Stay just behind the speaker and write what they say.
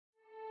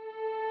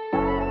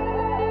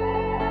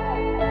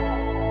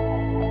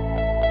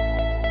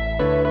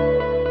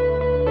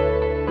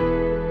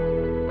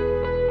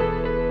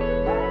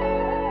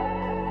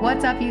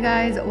What's up, you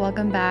guys?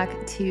 Welcome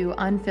back to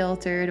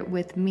Unfiltered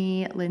with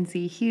me,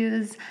 Lindsay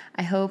Hughes.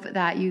 I hope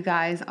that you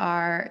guys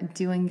are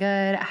doing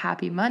good.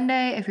 Happy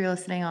Monday if you're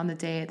listening on the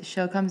day the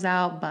show comes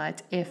out,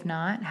 but if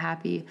not,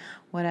 happy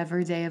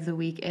whatever day of the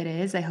week it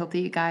is. I hope that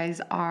you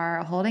guys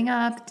are holding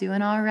up,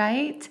 doing all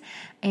right,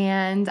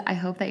 and I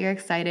hope that you're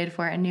excited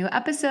for a new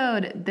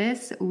episode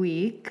this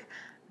week.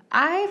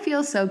 I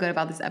feel so good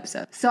about this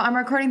episode. So I'm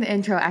recording the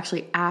intro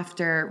actually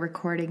after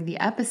recording the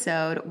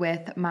episode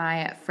with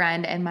my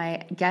friend and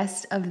my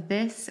guest of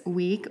this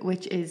week,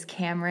 which is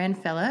Cameron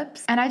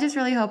Phillips. And I just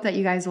really hope that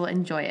you guys will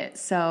enjoy it.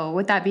 So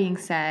with that being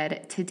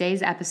said,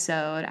 today's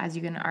episode, as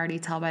you can already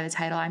tell by the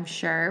title, I'm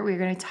sure, we're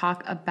going to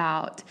talk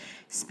about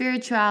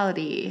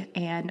spirituality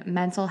and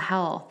mental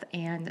health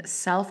and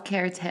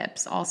self-care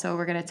tips. Also,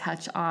 we're going to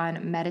touch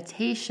on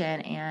meditation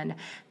and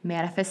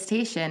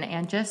manifestation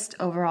and just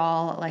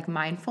overall like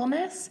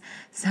mindfulness.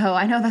 So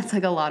I know that's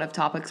like a lot of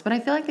topics, but I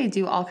feel like they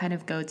do all kind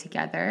of go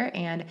together.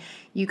 And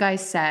you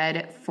guys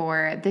said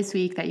for this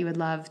week that you would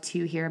love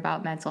to hear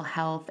about mental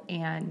health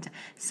and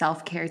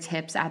self-care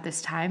tips at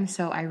this time.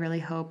 So I really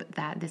hope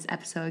that this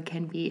episode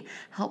can be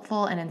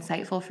helpful and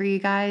insightful for you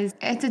guys.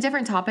 It's a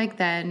different topic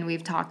than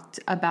we've talked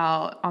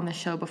about on the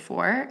show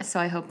before, so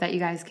I hope that you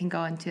guys can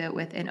go into it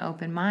with an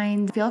open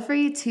mind. Feel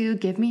free to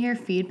give me your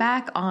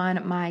feedback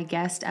on my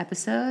guest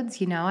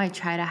episodes. You know, I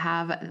try to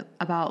have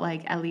about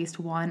like at least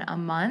one a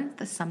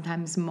month,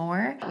 sometimes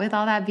more. With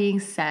all that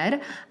being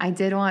said, I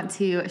did want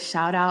to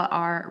shout out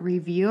our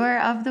reviewer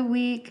of the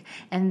week,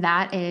 and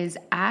that is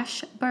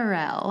Ash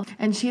Burrell.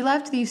 And she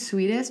left the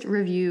sweetest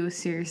review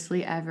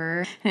seriously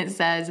ever. And it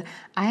says,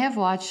 "I have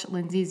watched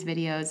Lindsay's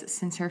videos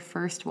since her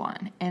first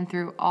one and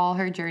through all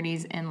her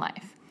journeys in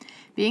life.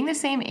 Being the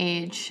same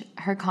age,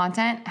 her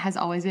content has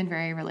always been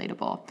very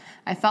relatable.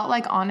 I felt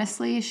like,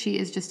 honestly, she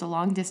is just a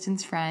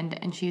long-distance friend,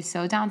 and she is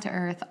so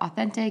down-to-earth,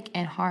 authentic,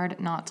 and hard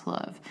not to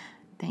love."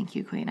 Thank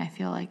you, Queen. I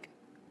feel like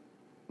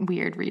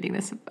weird reading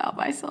this about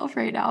myself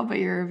right now, but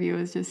your review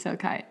is just so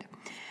kind.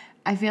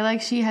 "I feel like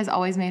she has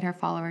always made her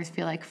followers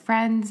feel like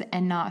friends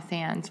and not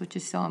fans, which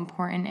is so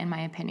important, in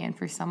my opinion,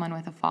 for someone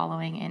with a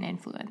following and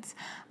influence.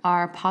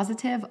 Our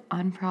positive,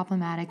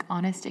 unproblematic,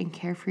 honest, and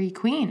carefree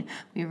queen.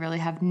 We really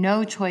have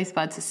no choice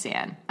but to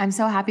stan. I'm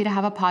so happy to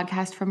have a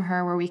podcast from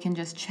her where we can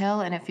just chill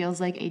and it feels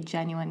like a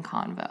genuine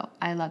convo.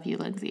 I love you,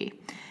 Lindsay."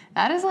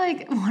 That is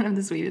like one of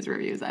the sweetest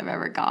reviews I've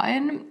ever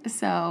gotten.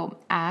 So,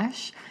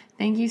 Ash,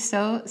 thank you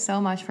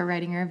so much for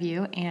writing a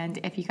review. And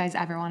if you guys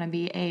ever want to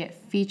be a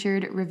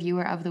featured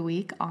reviewer of the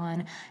week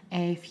on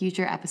a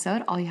future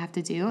episode, all you have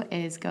to do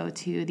is go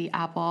to the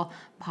Apple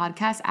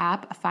Podcast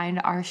app, find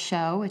our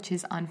show, which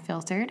is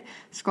Unfiltered,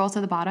 scroll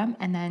to the bottom,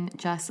 and then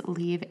just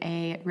leave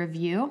a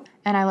review.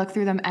 And I look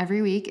through them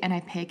every week and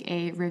I pick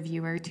a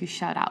reviewer to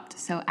shout out.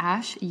 So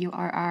Ash, you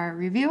are our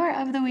reviewer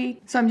of the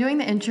week. So I'm doing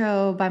the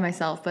intro by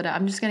myself, but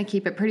I'm just going to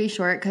keep it pretty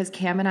short because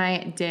Cam and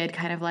I did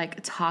kind of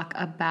like talk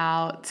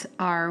about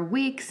our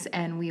weeks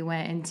and we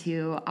went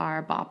into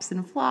our bops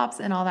and flops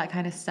and all that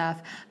kind of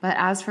stuff. But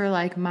as for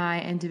like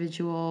my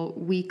individual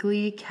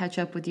weekly catch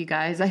up with you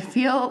guys, I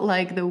feel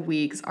like the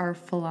weeks are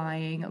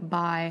flying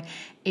by.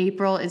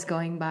 April is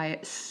going by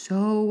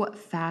so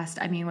fast.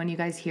 I mean, when you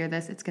guys hear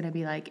this, it's going to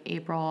be like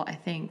April, I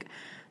think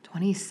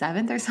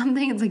 27th or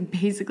something. It's like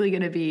basically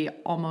going to be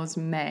almost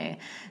May.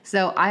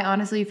 So I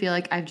honestly feel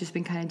like I've just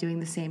been kind of doing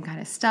the same kind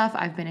of stuff.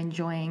 I've been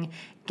enjoying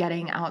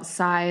getting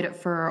outside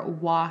for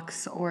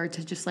walks or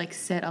to just like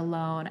sit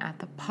alone at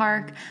the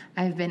park.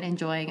 I've been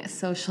enjoying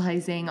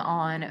socializing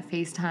on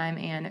FaceTime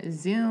and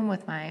Zoom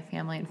with my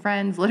family and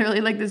friends,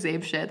 literally like the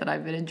same shit that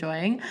I've been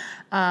enjoying.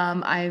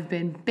 I've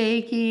been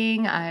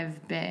baking,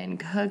 I've been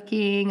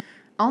cooking.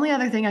 Only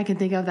other thing I can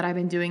think of that I've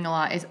been doing a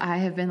lot is I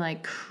have been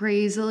like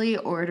crazily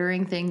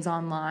ordering things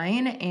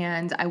online,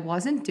 and I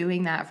wasn't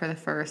doing that for the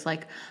first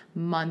like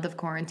month of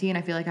quarantine.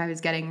 I feel like I was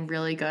getting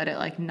really good at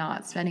like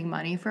not spending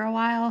money for a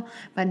while,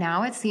 but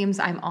now it seems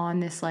I'm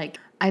on this like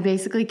I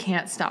basically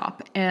can't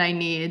stop and I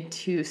need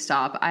to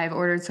stop. I've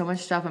ordered so much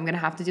stuff. I'm going to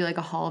have to do like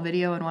a haul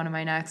video in one of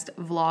my next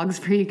vlogs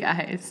for you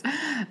guys.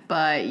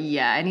 But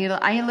yeah,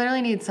 I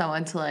literally need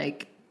someone to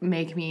like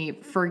make me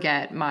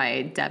forget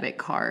my debit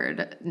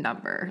card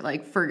number,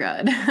 like for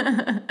good.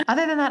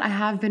 Other than that, I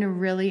have been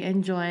really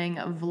enjoying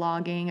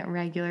vlogging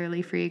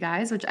regularly for you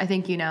guys, which I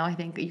think I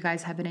think that you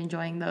guys have been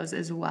enjoying those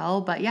as well.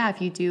 But yeah,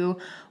 if you do,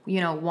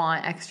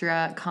 want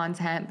extra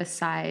content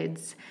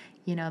besides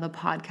the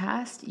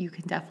podcast, you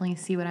can definitely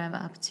see what I'm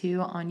up to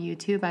on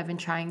YouTube. I've been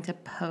trying to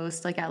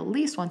post like at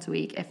least once a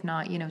week, if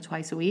not,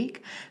 twice a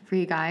week for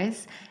you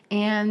guys.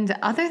 And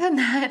other than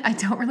that, I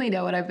don't really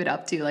know what I've been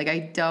up to. Like I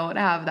don't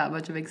have that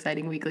much of an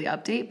exciting weekly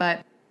update,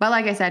 but But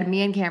like I said,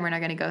 me and Cameron are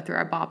going to go through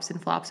our bops and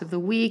flops of the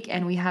week,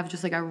 and we have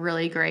just like a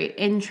really great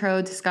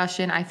intro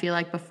discussion. I feel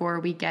like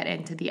before we get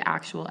into the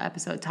actual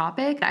episode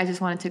topic, I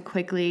just wanted to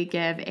quickly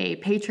give a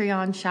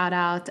Patreon shout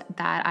out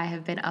that I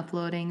have been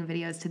uploading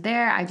videos to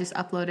there. I just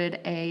uploaded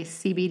a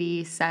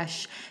CBD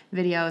sesh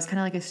video. It's kind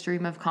of like a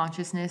stream of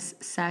consciousness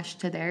sesh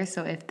to there.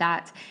 So if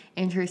that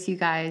interests you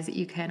guys,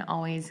 you can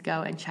always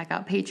go and check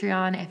out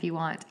Patreon if you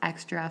want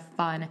extra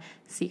fun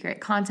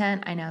secret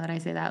content. I know that I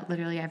say that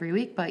literally every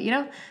week, but you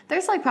know,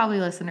 there's like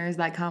probably listeners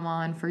that come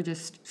on for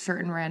just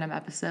certain random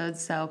episodes.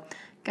 So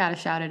gotta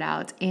shout it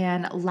out.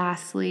 And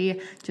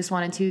lastly, just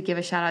wanted to give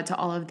a shout out to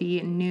all of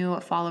the new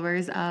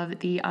followers of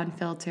the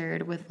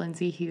Unfiltered with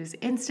Lindsay Hughes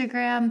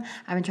Instagram.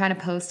 I've been trying to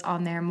post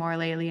on there more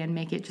lately and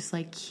make it just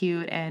like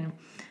cute and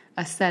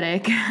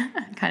aesthetic.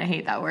 I kind of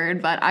hate that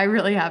word, but I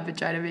really have been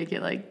trying to make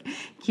it like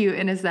cute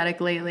and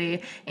aesthetic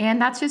lately.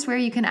 And that's just where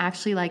you can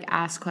actually like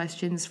ask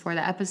questions for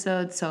the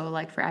episode. So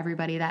like for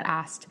everybody that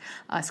asked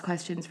us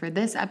questions for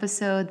this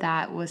episode,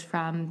 that was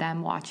from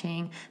them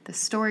watching the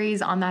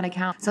stories on that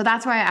account. So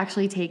that's where I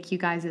actually take you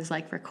guys'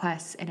 like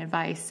requests and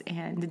advice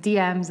and the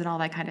DMs and all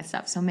that kind of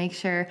stuff. So make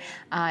sure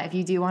if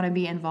you do want to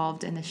be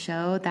involved in the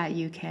show that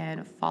you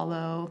can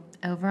follow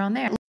over on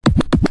there.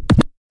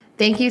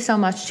 Thank you so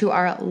much to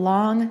our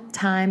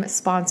long-time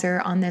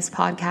sponsor on this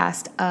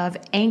podcast of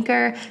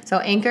Anchor. So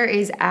Anchor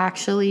is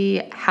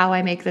actually how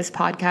I make this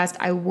podcast.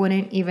 I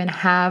wouldn't even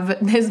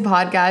have this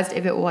podcast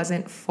if it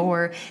wasn't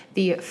for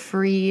the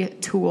free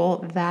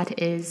tool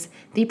that is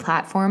the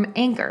platform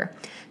Anchor.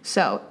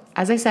 So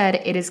as I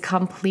said, it is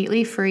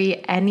completely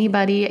free.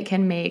 Anybody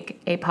can make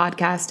a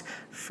podcast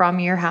from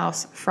your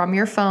house, from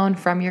your phone,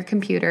 from your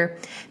computer.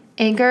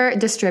 Anchor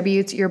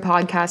distributes your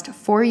podcast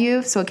for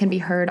you so it can be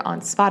heard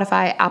on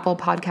Spotify, Apple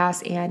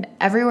Podcasts, and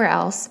everywhere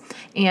else.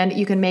 And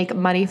you can make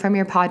money from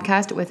your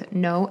podcast with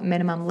no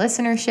minimum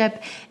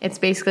listenership. It's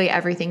basically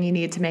everything you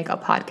need to make a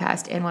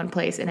podcast in one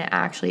place. And it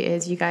actually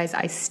is. You guys,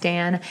 I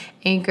stan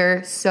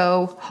Anchor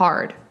so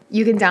hard.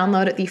 You can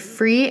download the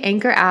free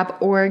Anchor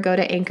app or go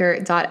to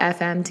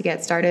anchor.fm to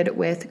get started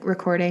with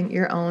recording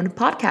your own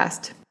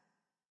podcast.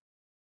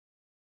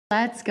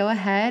 Let's go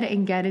ahead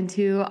and get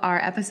into our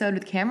episode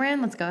with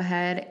Cameron. Let's go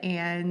ahead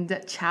and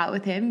chat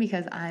with him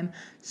because I'm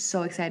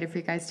so excited for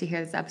you guys to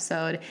hear this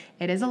episode.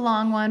 It is a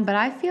long one, but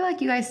I feel like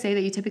you guys say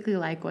that you typically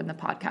like when the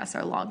podcasts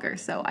are longer.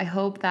 So I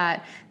hope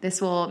that this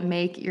will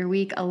make your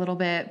week a little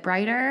bit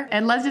brighter.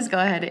 And let's just go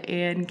ahead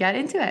and get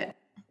into it.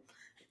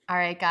 All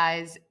right,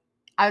 guys.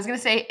 I was going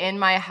to say in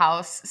my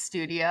house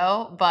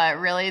studio, but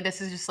really this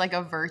is just like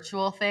a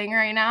virtual thing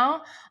right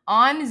now.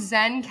 On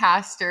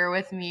Zencastr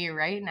with me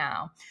right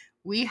now,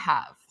 we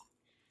have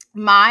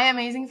my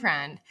amazing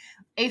friend,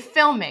 a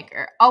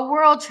filmmaker, a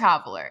world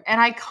traveler, an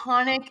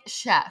iconic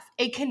chef,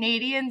 a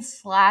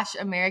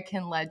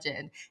Canadian/American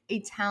legend, a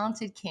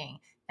talented king,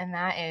 and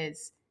that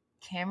is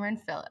Cameron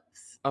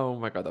Phillips. Oh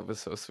my God, that was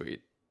so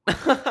sweet.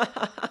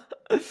 I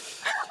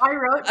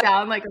wrote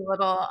down like a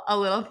little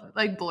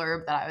like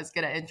blurb that I was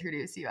gonna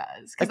introduce you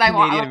as because A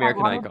Canadian I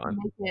American wanted icon.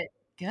 to make it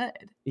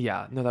good.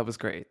 Yeah, no, that was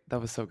great.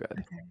 That was so good.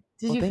 Okay.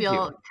 Did Well, you thank feel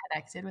you.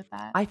 connected with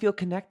that? I feel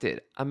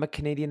connected. I'm a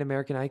Canadian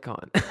American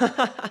icon.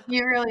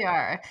 You really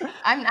are.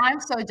 I'm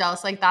so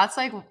jealous. Like that's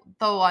like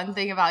the one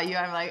thing about you.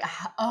 I'm like,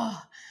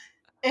 oh,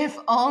 if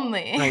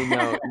only. I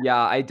know. Yeah,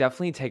 I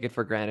definitely take it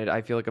for granted.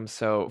 I feel like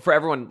for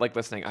everyone like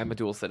listening, I'm a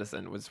dual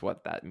citizen was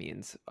what that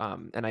means.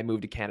 And I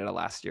moved to Canada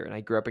last year and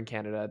I grew up in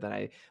Canada. Then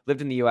I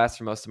lived in the US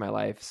for most of my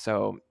life.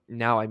 So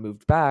now I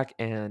moved back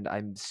and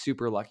I'm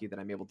super lucky that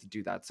I'm able to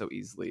do that so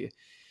easily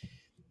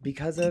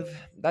because of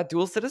that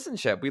dual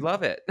citizenship. We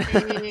love it.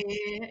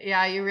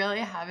 Yeah, you really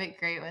have it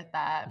great with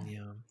that.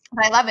 Yeah.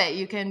 But I love it.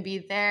 You can be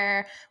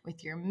there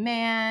with your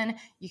man.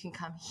 You can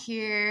come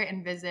here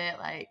and visit.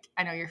 Like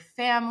I know your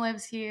fam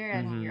lives here,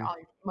 and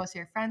most of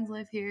your friends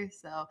live here,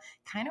 so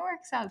kind of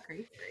works out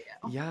great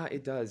for you. Yeah,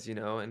 it does,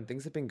 and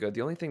things have been good.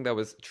 The only thing that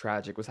was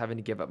tragic was having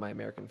to give up my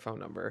American phone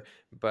number,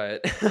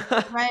 but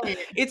Right.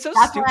 it's so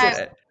That's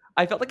stupid.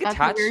 I felt like That's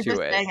what you were attached to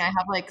just it. saying. I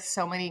have like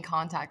so many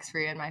contacts for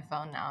you in my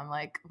phone now. I'm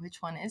like, which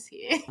one is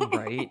he?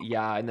 Right?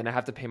 Yeah, and then I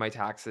have to pay my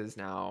taxes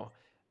now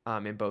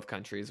in both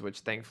countries, which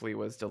thankfully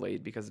was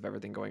delayed because of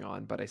everything going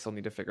on, but I still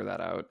need to figure that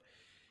out.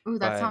 Ooh,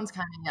 that But sounds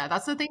kind of, yeah.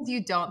 That's the things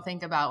you don't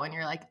think about when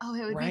you're like, oh,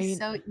 it would be right?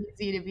 so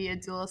easy to be a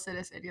dual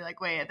citizen. You're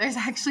like, wait, there's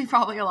actually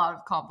probably a lot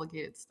of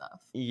complicated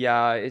stuff.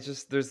 Yeah, it's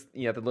just there's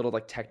the little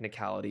like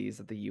technicalities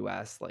that the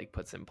US like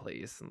puts in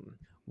place and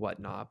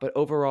whatnot. But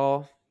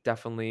overall,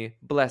 definitely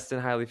blessed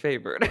and highly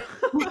favored.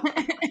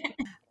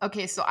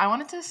 Okay, so I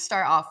wanted to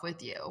start off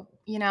with you.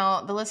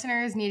 The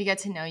listeners need to get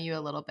to know you a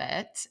little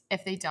bit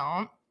if they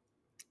don't.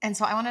 And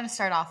so I wanted to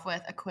start off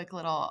with a quick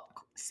little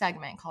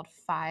segment called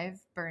 5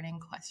 Burning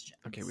Questions.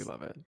 Okay, we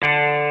love it.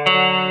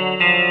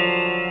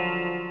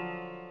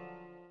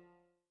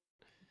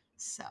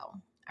 So,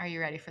 are you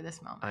ready for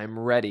this moment? I'm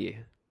ready.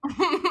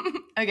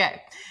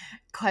 Okay,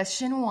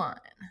 question 1.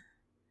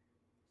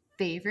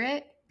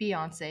 Favorite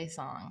Beyonce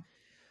song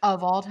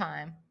of all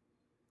time?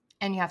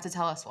 And you have to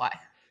tell us why.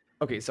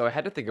 Okay, so I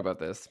had to think about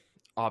this,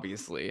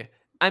 obviously.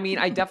 I mean,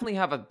 I definitely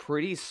have a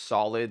pretty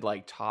solid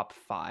like top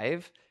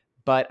 5,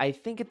 but I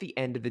think at the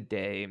end of the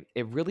day,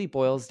 it really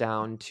boils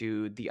down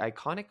to the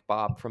iconic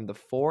bop from the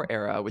 4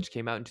 era, which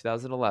came out in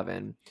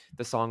 2011,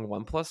 the song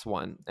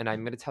 1+1, and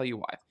I'm going to tell you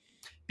why.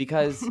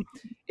 Because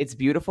it's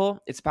beautiful,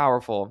 it's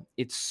powerful,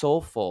 it's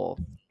soulful,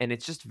 and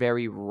it's just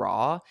very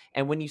raw.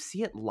 And when you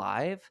see it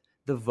live,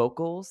 the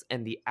vocals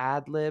and the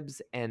ad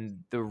libs and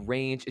the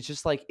range, it's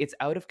just like it's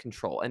out of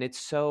control. And it's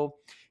so,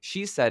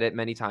 she said it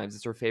many times,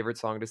 it's her favorite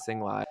song to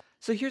sing live.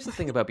 So here's the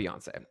thing about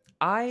Beyonce.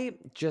 I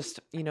just,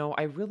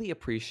 I really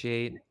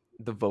appreciate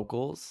the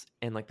vocals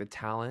and like the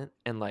talent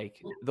and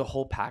like the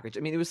whole package.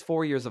 I mean, it was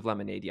 4 years of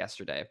Lemonade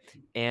yesterday,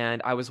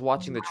 and I was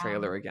watching the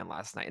trailer Wow. again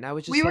last night, and I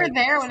was We just were like,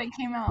 there when it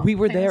came out. we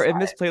were there Playlist in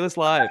this Live. playlist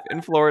live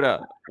in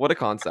Florida. What a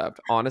concept.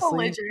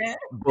 Honestly, Belligerent.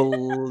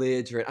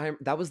 belligerent.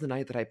 That was the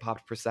night that I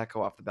popped Prosecco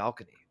off the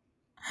balcony.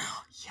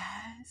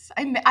 Yes.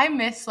 I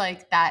miss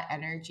like that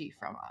energy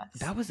from us.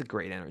 That was a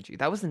great energy.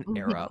 That was an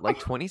era. Like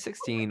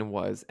 2016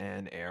 was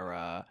an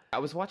era. I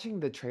was watching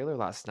the trailer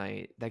last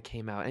night that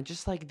came out, and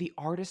just like the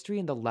artistry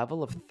and the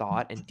level of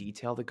thought and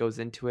detail that goes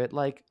into it,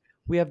 like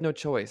we have no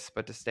choice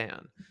but to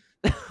stand.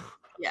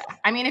 Yeah.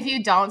 I mean, if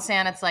you don't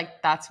stand, it's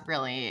like that's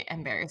really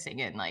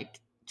embarrassing and like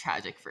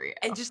tragic for you.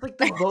 And just like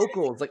the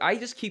vocals, like I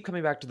just keep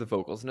coming back to the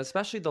vocals, and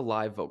especially the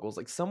live vocals.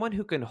 Like someone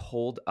who can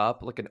hold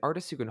up, like an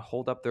artist who can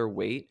hold up their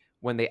weight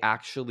when they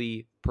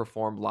actually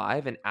perform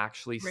live and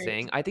actually Right.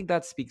 sing. I think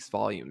that speaks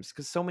volumes,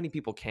 because so many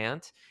people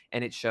can't,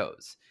 and it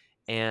shows.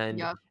 And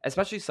Yep.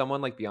 especially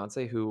someone like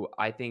Beyonce, who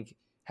I think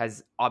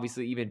has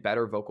obviously even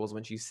better vocals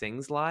when she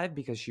sings live,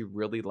 because she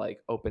really like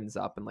opens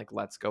up and like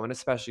lets go, and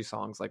especially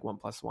songs like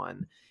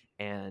 1+1.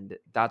 And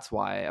that's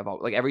why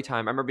about like every time I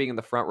remember being in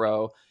the front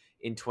row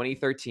in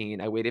 2013,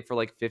 I waited for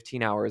like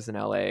 15 hours in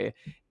LA,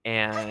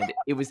 and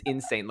it was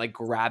insane. Like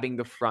grabbing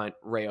the front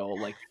rail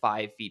like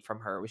 5 feet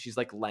from her, where she's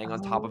like laying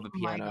on top of a Oh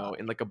my piano God.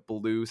 in like a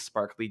blue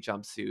sparkly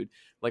jumpsuit,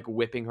 like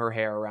whipping her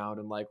hair around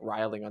and like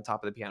riling on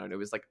top of the piano. And it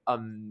was like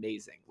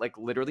amazing, like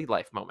literally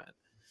life moment.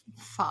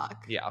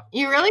 Fuck. Yeah.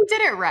 You really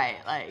did it right.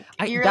 Like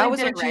you That really was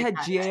did when it she right had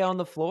that GA night. on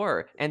the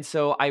floor. And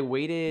so I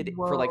waited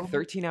for like Whoa.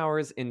 13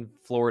 hours in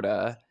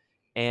Florida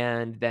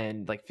and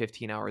then like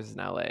 15 hours in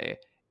LA,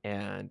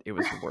 and it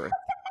was worth.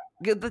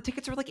 The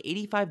tickets were like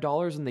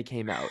 $85 when they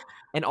came out,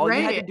 and all you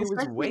had to Right. do was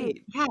Especially,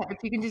 wait. yeah, if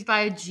you can just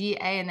buy a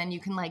GA and then you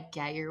can like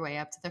get your way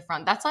up to the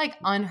front. That's like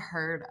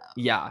unheard of.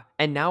 Yeah.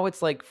 And now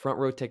it's like front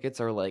row tickets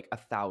are like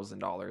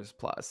 $1,000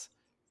 plus.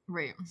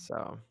 Right.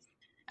 So,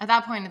 At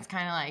that point, it's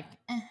kind of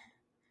like,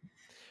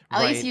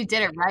 at least right. you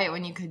did it right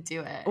when you could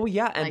do it. Oh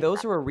yeah, and Like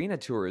those were arena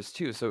tours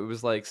too. So it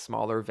was like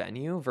smaller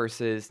venue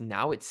versus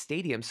now it's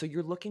stadium. So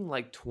you're looking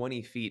like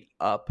 20 feet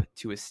up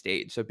to a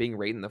stage. So being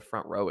right in the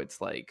front row,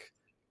 it's like,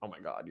 oh my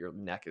God, your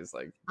neck is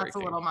like that's a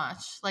breaking. little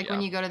much. Like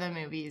when Yeah. you go to the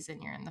movies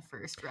and you're in the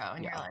first row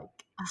and you're Yeah. like,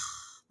 ugh,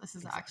 this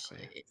is Exactly.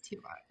 actually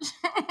too much.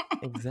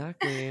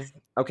 Exactly.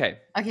 Okay.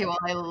 Okay, well,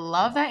 I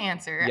love that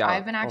answer. Yeah,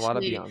 I've been a lot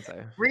of actually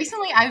Beyonce.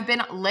 recently I've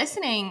been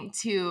listening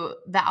to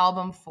the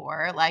album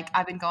 4. Like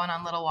I've been going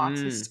on little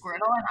walks with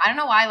Squirtle, and I don't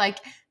know why, like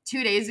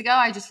 2 days ago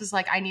I just was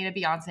like, I need a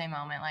Beyonce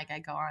moment. Like I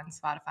go on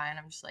Spotify and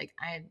I'm just like,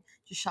 I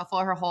just shuffle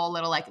her whole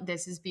little like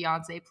this is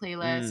Beyonce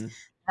playlist.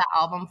 The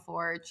album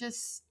 4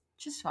 just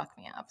fuck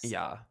me up. So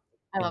Yeah.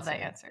 I love that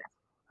Insane. answer.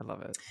 I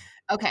love it.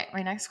 Okay,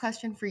 my next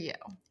question for you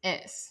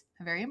is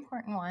a very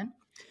important one.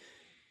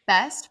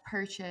 Best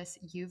purchase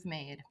you've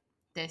made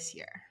this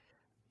year?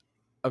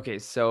 Okay,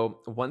 so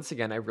once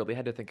again, I really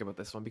had to think about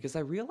this one, because I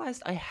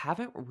realized I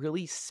haven't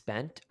really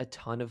spent a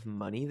ton of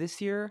money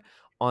this year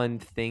on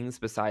things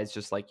besides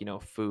just like,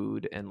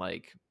 food and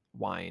like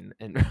wine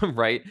and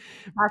right?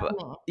 That's But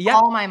me. yeah,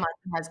 All my money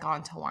has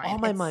gone to wine. all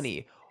my It's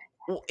money.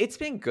 Well, it's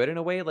been good in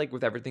a way, like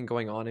with everything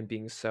going on and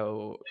being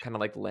so kind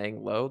of like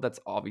laying low. That's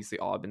obviously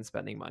all I've been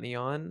spending money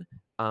on.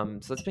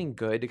 So it's been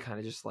good to kind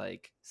of just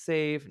like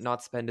save,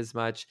 not spend as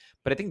much.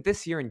 But I think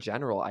this year in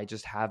general, I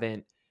just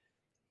haven't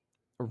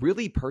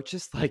really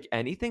purchased like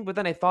anything. But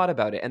then I thought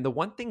about it, and the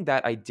one thing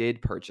that I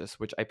did purchase,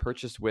 which I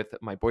purchased with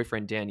my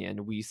boyfriend Dania,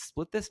 and we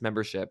split this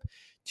membership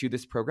to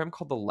this program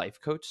called the Life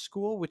Coach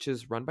School, which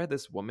is run by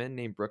this woman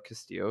named Brooke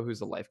Castillo,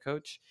 who's a life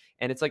coach.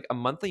 And it's like a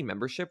monthly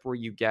membership where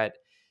you get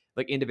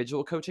like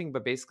individual coaching,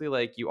 but basically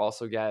like you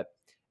also get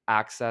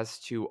access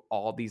to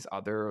all these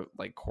other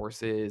like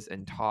courses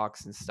and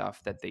talks and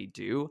stuff that they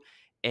do.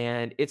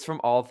 And it's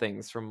from all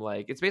things, from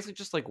like, it's basically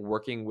just like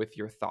working with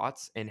your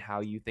thoughts and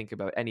how you think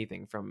about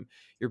anything, from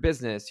your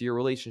business to your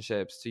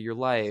relationships to your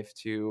life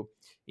to,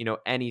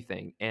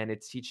 anything. And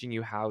it's teaching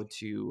you how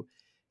to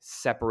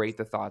separate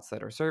the thoughts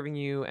that are serving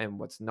you and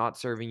what's not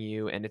serving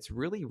you. And it's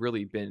really,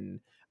 really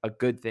been a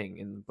good thing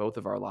in both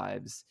of our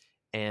lives.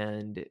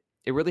 And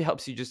it really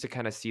helps you just to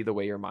kind of see the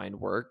way your mind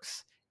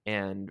works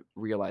and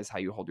realize how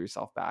you hold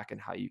yourself back and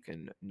how you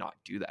can not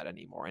do that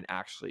anymore and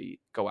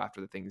actually go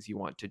after the things you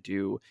want to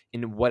do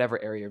in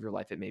whatever area of your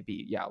life it may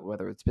be. Yeah,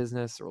 whether it's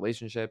business or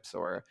relationships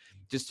or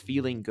just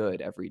feeling good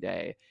every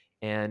day.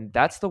 And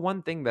that's the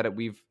one thing that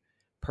we've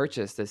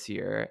purchased this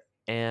year,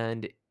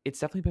 and it's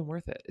definitely been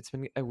worth it. It's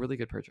been a really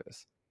good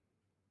purchase.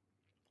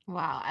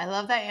 Wow, I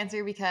love that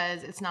answer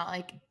because it's not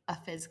like a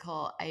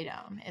physical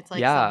item. It's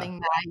like Yeah, something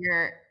that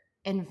you're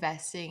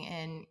investing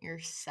in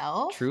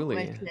yourself, which truly.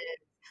 is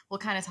we'll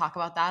kind of talk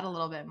about that a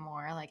little bit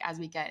more like as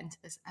we get into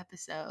this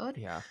episode.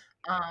 Yeah.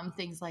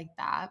 Things like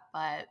that.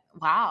 But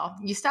wow,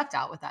 you stepped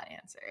out with that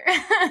answer.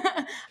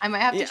 I might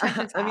have to Yeah, check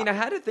this I out. mean, I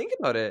had to think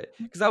about it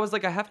because I was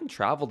like, I haven't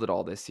traveled at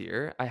all this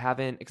year. I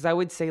haven't, because I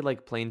would say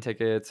like plane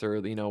tickets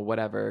or,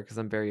 whatever, because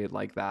I'm very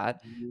like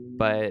that.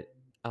 But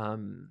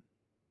um,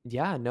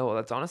 yeah, no,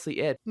 that's honestly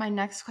it. My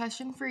next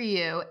question for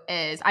you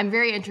is I'm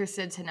very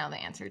interested to know the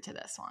answer to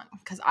this one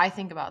because I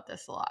think about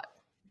this a lot.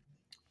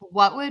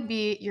 What would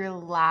be your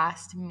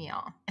last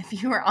meal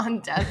if you were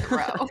on death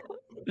row?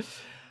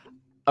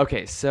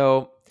 Okay,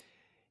 so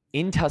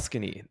in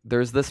Tuscany,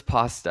 there's this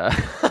pasta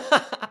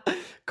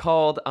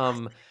called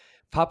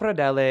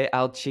pappardelle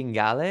al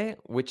cinghiale,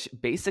 which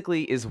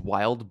basically is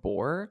wild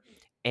boar,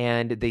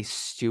 and they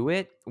stew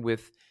it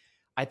with,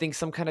 I think,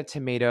 some kind of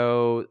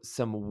tomato,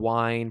 some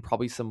wine,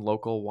 probably some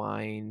local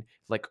wine,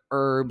 like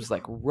herbs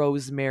like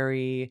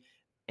rosemary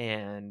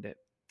and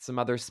some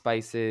other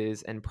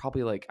spices, and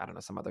probably like, I don't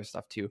know, some other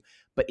stuff too.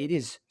 But it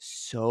is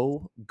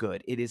so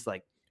good. It is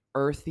like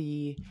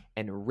earthy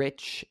and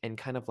rich and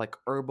kind of like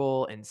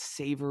herbal and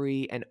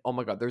savory. And oh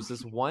my God, there's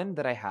this one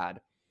that I had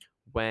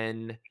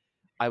when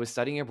I was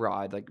studying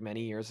abroad like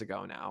many years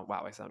ago now.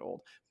 Wow, I sound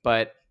old.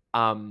 But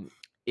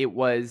it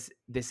was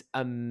this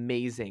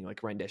amazing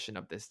like rendition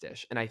of this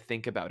dish, and I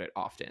think about it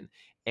often.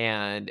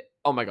 And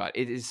oh my God,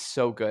 it is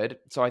so good.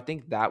 So I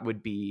think that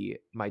would be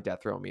my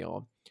death row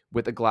meal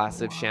with a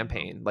glass of Wow.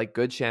 champagne, like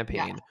good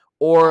Yeah, champagne,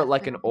 or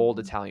like an old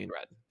definitely. Italian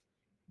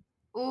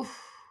red.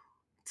 Oof.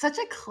 Such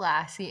a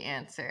classy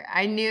answer.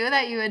 I knew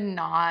that you would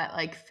not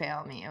like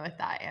fail me with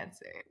that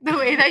answer. The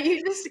way that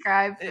you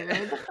describe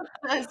food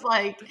was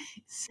like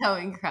so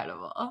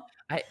incredible.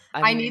 I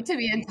I need mean, to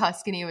be in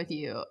Tuscany with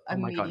you oh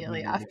my God, we immediately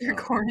need to after go. We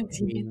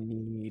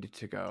quarantine. need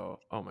to go.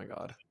 Oh my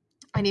God.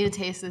 I need to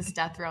taste this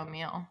death row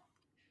meal.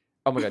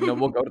 Oh my God. No,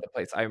 we'll go to the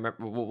place. I remember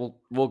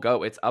we'll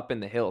go. It's up in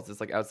the hills.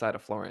 It's like outside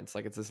of Florence.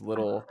 Like it's this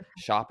little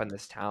shop in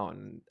this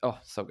town. Oh,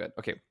 so good.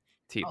 Okay.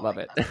 Tea, Oh love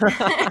my it.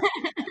 god.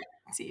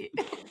 Tea.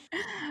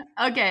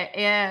 Okay,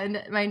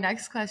 and my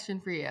next question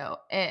for you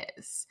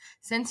is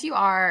since you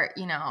are,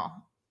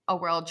 a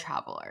world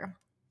traveler,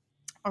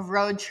 a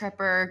road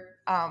tripper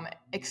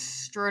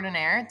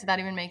extraordinaire, did that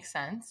even make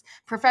sense?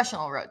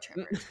 Professional road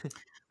tripper.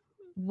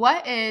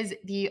 What is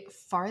the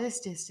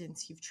farthest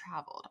distance you've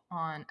traveled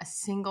on a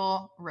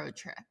single road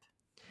trip?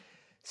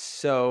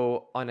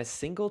 So on a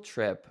single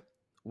trip,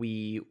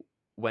 we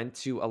went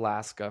to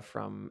Alaska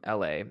from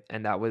LA,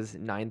 and that was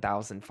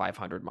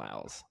 9,500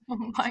 miles.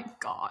 Oh my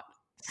god.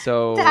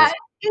 That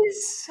So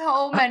is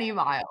so many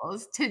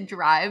miles to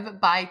drive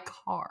by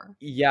car.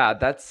 yeah,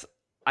 that's,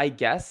 I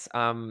guess,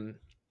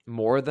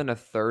 more than a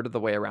third of the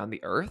way around the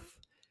Earth,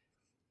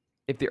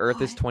 if the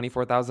Earth is What?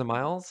 24,000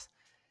 miles.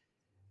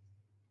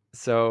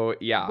 So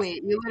yeah,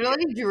 Wait, you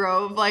literally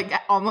drove like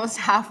almost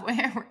halfway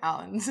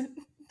around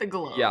the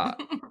yeah,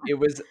 globe. it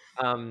was,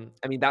 I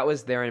mean, that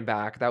was there and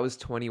back. That was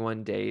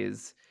 21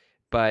 days.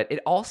 But it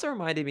also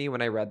reminded me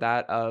when I read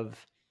that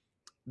of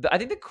I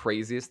think the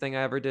craziest thing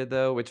I ever did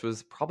though, which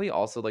was probably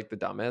also like the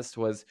dumbest,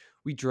 was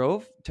we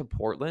drove to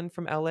Portland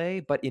from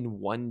LA, but in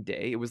one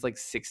day. It was like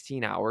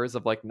 16 hours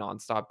of like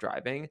nonstop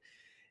driving.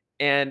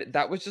 And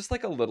that was just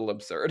like a little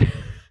absurd.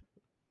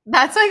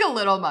 That's like a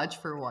little much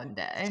for one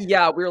day.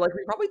 Yeah, we were like,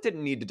 we probably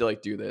didn't need to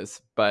like do this,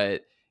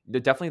 but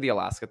definitely the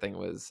Alaska thing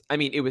was, I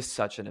mean, it was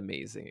such an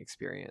amazing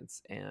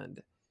experience.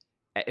 And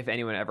if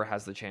anyone ever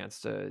has the chance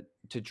to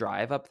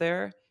drive up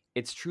there,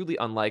 it's truly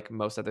unlike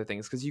most other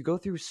things because you go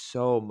through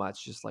so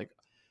much just like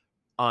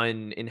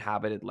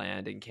uninhabited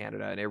land in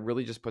Canada, and it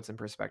really just puts in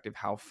perspective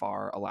how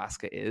far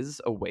Alaska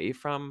is away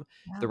from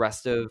Yeah. the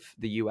rest of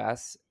the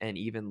US, and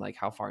even like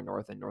how far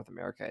north in North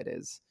America it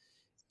is.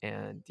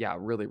 And yeah,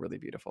 really, really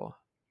beautiful.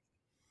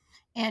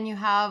 And you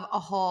have a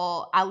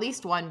whole, at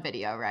least one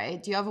video,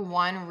 right? Do you have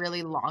one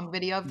really long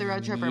video of the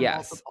road trip or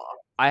Yes. multiple?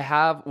 I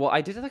have, well,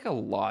 I did like a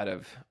lot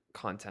of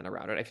content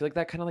around it. I feel like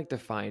that kind of like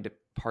defined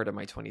part of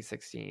my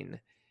 2016.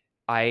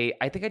 I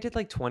think I did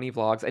like 20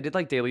 vlogs. I did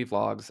like daily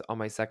vlogs on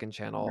my second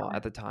channel Yeah.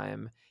 at the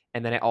time.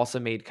 And then I also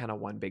made kind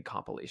of one big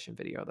compilation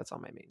video that's on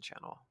my main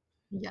channel,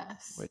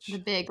 Yes. The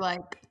which, big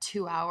like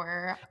 2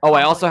 hour oh,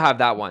 I also compilation. have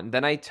that one.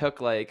 Then I took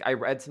like, I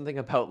read something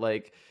about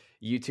like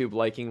YouTube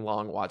liking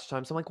long watch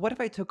times. So I'm like, what if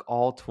I took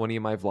all 20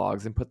 of my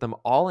vlogs and put them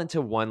all into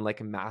one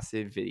like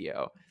massive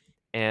video?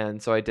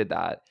 And so I did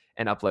that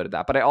and uploaded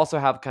that. But I also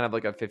have kind of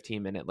like a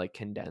 15-minute like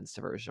condensed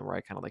version where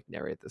I kind of like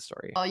narrate the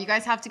story. Well, you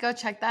guys have to go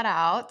check that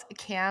out.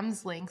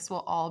 Cam's links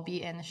will all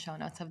be in the show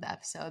notes of the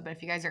episode. But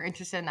if you guys are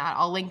interested in that,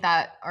 I'll link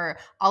that or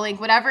I'll link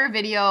whatever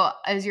video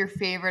is your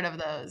favorite of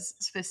those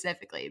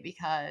specifically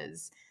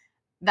because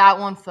that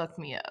one fucked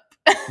me up.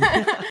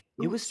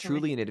 It Ooh, was sorry.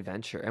 truly an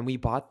adventure. And we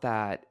bought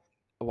that,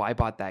 well, I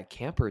bought that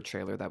camper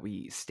trailer that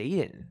we stayed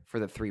in for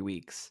the 3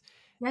 weeks.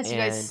 Yes, you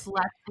guys And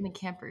slept in a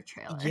camper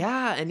trailer.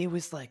 yeah, and it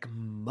was like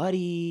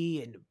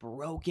muddy and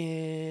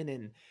broken,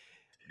 and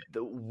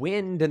the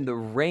wind and the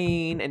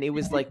rain, and it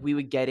was like we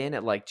would get in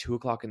at like 2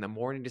 o'clock in the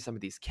morning to some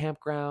of these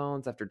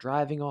campgrounds after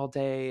driving all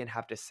day and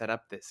have to set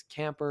up this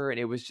camper, and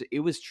it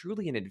was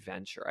truly an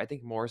adventure. I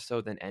think more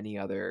so than any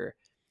other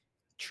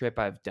trip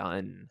I've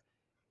done.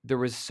 There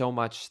was so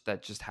much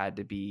that just had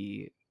to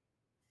be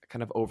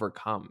kind of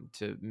overcome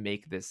to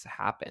make this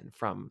happen,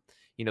 from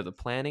the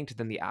planning to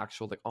then the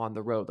actual, like, on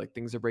the road, like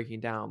things are breaking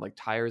down, like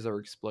tires are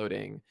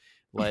exploding,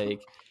 like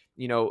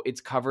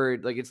it's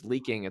covered, like it's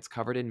leaking, it's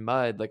covered in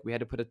mud, like we had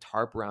to put a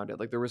tarp around it.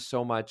 Like there was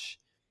so much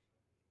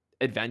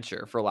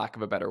adventure, for lack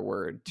of a better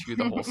word, to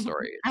the whole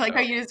story. I like how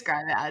you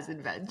describe it as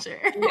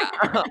adventure.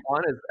 Yeah.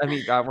 Honest, I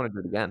mean, I want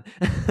to do it again.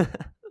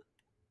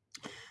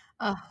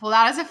 Well,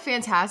 that is a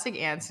fantastic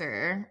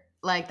answer.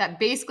 Like that,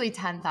 basically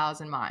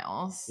 10,000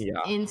 miles. Yeah.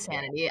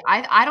 Insanity.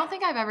 I don't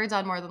think I've ever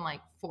done more than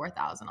like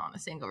 4,000 on a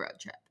single road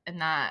trip, and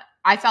that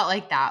I felt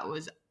like that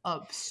was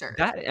absurd.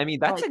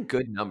 That's a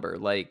good number.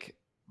 Like,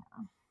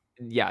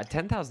 yeah,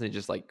 10,000 is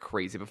just like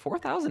crazy, but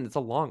 4,000, it's a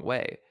long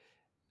way.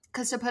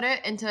 Because to put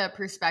it into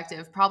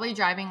perspective, probably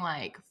driving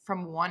like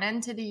from one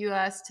end to the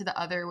U.S. to the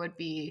other would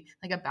be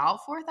like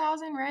about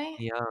 4,000, right?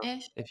 Yeah.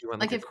 Ish. If you went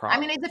like across. I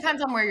mean, it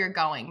depends on where you're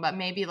going, but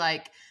maybe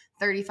like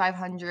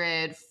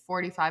 3,500,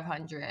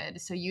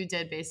 4,500. So you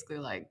did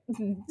basically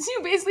you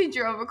basically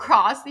drove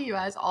across the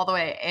U.S. all the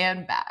way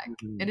and back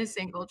in a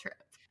single trip.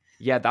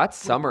 Yeah, that's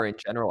summer in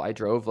general.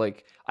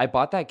 I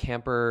bought that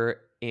camper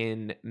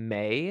in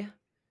May,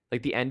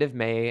 like the end of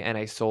May, and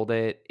I sold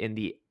it in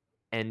the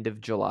end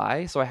of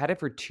July. So I had it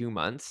for 2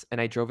 months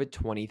and I drove it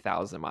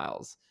 20,000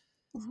 miles.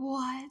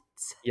 What?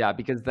 Yeah,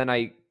 because then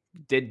I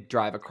did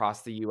drive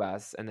across the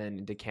US and then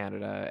into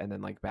Canada and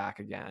then like back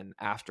again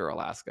after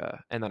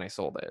Alaska, and then I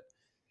sold it.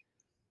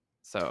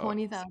 So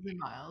 20,000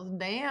 miles.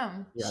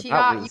 Damn. Yeah,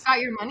 You got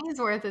your money's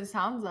worth, it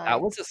sounds like.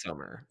 That was a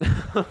summer.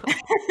 That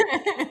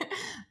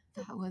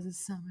was a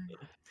summer.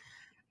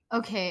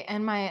 Okay,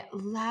 and my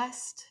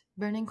last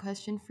burning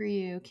question for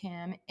you,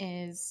 Cam,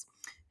 is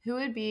who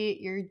would be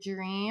your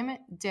dream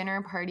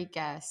dinner party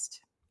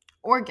guest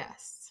or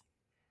guests?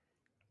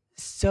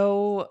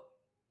 So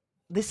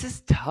this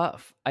is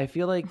tough. I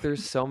feel like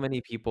there's so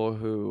many people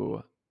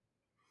who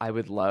I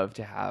would love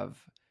to have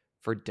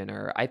for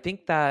dinner. I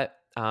think that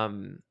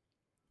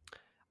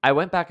I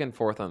went back and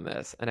forth on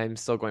this, and I'm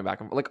still going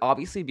back and like,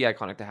 obviously it'd be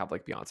iconic to have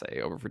like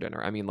Beyonce over for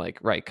dinner. I mean, like,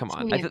 right? Come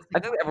on. I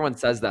think everyone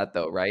says that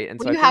though, right? And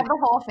Would so you have the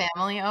whole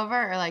family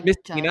over, or like Miss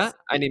just Tina?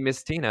 I need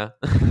Miss Tina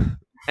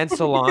and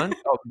Solange.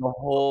 Oh, the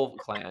whole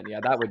clan.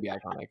 Yeah, that would be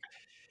iconic.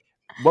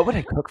 What would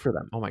I cook for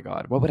them? Oh my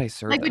god, what would I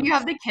serve like? them? Would you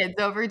have the kids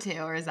over too,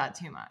 or is that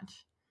too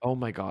much? Oh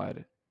my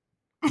god.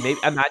 Maybe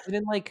imagine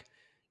in like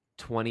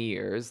 20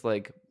 years,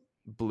 like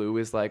Blue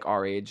is like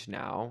our age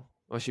now.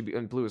 Well, she'd be,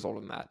 and Blue is older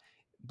than that.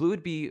 Blue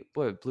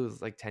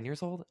is like 10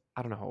 years old?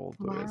 I don't know how old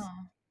Blue is.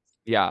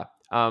 Yeah.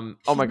 Oh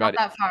my god.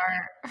 Not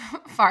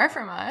that far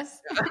from us.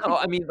 Oh,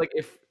 I mean, like,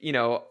 if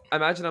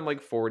imagine I'm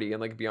like 40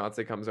 and like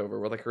Beyonce comes over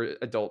with like her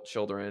adult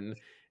children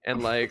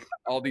and like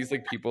all these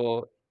like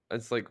people.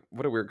 It's like,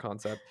 what a weird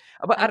concept.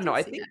 But I don't know.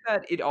 I think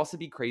that it'd also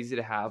be crazy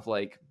to have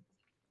like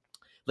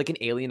an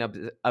alien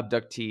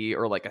abductee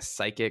or like a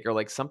psychic or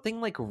like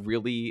something like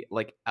really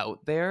like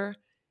out there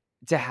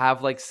to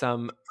have like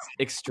some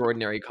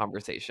extraordinary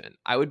conversation.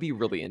 I would be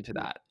really into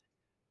that.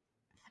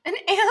 An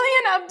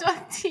alien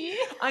abductee?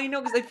 I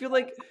know, because I feel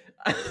like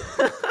that's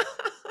the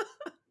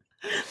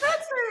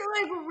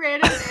like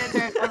random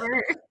answer I've ever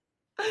heard.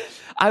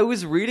 I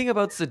was reading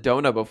about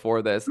Sedona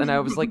before this, and I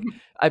was like,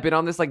 I've been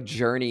on this like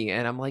journey,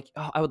 and I'm like,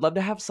 oh, I would love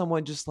to have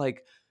someone just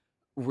like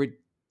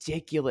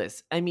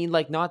ridiculous. I mean,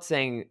 like, not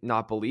saying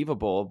not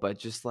believable, but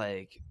just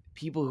like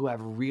people who have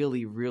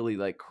really, really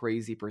like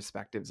crazy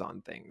perspectives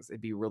on things.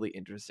 It'd be really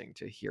interesting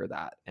to hear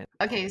that.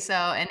 Okay, so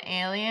an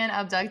alien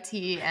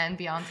abductee and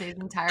Beyonce's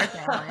entire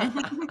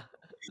family.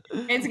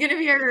 It's gonna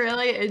be a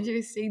really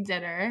interesting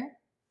dinner.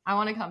 I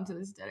want to come to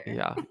this dinner.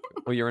 Yeah.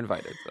 Well, you're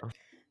invited, so.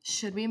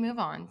 Should we move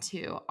on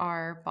to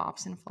our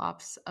bops and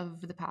flops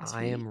of the past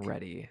week? I am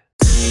ready.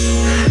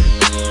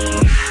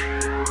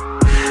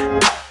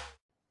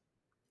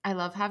 I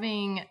love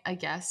having a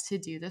guest to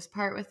do this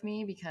part with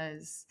me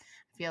because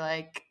I feel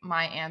like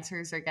my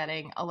answers are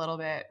getting a little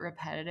bit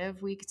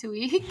repetitive week to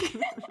week.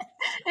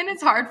 And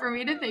it's hard for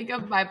me to think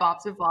of my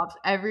bops and flops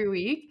every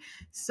week.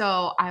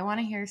 So I want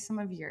to hear some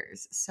of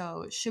yours.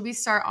 So should we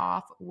start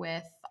off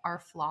with our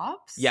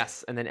flops?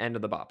 Yes, and then end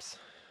of the bops.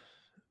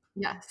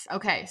 Yes.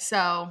 Okay.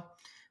 So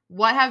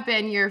what have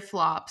been your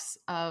flops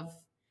of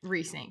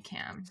recent,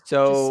 Cam?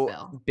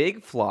 So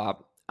big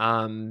flop,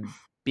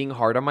 being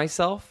hard on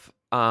myself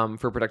for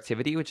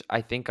productivity, which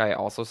I think I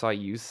also saw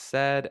you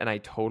said, and I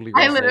totally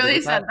I literally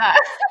said that.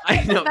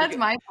 I know. That's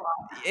my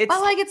flop.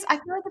 But like I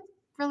feel like it's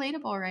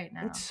relatable right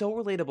now. It's so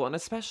relatable, and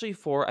especially I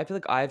feel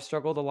like I've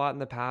struggled a lot in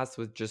the past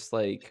with just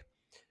like,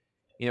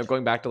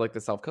 going back to like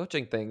the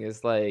self-coaching thing,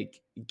 is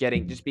like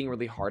just being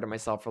really hard on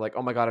myself for like,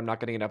 oh my god, I'm not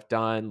getting enough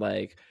done,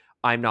 like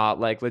I'm not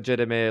like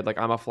legitimate, like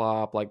I'm a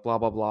flop, like blah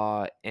blah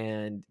blah,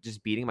 and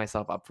just beating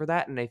myself up for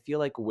that. And I feel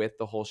like with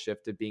the whole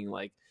shift of being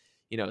like,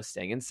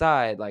 staying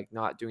inside, like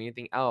not doing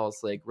anything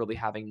else, like really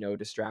having no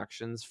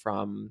distractions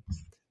from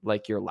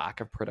like your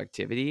lack of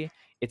productivity,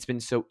 it's been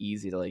so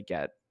easy to like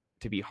get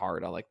to be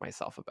hard on like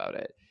myself about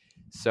it.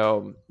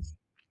 So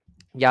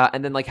yeah,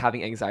 and then like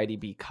having anxiety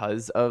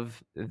because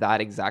of that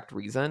exact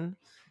reason,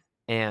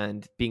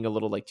 and being a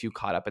little like too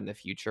caught up in the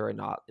future and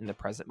not in the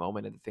present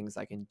moment and the things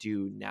I can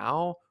do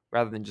now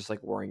rather than just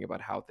like worrying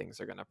about how things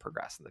are going to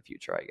progress in the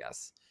future, I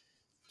guess.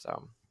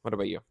 So, what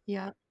about you?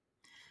 Yeah.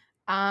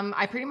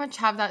 I pretty much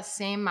have that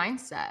same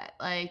mindset.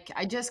 Like,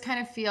 I just kind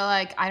of feel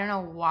like I don't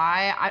know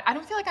why. I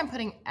don't feel like I'm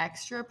putting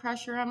extra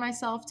pressure on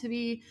myself to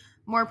be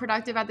more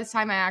productive at this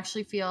time. I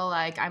actually feel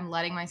like I'm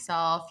letting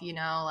myself,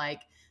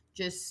 like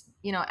just,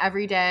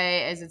 every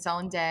day is its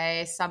own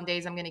day. Some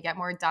days I'm going to get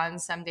more done.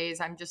 Some days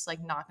I'm just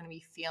like not going to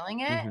be feeling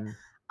it.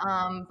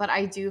 Mm-hmm. But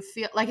I do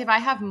feel like if I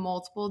have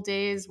multiple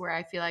days where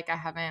I feel like I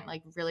haven't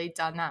like really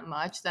done that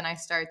much, then I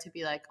start to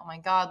be like, oh my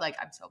God, like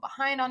I'm so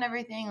behind on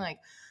everything. Like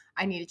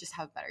I need to just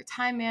have a better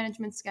time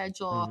management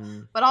schedule.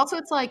 Mm-hmm. But also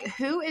it's like,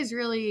 who is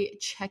really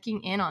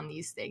checking in on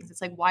these things?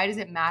 It's like, why does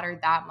it matter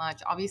that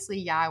much? Obviously,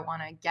 yeah, I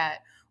want to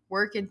get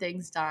work and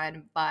things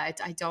done,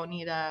 but I don't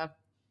need to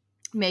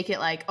make it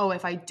like, oh,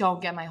 if I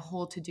don't get my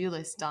whole to-do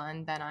list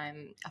done, then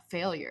I'm a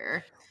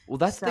failure. Well,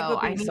 that's the thing So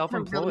about I being need to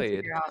really self-employed.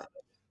 figure out, It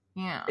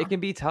yeah. can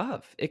be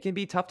tough. It can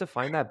be tough to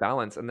find that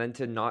balance and then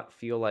to not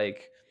feel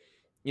like,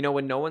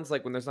 when no one's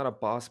like, when there's not a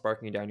boss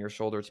barking down your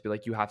shoulder to be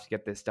like, you have to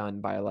get this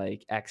done by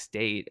like X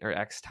date or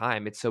X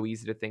time. It's so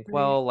easy to think, Right.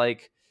 well,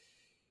 like,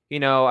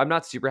 I'm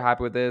not super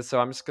happy with this, so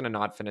I'm just gonna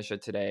not finish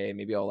it today.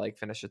 Maybe I'll like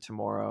finish it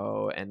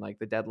tomorrow, and like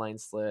the deadline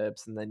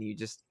slips, and then you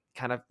just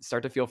kind of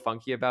start to feel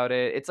funky about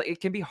it. It's like it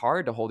can be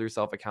hard to hold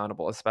yourself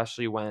accountable,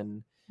 especially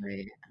when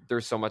Right.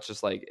 there's so much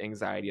just like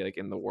anxiety like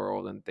in the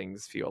world and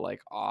things feel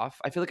like off.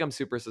 I feel like I'm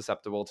super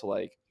susceptible to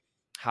like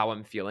how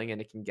I'm feeling,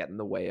 and it can get in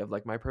the way of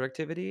like my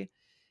productivity.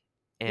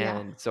 Yeah.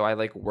 And so I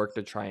like work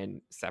to try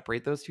and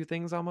separate those two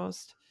things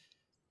almost.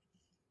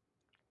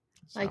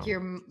 Like So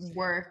your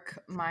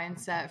work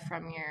mindset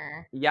from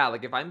your, yeah,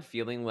 like if I'm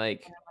feeling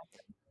like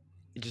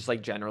just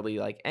like generally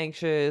like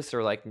anxious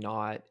or like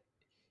not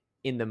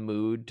in the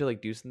mood to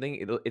like do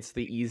something, it's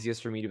the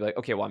easiest for me to be like,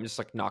 okay, well, I'm just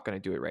like not going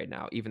to do it right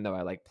now, even though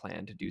I like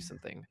plan to do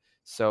something.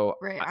 So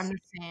right. I'm the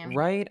same.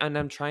 right, and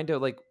I'm trying to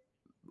like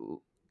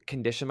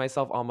condition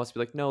myself almost be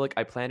like, no, like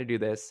I plan to do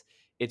this.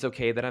 It's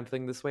okay that I'm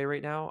feeling this way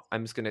right now.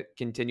 I'm just going to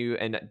continue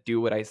and do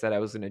what I said I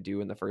was going to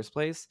do in the first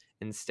place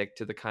and stick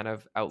to the kind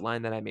of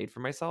outline that I made for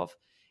myself,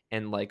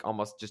 and like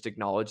almost just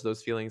acknowledge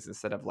those feelings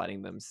instead of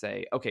letting them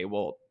say, okay,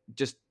 well,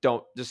 just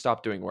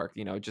stop doing work,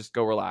 just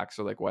go relax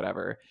or like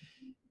whatever,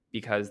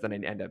 because then I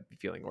end up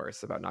feeling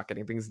worse about not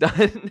getting things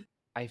done.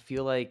 I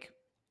feel like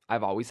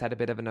I've always had a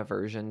bit of an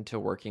aversion to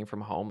working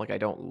from home. Like I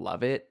don't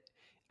love it.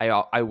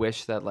 I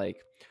wish that like,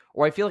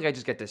 or I feel like I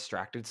just get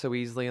distracted so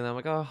easily, and I'm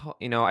like, oh,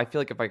 I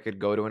feel like if I could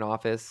go to an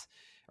office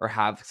or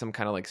have some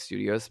kind of like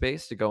studio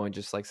space to go and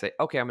just like say,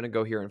 okay, I'm gonna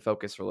go here and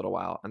focus for a little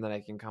while, and then I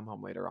can come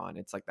home later on.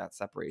 It's like that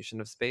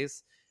separation of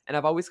space, and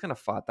I've always kind of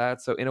fought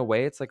that. So in a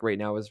way, it's like right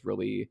now is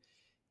really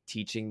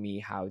teaching me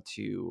how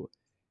to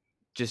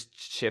just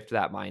shift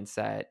that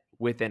mindset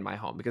within my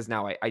home, because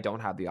now I don't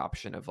have the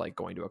option of like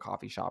going to a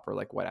coffee shop or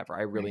like whatever.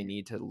 I really Right.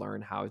 need to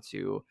learn how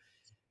to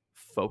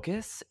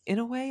focus in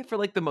a way, for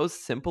like the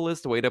most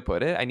simplest way to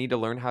put it. I need to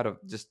learn how to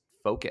just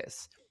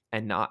focus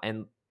and not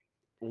and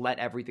let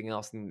everything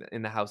else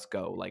in the house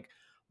go, like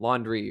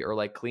laundry or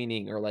like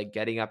cleaning or like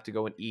getting up to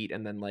go and eat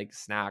and then like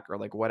snack or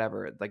like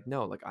whatever. Like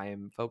no, like I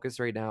am focused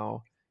right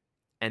now,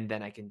 and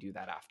then I can do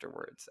that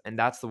afterwards. And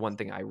that's the one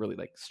thing I really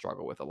like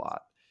struggle with a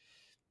lot.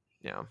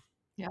 Yeah,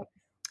 Yep.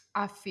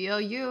 I feel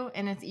you,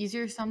 and it's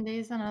easier some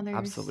days than others.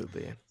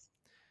 absolutely.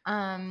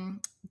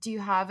 Um, do you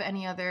have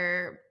any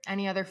other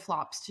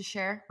flops to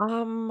share?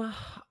 Um,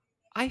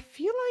 I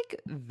feel like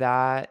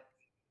that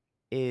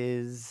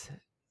is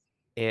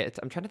it.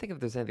 I'm trying to think if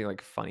there's anything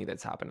like funny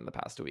that's happened in the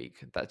past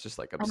week that's just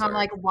like And I'm absurd.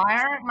 like, why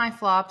aren't my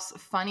flops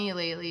funny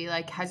lately?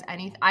 Like,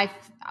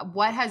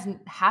 what has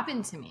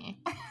happened to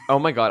me? Oh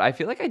my god, I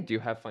feel like I do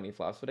have funny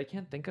flops, but I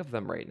can't think of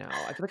them right now.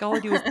 I feel like all I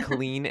do is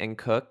clean and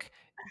cook,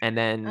 and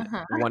then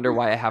Uh-huh. wonder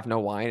why I have no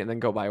wine, and then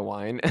go buy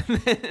wine. And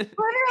then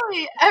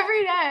Literally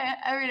every day,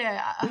 every day.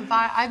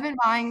 I've been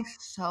buying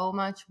so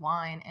much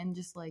wine and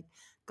just like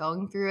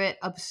going through it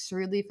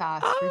absurdly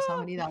fast for ah!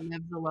 somebody that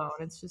lives alone.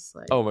 It's just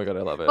like, Oh my god,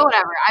 I love but it.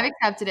 whatever. I've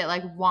accepted it.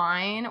 Like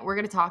wine, we're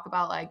gonna talk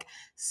about like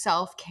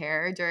self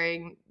care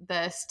during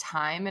this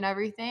time and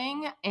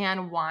everything.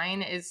 And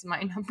wine is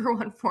my number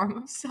one form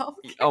of self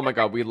Oh my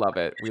care. god, we love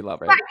it. We love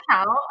That it.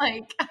 count?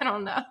 Like I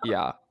don't know.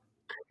 Yeah,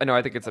 I know.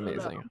 I think it's I don't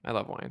know. amazing. I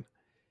love wine.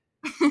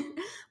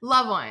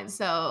 Love wine.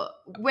 So,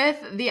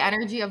 with the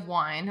energy of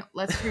wine,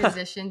 let's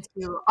transition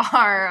to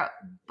our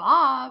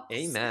bops,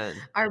 Amen.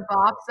 our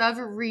bops of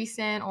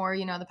recent or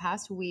the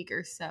past week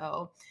or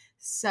so.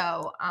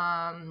 So,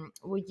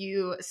 will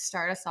you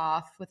start us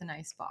off with a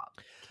nice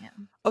bop,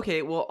 Kim?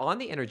 Okay, well, on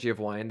the energy of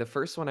wine, the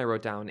first one I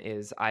wrote down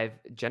is I've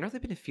generally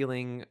been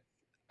feeling,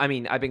 I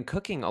mean, I've been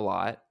cooking a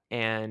lot,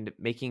 and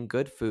making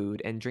good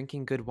food and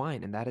drinking good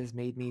wine, and that has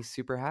made me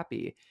super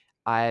happy.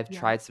 I've Yeah.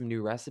 tried some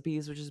new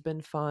recipes, which has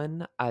been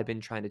fun. I've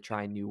been trying to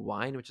try new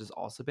wine, which has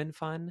also been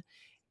fun.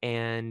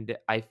 And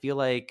I feel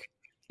like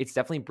it's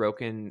definitely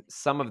broken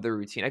some of the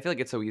routine. I feel like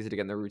it's so easy to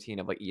get in the routine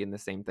of like eating the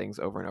same things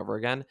over and over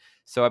again.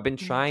 So I've been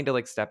Yeah. trying to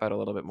like step out a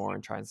little bit more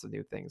and trying some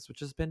new things, which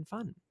has been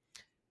fun.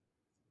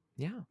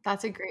 Yeah.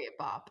 That's a great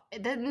bop.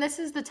 Then this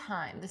is the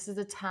time. This is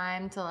the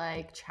time to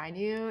like try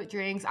new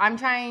drinks. I'm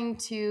trying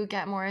to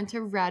get more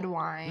into red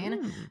wine.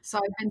 Mm, So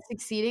I've been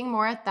succeeding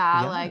more at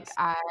that. Like yes.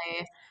 I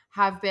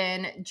have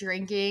been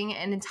drinking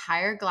an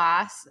entire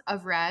glass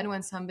of red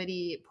when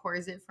somebody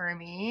pours it for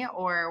me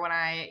or when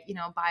I,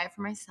 buy it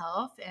for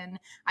myself. And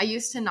I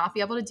used to not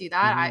be able to do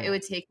that. It Mhm.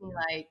 would take me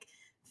like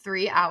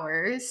 3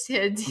 hours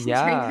to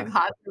drink a Yeah.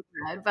 glass of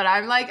red. But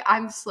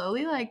I'm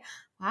slowly like,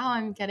 wow,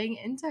 I'm getting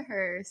into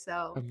her.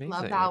 So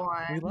love Amazing. that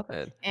We one. love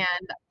it.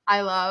 And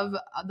I love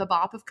the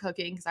bop of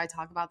cooking because I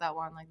talk about that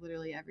one like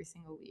literally every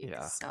single week.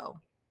 Yeah.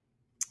 So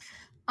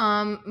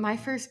my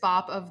first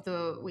bop of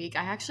the week,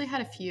 I actually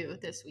had a few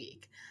this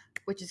week,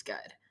 which is good.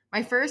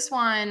 My first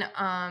one,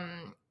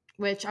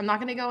 which I'm not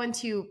going to go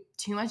into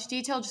too much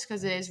detail just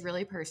because it is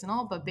really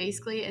personal, but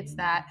basically it's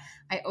that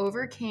I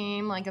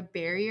overcame like a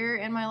barrier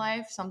in my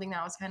life, something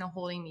that was kind of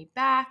holding me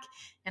back,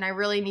 and I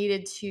really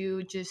needed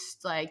to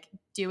just like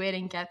do it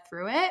and get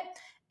through it.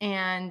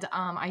 And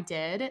I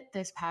did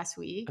this past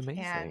week, and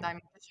Amazing. I'm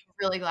just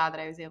really glad that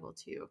I was able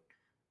to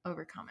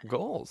overcome it.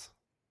 Goals.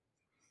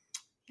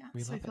 Yeah,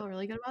 We so I love it. feel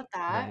really good about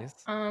that.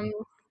 Nice.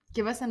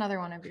 Give us another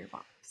one of your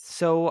bops.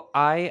 So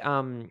I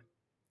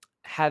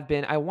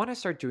want to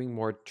start doing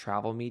more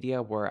travel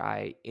media where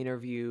I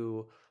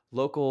interview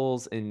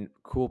locals in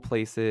cool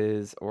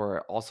places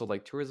or also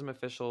like tourism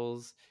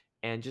officials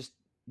and just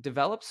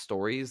develop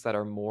stories that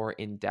are more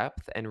in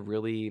depth and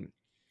really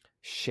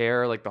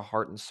share like the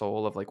heart and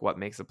soul of like what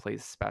makes a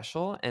place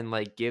special and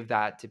like give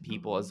that to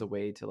people as Mhm. a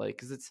way to like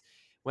because it's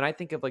when I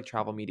think of like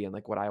travel media and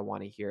like what I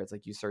want to hear, it's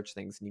like you search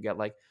things and you get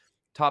like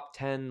top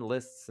 10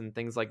 lists and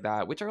things like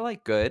that, which are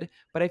like good,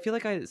 but I feel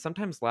like I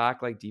sometimes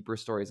lack like deeper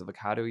stories of like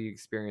how do you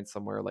experience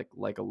somewhere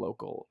like a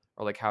local,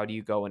 or like how do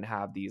you go and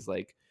have these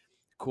like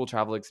cool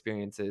travel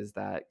experiences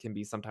that can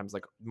be sometimes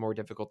like more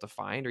difficult to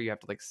find or you have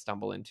to like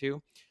stumble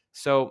into.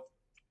 So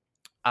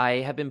I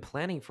have been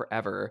planning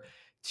forever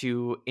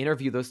to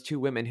interview those two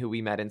women who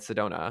we met in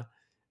Sedona.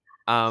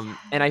 And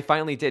Yeah. I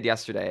finally did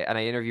yesterday, and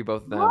I interviewed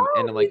both of them.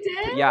 And Whoa, I'm you like,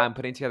 did? yeah, I'm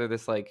putting together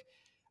this like,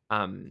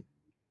 um,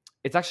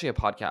 it's actually a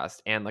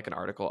podcast and like an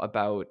article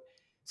about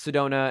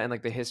Sedona and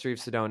like the history of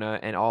Sedona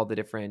and all the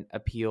different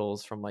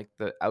appeals from like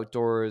the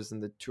outdoors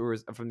and the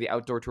tours from the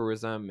outdoor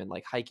tourism and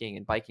like hiking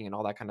and biking and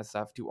all that kind of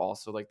stuff to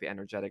also like the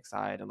energetic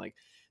side and like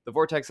the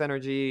vortex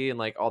energy and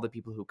like all the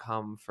people who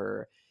come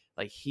for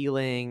like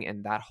healing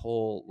and that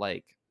whole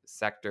like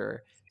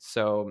sector.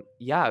 So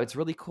yeah, it's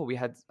really cool.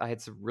 I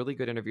had some really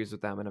good interviews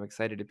with them and I'm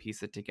excited to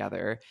piece it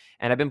together.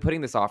 And I've been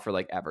putting this off for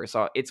like ever.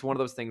 So it's one of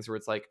those things where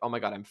it's like, oh my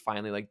God, I'm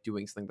finally like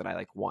doing something that I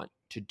like want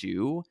to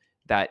do,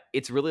 that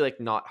it's really like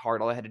not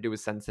hard. All I had to do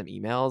was send some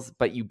emails,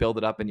 but you build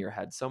it up in your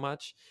head so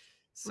much.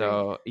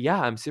 Right. So yeah,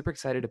 I'm super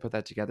excited to put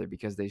that together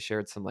because they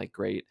shared some like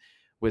great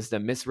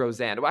wisdom. Miss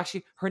Roseanne. Well,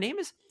 actually, her name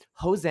is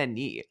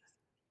Rosani.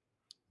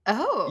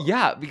 Oh,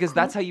 Yeah, because cool.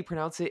 that's how you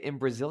pronounce it in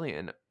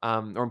Brazilian,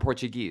 or in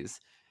Portuguese.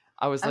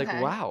 I was like,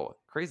 Okay. wow,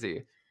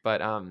 crazy.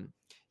 But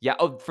yeah.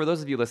 Oh, for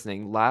those of you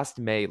listening, last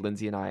May,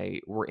 Lindsay and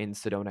I were in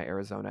Sedona,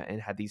 Arizona, and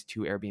had these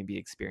two Airbnb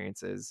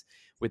experiences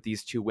with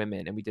these two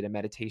women, and we did a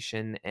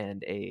meditation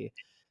and a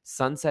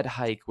sunset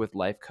hike with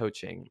life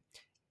coaching,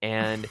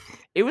 and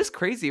it was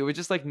crazy. It was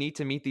just like neat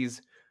to meet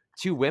these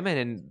two women,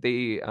 and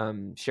they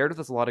shared with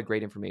us a lot of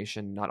great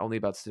information, not only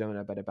about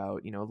Sedona, but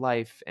about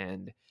life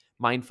and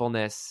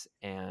mindfulness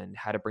and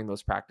how to bring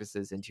those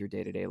practices into your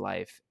day-to-day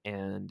life.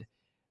 And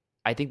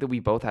I think that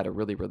we both had a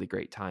really, really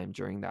great time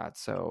during that.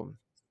 So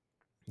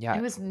It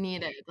yeah, was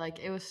needed. Like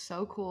it was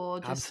so cool.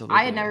 Just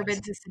I had absolutely. never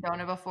been to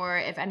Sedona before.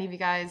 If any of you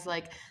guys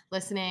like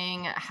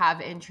listening have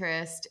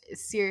interest,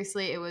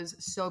 seriously, it was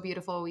so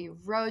beautiful. We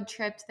road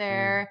tripped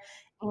Mm, there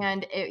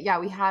and yeah,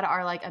 we had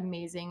our like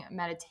amazing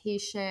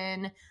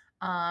meditation.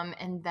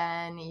 And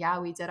then yeah,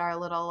 we did our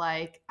little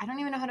like I don't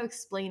even know how to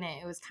explain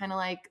it. It was kind of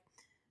like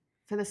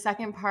for the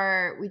second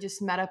part, we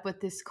just met up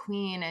with this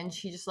queen and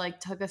she just like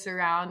took us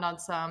around on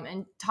some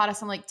and taught us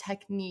some like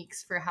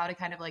techniques for how to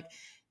kind of like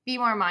be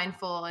more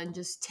mindful and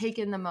just take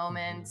in the mhm.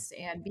 moments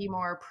and be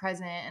more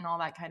present and all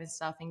that kind of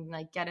stuff and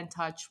like get in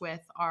touch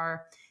with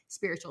our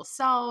spiritual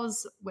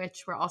selves,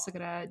 which we're also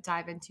going to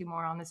dive into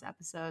more on this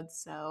episode.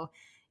 So,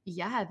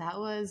 yeah, that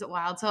was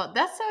wild. So,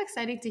 that's so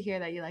exciting to hear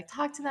that you like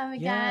talk to them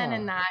again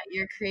and Yeah. that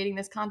you're creating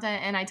this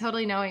content. And I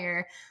totally know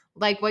you're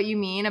like what you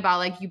mean about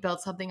like you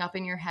built something up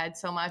in your head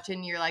so much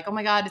and you're like, oh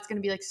my God, it's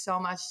gonna be like so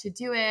much to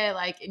do it.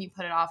 Like, and you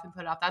put it off and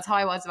put it off. That's how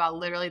I was about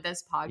literally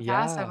this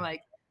podcast. I'm Yeah.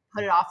 like,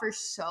 put it off for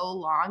so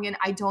long and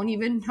I don't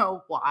even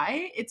know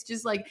why. It's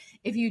just like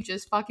if you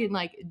just fucking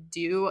like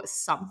do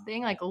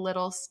something, like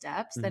little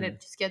steps, then Mhm.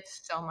 it just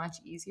gets so much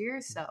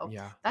easier. So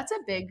Yeah. that's a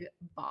big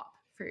bop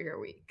for your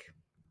week.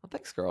 Well,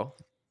 thanks, girl.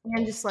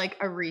 And just like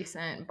a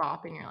recent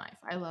bop in your life.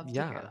 I love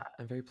to hear Yeah,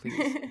 I'm very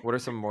pleased. that. What are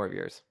some more of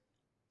yours?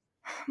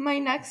 My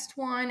next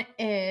one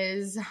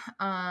is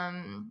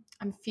I'm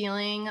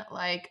feeling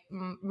like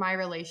my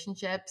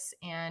relationships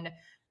and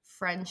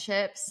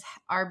friendships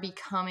are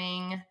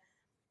becoming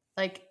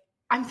like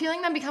I'm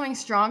feeling them becoming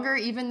stronger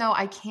even though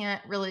I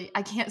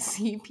can't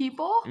see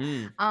people.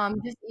 Mm,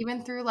 Just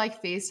even through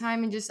like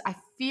FaceTime and just I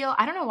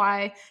don't know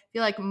why I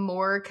feel like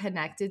more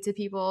connected to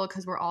people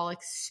because we're all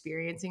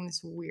experiencing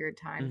this weird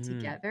time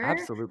together.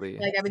 absolutely.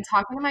 Like I've been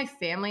talking to my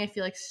family, I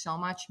feel like so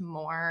much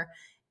more,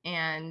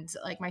 and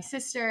like my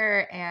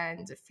sister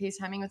and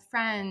FaceTiming with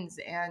friends.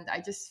 And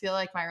I just feel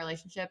like my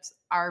relationships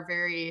are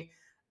very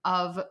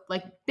of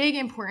like big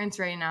importance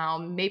right now.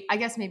 Maybe I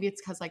guess maybe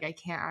it's because like I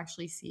can't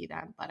actually see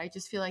them, but I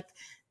just feel like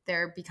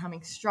they're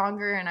becoming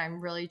stronger, and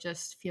I'm really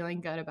just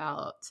feeling good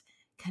about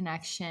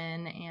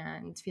connection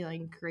and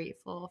feeling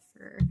grateful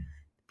for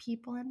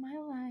people in my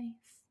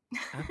life.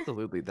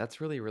 Absolutely. That's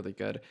really, really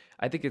good.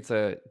 I think it's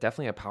a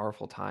definitely a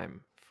powerful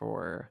time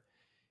for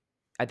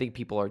I think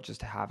people are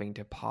just having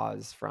to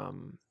pause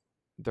from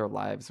their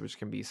lives, which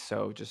can be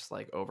so just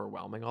like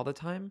overwhelming all the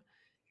time.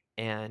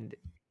 And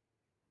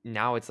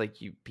now it's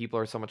like you people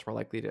are so much more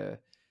likely to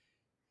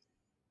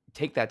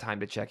take that time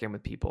to check in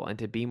with people and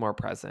to be more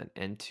present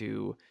and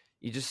to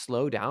you just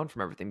slow down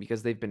from everything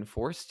because they've been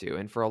forced to.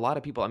 And for a lot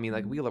of people, I mean,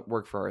 like we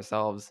work for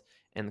ourselves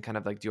and kind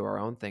of like do our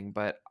own thing,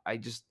 but I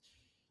just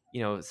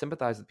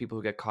sympathize with people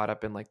who get caught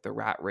up in like the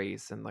rat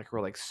race and like who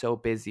are like so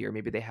busy, or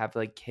maybe they have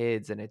like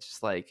kids and it's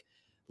just like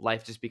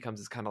life just becomes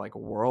this kind of like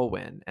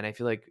whirlwind. And I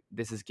feel like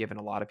this has given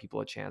a lot of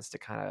people a chance to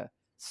kind of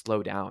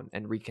slow down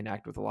and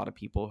reconnect with a lot of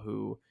people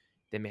who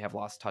they may have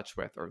lost touch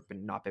with or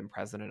not been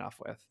present enough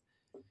with.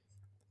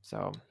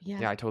 So Yeah.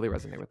 yeah, I totally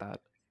resonate with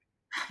that.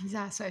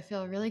 Yeah, so I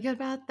feel really good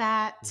about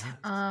that.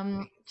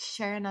 Yes.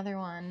 Share another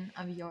one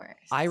of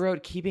yours. I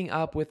wrote keeping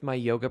up with my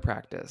yoga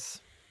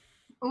practice.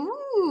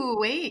 Ooh,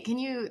 wait, can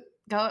you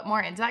go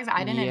more into that? 'Cause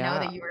I didn't know Yeah,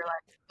 that you were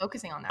like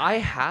focusing on that I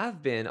right now.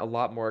 have been a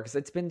lot more because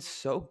it's been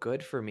so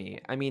good for me.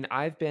 I mean,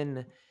 I've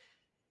been,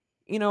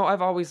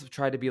 I've always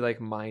tried to be like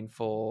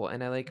mindful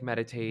and I like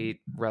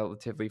meditate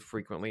relatively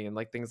frequently and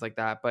like things like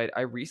that. But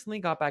I recently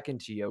got back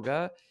into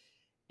yoga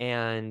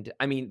and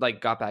I mean,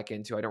 like, got back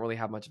into, I don't really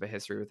have much of a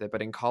history with it.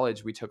 But in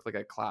college, we took like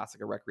a class,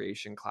 like a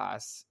recreation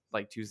class,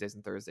 like Tuesdays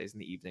and Thursdays in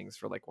the evenings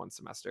for like one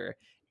semester.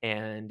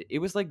 And it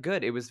was like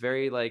good. It was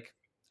very like,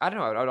 I don't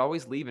know, I'd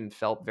always leave and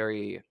felt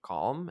very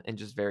calm and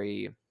just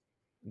very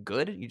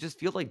good. You just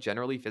feel like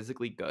generally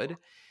physically good.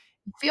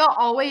 Feel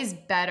always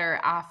better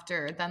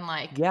after than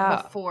like Yeah,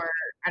 before.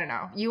 I don't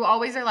know. You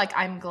always are like,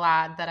 I'm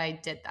glad that I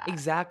did that.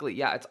 exactly.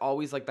 Yeah, it's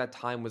always like that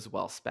time was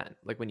well spent,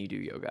 like when you do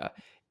yoga.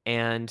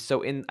 And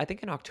so I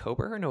think in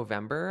October or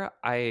November,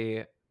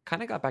 I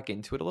kind of got back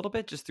into it a little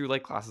bit just through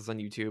like classes on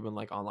YouTube and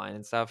like online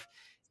and stuff.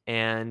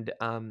 And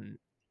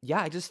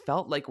yeah, I just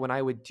felt like when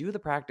I would do the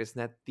practice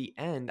and at the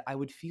end, I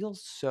would feel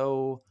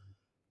so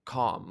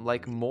calm,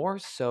 like more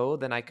so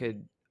than I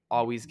could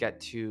always get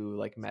to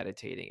like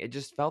meditating. It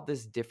just felt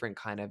this different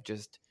kind of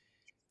just,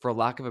 for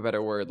lack of a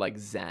better word, like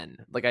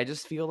zen. Like I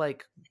just feel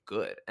like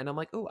good. And I'm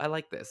like, oh, I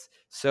like this.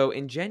 So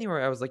in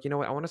January, I was like, you know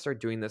what? I want to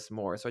start doing this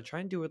more. So I try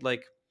and do it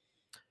like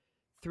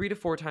 3 to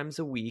 4 times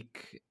a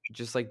week,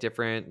 just like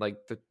different,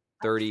 like the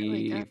That's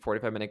really 30, good.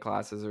 45-minute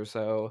classes or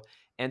so.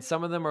 And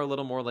some of them are a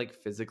little more like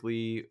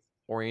physically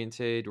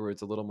oriented, where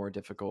it's a little more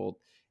difficult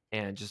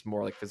and just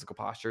more like physical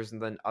postures.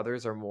 And then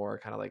others are more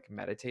kind of like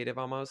meditative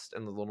almost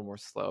and a little more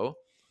slow.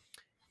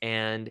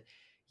 And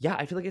yeah,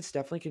 I feel like it's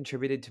definitely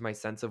contributed to my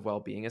sense of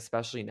well-being,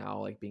 especially now,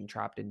 like being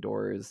trapped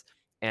indoors.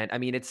 And I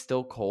mean, it's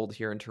still cold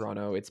here in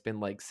Toronto. It's been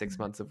like 6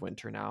 months of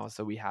winter now.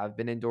 So we have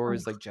been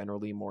indoors, like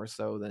generally more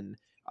so than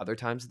other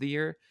times of the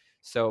year.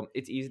 So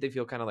it's easy to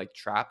feel kind of like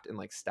trapped in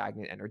like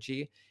stagnant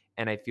energy.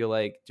 And I feel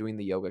like doing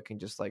the yoga can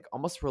just like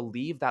almost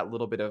relieve that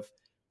little bit of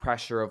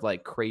pressure of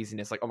like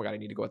craziness, like, oh my God, I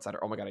need to go outside,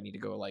 or oh my God, I need to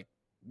go like,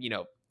 you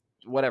know,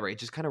 whatever. It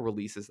just kind of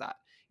releases that.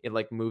 It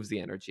like moves the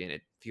energy and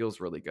it feels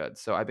really good.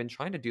 So I've been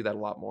trying to do that a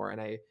lot more. And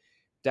I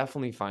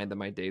definitely find that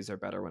my days are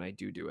better when I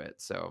do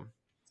it. So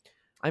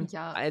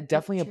Yeah, I it's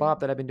definitely a true.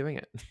 bop that I've been doing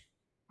it.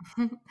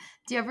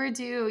 Do you ever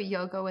do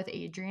yoga with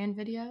Adriene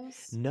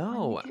videos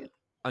on No, YouTube?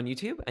 on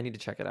YouTube, I need to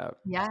check it out.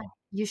 Yeah,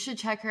 you should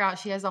check her out.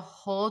 She has a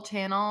whole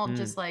channel, Mm,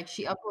 just like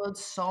she uploads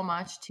so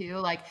much too.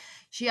 Like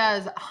she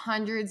has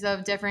hundreds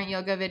of different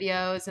yoga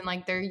videos, and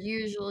like they're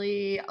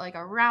usually like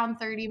around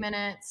 30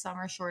 minutes. Some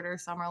are shorter,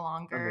 some are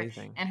longer.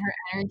 amazing. And her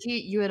energy,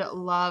 you would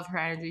love her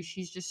energy.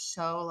 She's just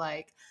so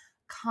like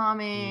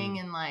calming Mm,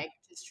 and like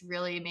just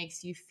really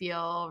makes you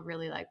feel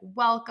really like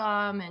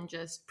welcome and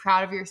just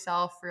proud of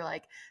yourself for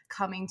like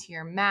coming to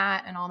your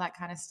mat and all that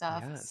kind of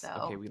stuff. yes.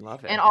 Okay, So we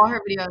love and it. all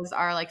her videos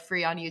are like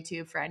free on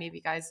YouTube for any of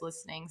you guys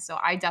listening. So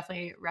I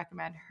definitely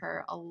recommend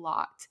her a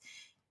lot.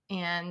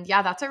 And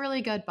yeah, that's a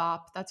really good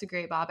bop. That's a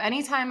great bop.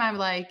 Anytime I'm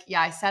like,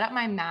 yeah, I set up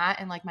my mat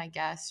in like my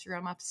guest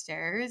room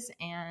upstairs.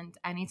 And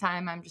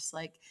anytime I'm just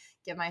like,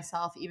 give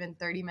myself even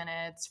 30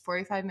 minutes,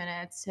 45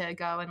 minutes to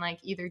go and like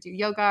either do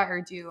yoga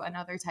or do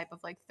another type of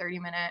like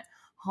 30-minute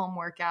home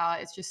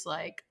workout. It's just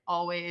like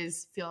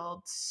always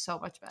feel so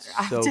much better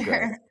So good.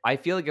 after. I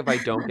feel like if I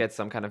don't get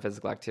some kind of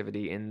physical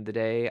activity in the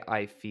day,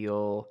 I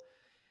feel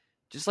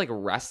just like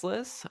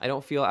restless. I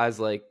don't feel as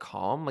like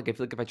calm. Like I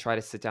feel like if I try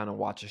to sit down and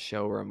watch a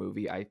show or a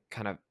movie, I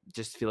kind of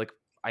just feel like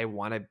I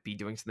want to be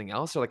doing something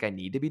else, or like I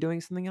need to be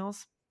doing something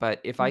else. But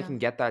if I Yeah. can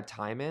get that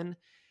time in,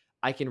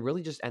 I can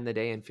really just end the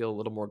day and feel a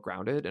little more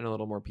grounded and a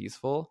little more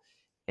peaceful.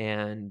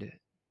 And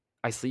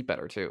I sleep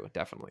better too,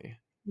 definitely.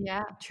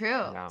 Yeah, true.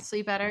 Yeah.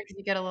 Sleep better because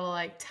you get a little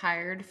like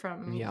tired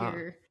from Yeah.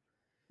 your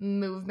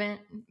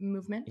movement.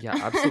 Yeah,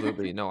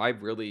 absolutely. No, I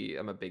really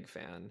am a big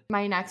fan.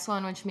 My next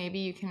one, which maybe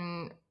you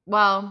can,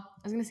 well,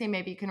 I was gonna say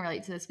maybe you can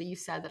relate to this, but you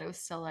said that it was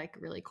still like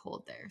really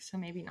cold there, so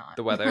maybe not.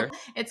 The weather.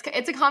 It's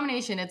a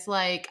combination. It's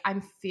like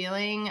I'm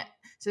feeling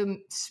so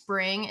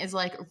spring is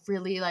like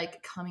really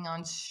like coming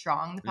on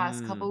strong the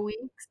past Mm. couple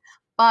weeks,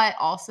 but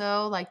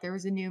also like there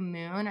was a new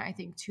moon I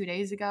think 2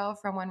 days ago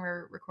from when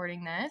we're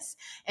recording this,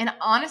 and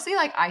honestly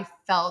like I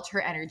felt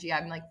her energy.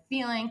 I'm like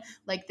feeling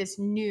like this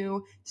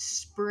new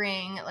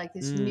spring, like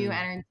this new Mm.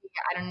 energy.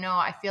 I don't know.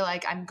 I feel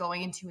like I'm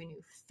going into a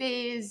new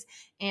phase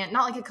and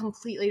not like a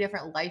completely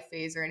different life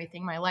phase or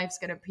anything. My life's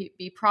going to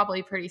be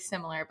probably pretty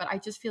similar, but I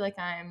just feel like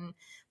I'm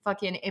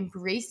fucking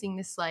embracing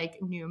this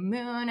like new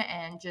moon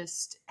and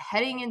just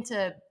heading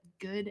into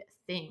good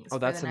things Oh, for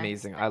the that's next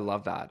amazing. I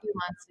love that. few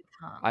months to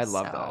come. I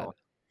love that. So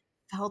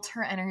felt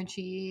her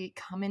energy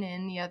coming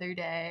in the other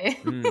day.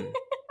 Mm.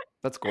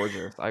 That's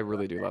gorgeous. I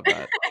really do love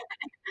that.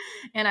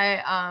 And I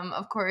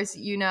of course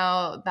you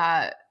know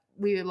that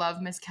we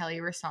love Miss Kelly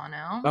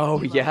Rosano.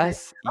 Oh, You love her.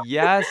 yes.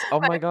 Yes. Oh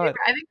My my God.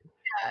 favorite,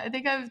 I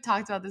think I've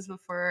talked about this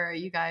before,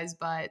 you guys,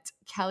 but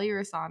Kelly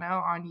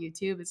Rosano on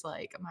YouTube is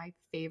like my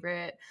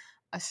favorite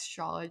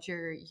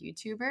astrologer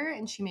YouTuber,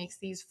 and she makes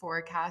these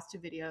forecast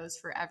videos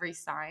for every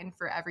sign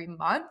for every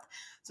month.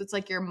 So it's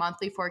like your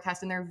monthly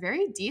forecast, and they're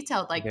very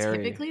detailed. Like Very.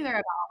 typically they're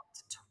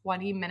about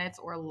 20 minutes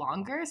or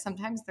longer.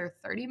 Sometimes they're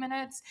 30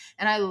 minutes.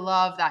 And I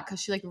love that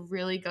because she like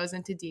really goes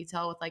into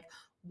detail with like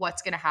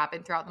what's going to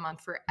happen throughout the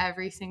month for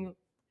every single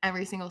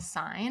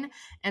sign.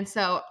 And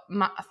so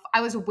I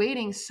was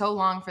waiting so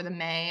long for the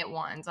May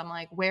ones. I'm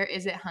like, where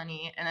is it,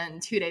 honey? And then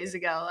 2 days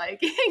ago, like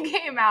it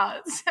came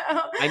out. So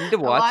I need to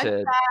I watch watched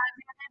it.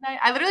 that.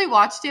 I literally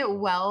watched it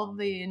while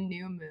the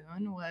new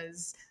moon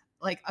was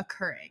like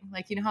occurring.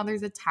 Like, you know how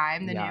there's a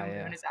time the new Yeah, moon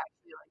yeah. is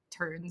actually like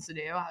turns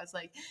new? I was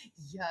like,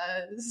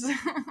 yes.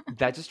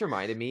 That just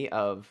reminded me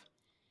of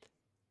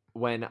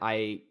when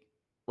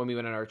we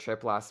went on our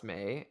trip last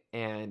May,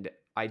 and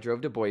I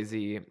drove to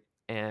Boise,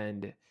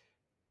 and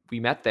we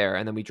met there,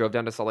 and then we drove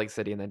down to Salt Lake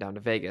City and then down to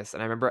Vegas.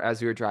 And I remember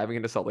as we were driving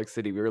into Salt Lake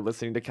City, we were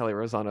listening to Kelly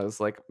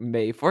Rosano's like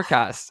May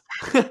forecast.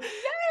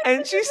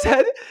 And she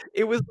said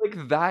it was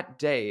like that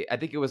day. I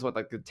think it was what,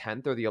 like the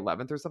 10th or the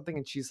 11th or something.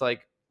 And she's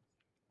like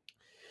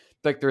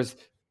there's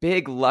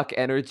big luck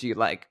energy.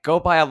 Like, go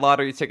buy a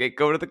lottery ticket,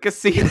 go to the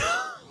casino.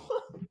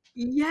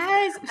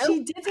 Yes,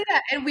 she did say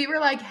that, and we were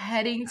like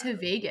heading to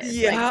Vegas, like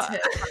Yeah.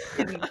 to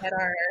fucking get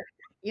our,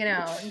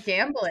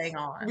 gambling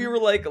We on. were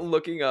like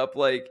looking up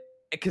like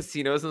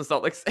casinos in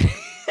Salt Lake City.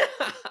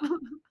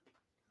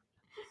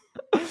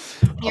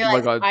 You're Oh my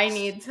like, God. I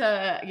need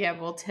to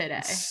gamble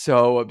today.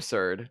 So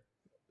absurd.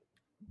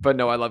 But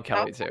no, I love That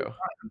Kelly was so too.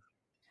 fun.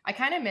 I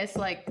kind of miss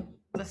like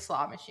the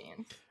slot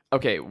machines.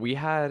 Okay, we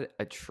had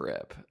a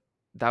trip.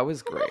 That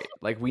was great.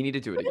 Like, we need to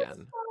do it It was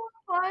again.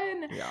 so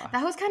fun. Yeah.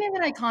 That was kind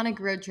of an iconic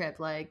road trip,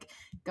 like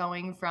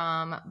going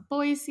from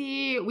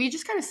Boise. We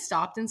just kind of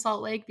stopped in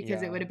Salt Lake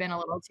because it Yeah. would have been a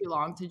little too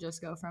long to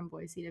just go from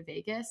Boise to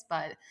Vegas.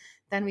 But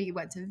then we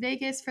went to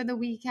Vegas for the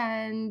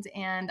weekend.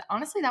 And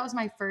honestly, that was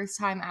my first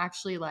time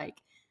actually,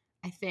 like,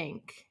 I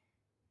think,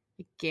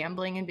 like,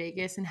 gambling in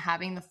Vegas and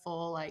having the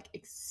full, like,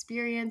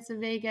 experience of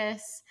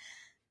Vegas.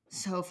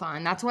 So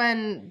fun. That's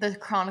when the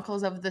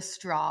Chronicles of the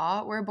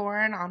Straw were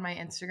born on my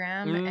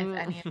Instagram. If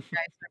any of you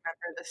guys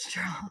remember the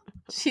straw,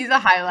 she's a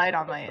highlight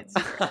on my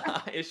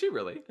Instagram. Is she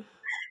really?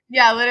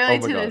 Yeah, Oh literally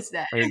my to God. this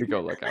day. I need to go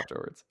look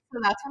afterwards. So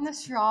that's when the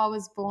straw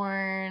was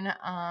born.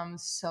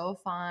 So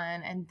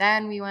fun. And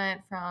then we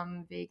went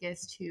from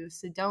Vegas to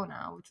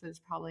Sedona, which was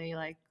probably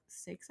like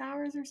 6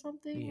 hours or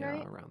something, Yeah,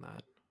 right? around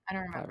that. I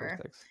don't 5 or remember.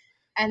 6.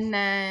 And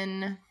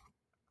then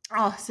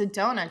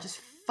Sedona just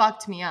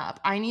fucked me up.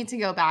 I need to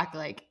go back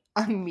like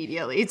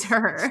immediately to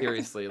her.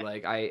 Seriously,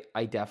 like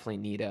I definitely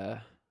need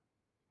a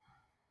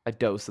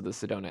dose of the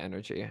Sedona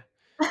energy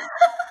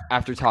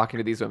after talking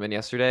to these women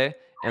yesterday.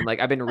 And like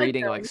I've been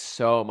reading like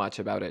so much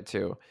about it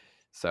too.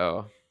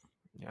 So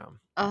yeah.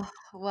 Oh,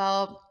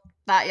 well,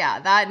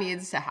 that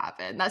needs to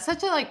happen. That's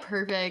such a like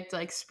perfect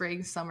like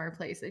spring summer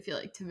place I feel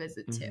like to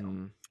visit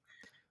too.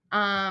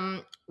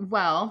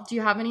 Well, do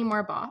you have any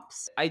more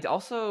bops? I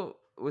also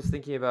was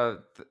thinking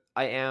about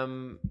I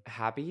am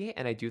happy,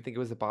 and I do think it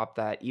was a bop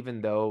that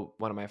even though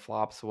one of my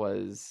flops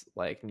was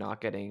like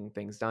not getting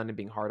things done and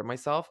being hard on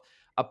myself,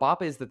 a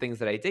bop is the things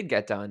that I did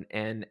get done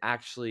and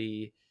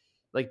actually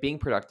like being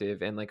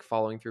productive and like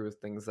following through with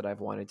things that I've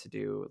wanted to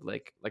do,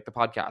 like the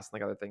podcast and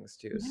like other things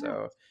too. Yeah.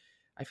 So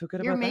I feel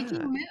good You're about making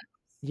that. moves.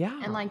 Yeah.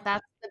 And like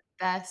that's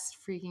best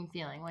freaking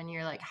feeling when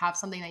you're like have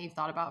something that you've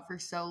thought about for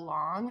so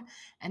long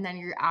and then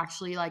you're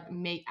actually like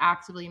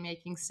actively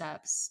making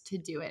steps to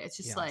do it. It's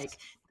just Yes. like,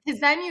 because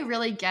then you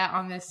really get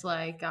on this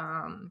like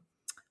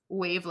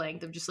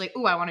wavelength of just like,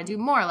 oh, I want to do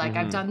more. Like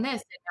I've done this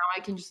and now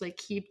I can just like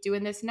keep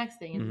doing this next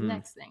thing and the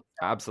next thing.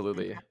 So,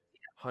 Absolutely.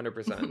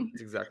 100%.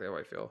 It's exactly how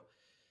I feel.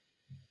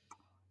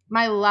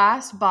 my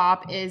last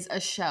bop is a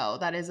show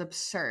that is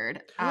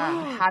absurd.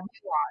 Have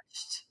you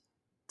watched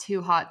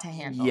Too Hot to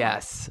Handle?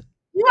 Yes.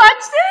 You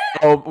watched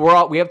it?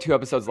 Oh, we have 2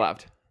 episodes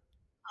left.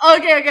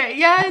 Okay.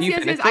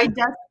 Yes. I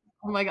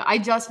Oh my God. I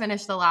just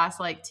finished the last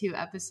like 2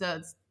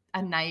 episodes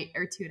a night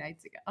or 2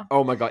 nights ago.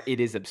 Oh my God. It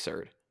is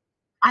absurd.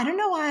 I don't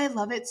know why I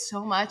love it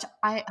so much.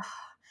 I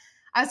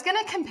was going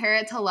to compare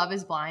it to Love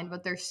is Blind,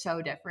 but they're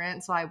so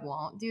different, so I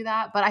won't do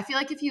that. But I feel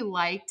like if you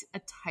liked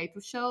a type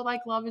of show like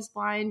Love is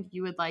Blind,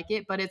 you would like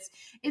it, but it's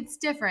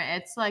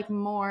different. It's like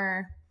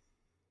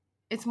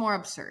it's more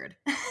absurd.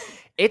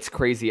 It's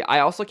crazy. I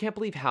also can't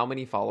believe how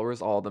many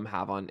followers all of them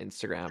have on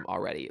Instagram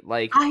already.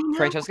 Like I know.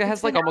 Francesca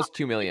has like almost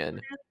 2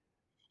 million.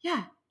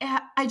 Yeah.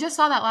 I just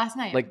saw that last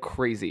night. Like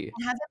crazy.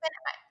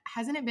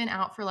 Hasn't it been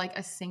out for like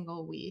a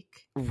single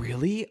week?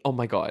 Really? Oh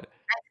my God.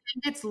 I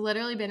think it's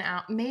literally been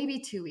out maybe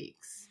 2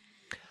 weeks.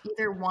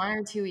 Either 1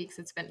 or 2 weeks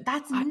it's been.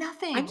 That's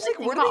nothing. I'm just like,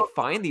 where do they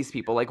find these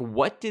people? Like,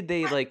 what did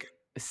they like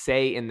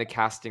say in the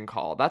casting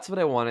call? That's what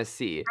I want to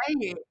see.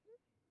 Right.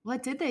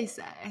 What did they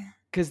say?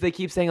 Because they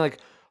keep saying like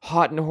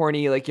hot and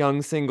horny, like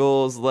young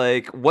singles.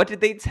 Like, what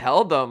did they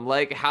tell them?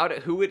 Like, how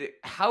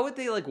would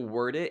they like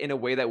word it in a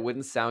way that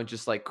wouldn't sound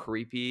just like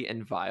creepy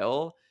and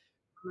vile,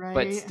 Right.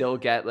 but still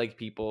get like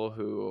people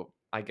who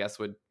I guess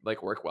would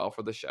like work well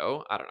for the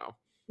show? I don't know.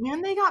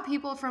 And they got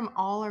people from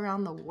all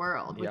around the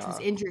world, which was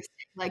Yeah. interesting.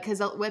 Like,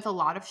 because with a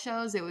lot of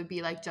shows, it would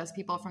be like just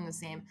people from the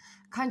same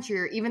country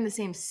or even the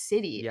same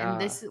city. Yeah.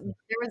 And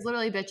there was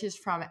literally bitches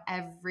from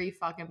every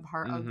fucking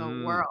part of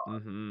the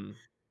world.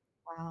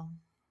 Wow.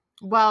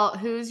 Well,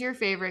 who's your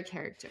favorite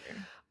character?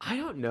 I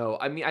don't know.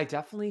 I mean, I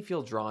definitely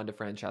feel drawn to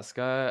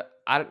Francesca.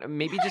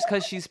 Maybe just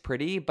because she's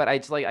pretty, but I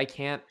just like I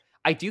can't.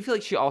 I do feel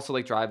like she also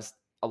like drives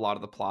a lot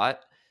of the plot.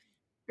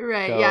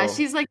 Right. Yeah.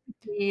 She's like the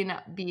queen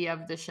bee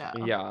of the show.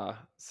 Yeah.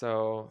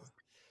 So,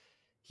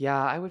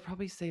 yeah, I would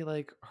probably say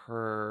like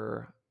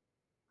her.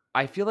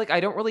 I feel like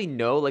I don't really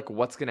know like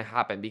what's gonna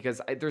happen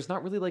because there's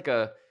not really like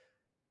a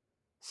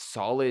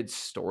solid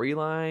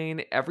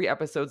storyline. Every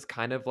episode's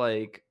kind of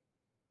like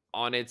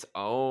on its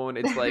own.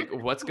 It's like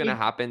what's gonna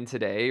happen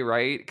today,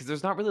 right? Because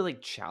there's not really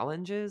like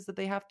challenges that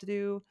they have to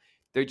do.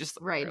 They're just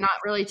right, not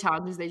really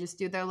challenges. They just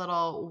do their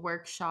little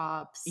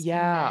workshops.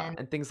 Yeah,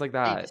 and things like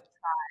that.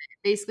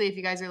 Basically, if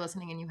you guys are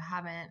listening and you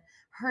haven't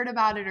heard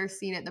about it or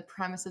seen it, the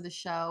premise of the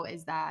show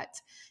is that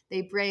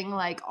they bring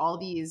like all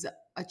these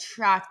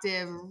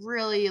attractive,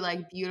 really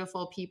like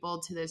beautiful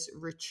people to this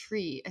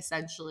retreat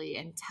essentially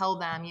and tell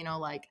them, you know,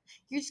 like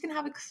you're just gonna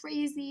have a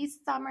crazy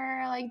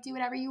summer, like do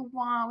whatever you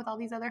want with all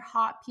these other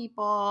hot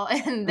people.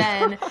 And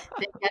then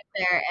they get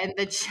there and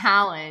the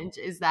challenge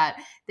is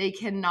that they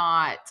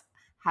cannot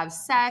have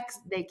sex,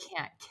 they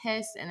can't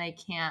kiss, and they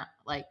can't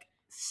like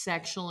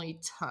sexually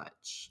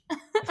touch.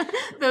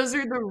 Those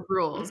are the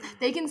rules.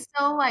 They can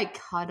still like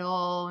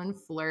cuddle and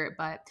flirt,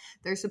 but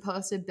they're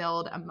supposed to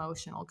build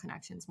emotional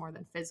connections more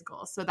than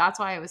physical. So that's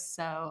why it was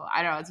so,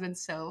 I don't know, it's been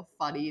so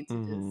funny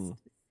to just,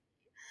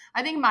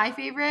 I think my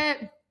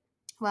favorite,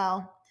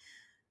 like,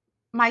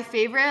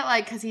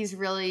 because he's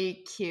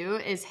really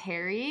cute, is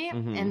Harry,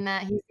 and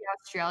that he's the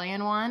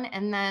Australian one.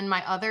 And then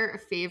my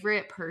other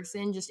favorite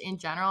person, just in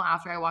general,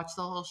 after I watched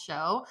the whole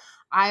show,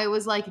 I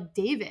was like,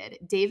 David.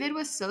 David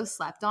was so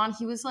slept on.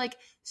 He was like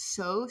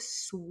so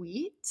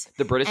sweet.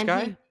 The British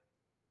guy?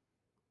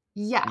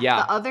 Yeah.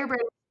 The other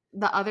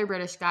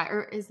British guy.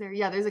 Or is there?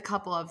 Yeah, there's a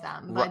couple of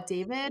them. But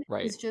David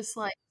is just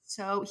like,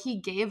 so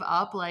he gave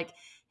up like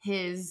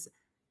his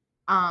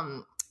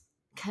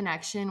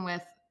connection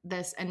with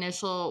this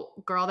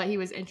initial girl that he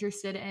was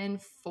interested in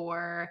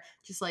for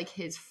just like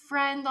his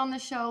friend on the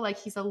show. Like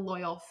he's a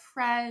loyal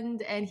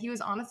friend, and he was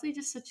honestly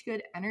just such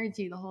good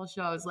energy the whole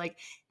show. I was like,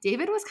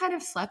 David was kind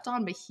of slept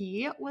on, but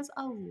he was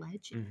a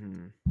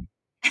legend.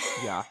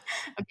 Yeah.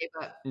 Okay,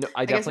 but no,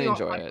 I definitely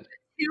enjoy it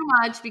too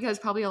much because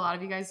probably a lot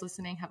of you guys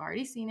listening have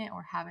already seen it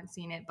or haven't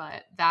seen it,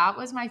 but that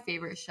was my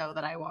favorite show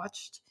that I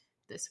watched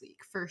this week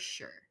for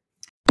sure.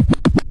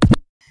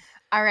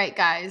 All right,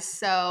 guys.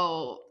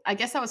 So I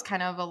guess that was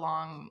kind of a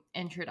long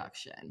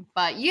introduction,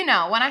 but you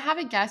know, when I have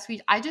a guest,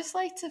 I just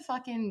like to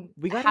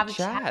have a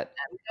chat.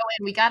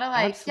 We gotta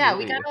like,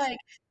 Absolutely. we gotta like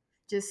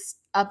just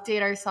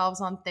update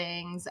ourselves on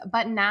things.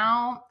 But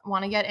now,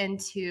 want to get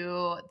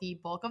into the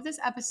bulk of this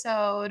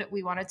episode.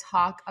 We want to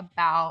talk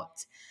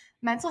about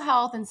mental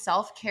health and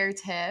self-care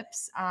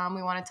tips.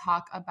 We want to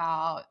talk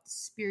about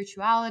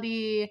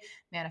spirituality,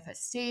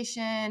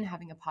 manifestation,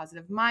 having a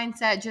positive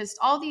mindset, just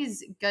all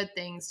these good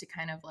things to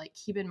kind of like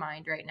keep in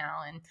mind right now.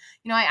 And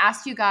I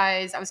asked you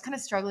guys, I was kind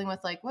of struggling with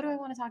like, what do I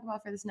want to talk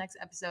about for this next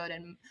episode?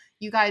 And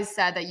you guys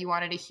said that you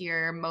wanted to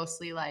hear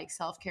mostly like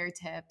self-care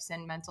tips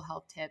and mental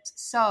health tips.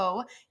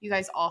 So you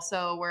guys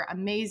also were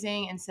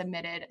amazing and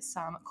submitted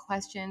some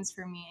questions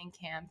for me and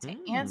Cam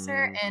to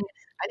answer. And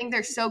I think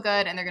they're so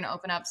good, and they're going to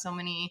open up so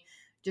many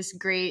just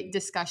great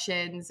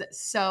discussions.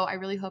 So I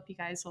really hope you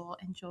guys will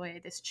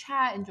enjoy this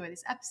chat, enjoy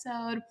this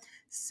episode.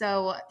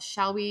 So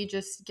shall we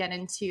just get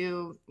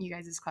into you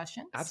guys'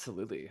 questions?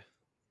 Absolutely.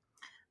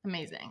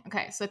 Amazing.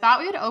 Okay, so I thought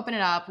we would open it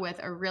up with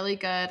a really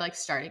good like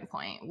starting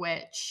point,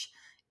 which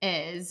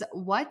is,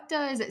 what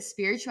does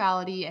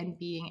spirituality and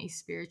being a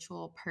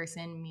spiritual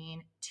person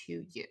mean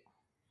to you?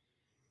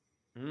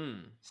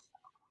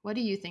 What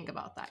do you think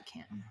about that,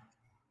 Cam?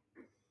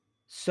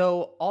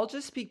 So I'll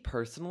just speak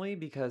personally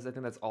because I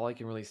think that's all I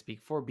can really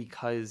speak for,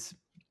 because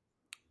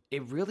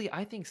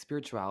I think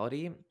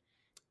spirituality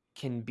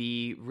can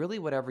be really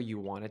whatever you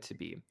want it to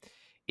be.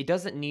 It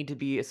doesn't need to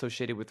be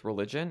associated with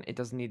religion. It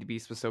doesn't need to be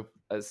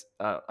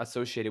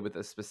associated with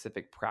a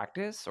specific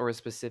practice or a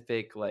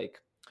specific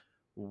like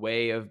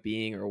way of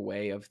being or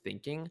way of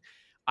thinking.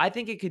 I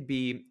think it could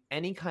be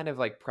any kind of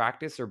like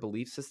practice or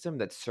belief system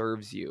that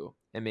serves you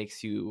and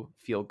makes you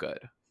feel good,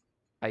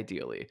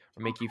 ideally,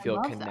 or make you I feel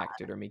love that.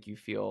 connected or make you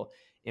feel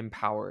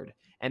empowered.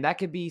 And that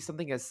could be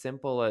something as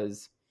simple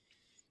as,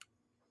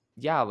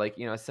 yeah, like,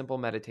 a simple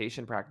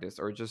meditation practice,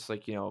 or just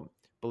like,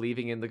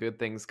 believing in the good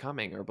things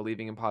coming, or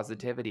believing in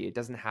positivity. It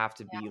doesn't have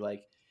to be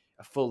like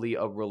fully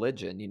a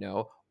religion,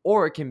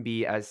 or it can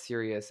be as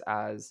serious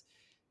as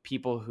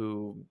people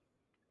who,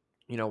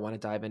 want to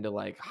dive into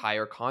like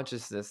higher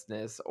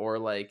consciousness, or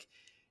like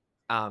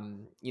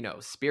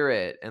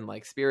spirit and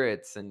like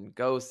spirits and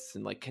ghosts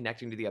and like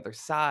connecting to the other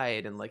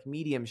side and like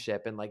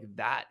mediumship and like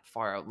that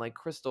far out, and like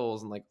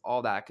crystals and like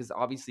all that, because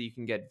obviously you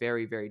can get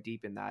very, very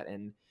deep in that,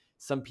 and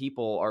some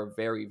people are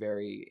very,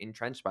 very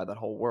entrenched by that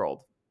whole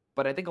world.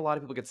 But I think a lot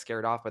of people get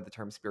scared off by the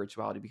term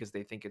spirituality because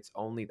they think it's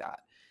only that.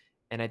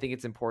 And I think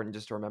it's important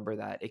just to remember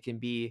that it can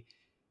be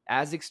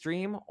as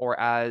extreme or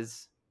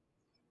as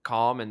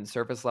calm and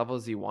surface level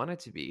as you want it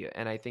to be.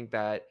 And I think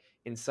that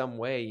in some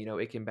way,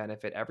 it can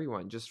benefit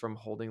everyone just from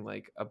holding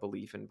like a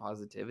belief in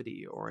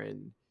positivity or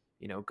in,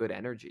 good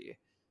energy.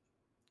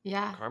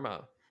 Yeah.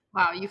 Karma.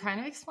 Wow, you kind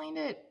of explained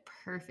it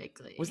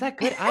perfectly. Was that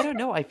good? I don't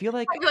know. I feel I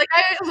like feel like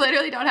I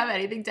literally don't have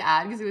anything to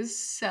add because it was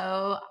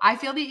so, I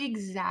feel the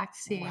exact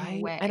same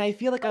right. way. And I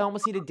feel like I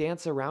almost need to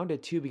dance around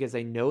it too, because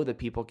I know that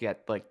people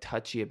get like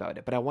touchy about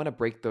it, but I want to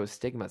break those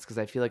stigmas, because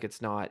I feel like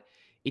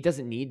it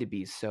doesn't need to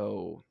be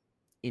so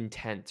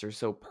intense or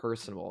so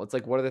personal. It's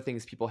like, what are the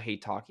things people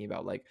hate talking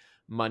about? Like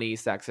money,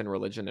 sex, and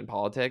religion and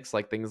politics,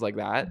 like things like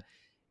that.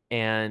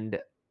 And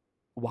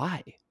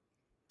why?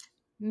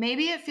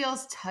 Maybe it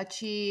feels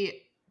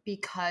touchy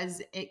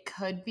because it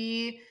could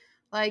be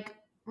like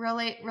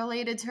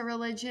related to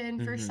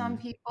religion for some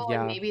people,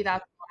 and Yeah. maybe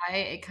that's why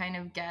it kind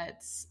of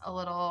gets a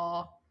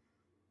little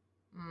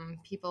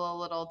people a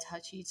little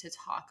touchy to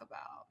talk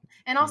about.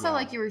 And also, Yeah.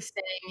 like you were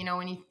saying,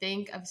 when you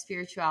think of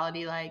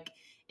spirituality, like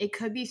it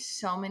could be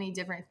so many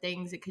different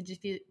things. It could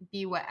just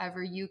be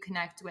whatever you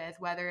connect with,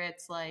 whether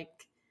it's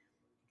like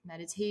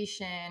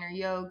meditation or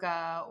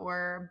yoga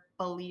or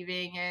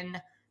believing in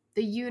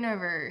the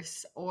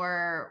universe,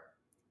 or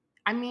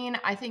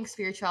I think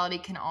spirituality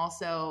can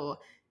also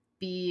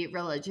be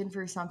religion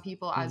for some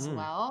people as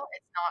well.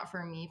 It's not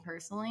for me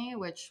personally,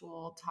 which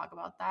we'll talk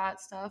about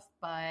that stuff,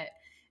 but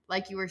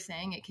like you were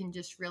saying, it can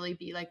just really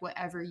be like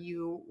whatever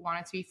you want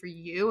it to be for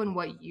you and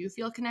what you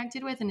feel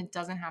connected with, and it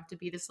doesn't have to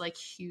be this like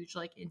huge,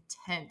 like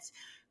intense,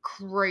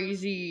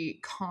 crazy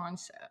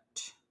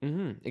concept.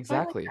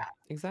 Exactly.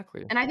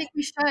 Exactly. And I think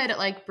we should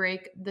like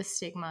break the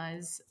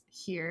stigmas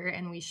here,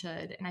 and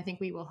I think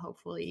we will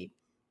hopefully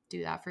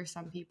do that for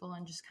some people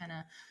and just kind of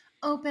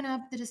open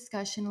up the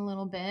discussion a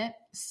little bit.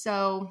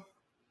 So,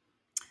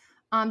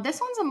 this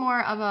one's a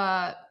more of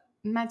a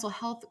mental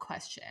health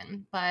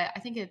question, but I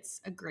think it's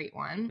a great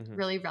one,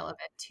 really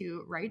relevant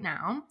to right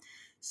now.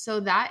 So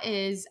that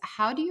is,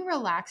 how do you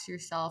relax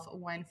yourself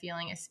when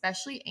feeling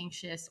especially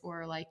anxious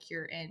or like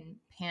you're in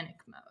panic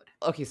mode?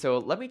 Okay, so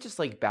let me just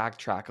like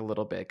backtrack a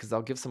little bit, because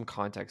I'll give some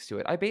context to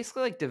it. I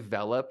basically like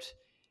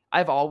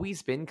I've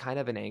always been kind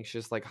of an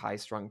anxious, like high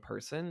strung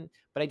person,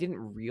 but I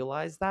didn't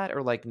realize that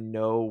or like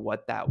know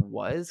what that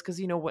was. Because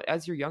what,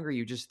 as you're younger,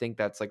 you just think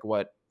that's like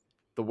what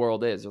the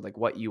world is, or like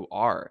what you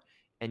are.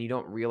 And you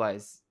don't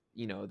realize,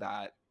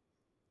 that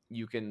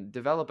you can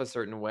develop a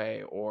certain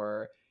way,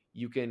 or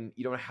you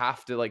don't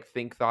have to like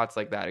think thoughts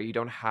like that, or you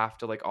don't have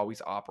to like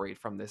always operate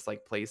from this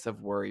like place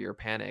of worry or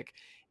panic.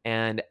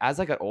 And as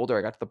I got older,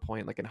 I got to the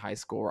point like in high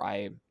school where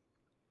I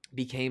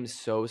became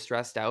so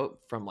stressed out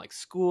from like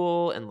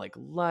school and like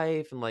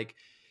life and like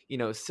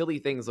silly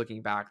things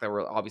looking back that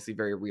were obviously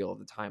very real at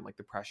the time, like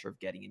the pressure of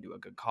getting into a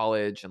good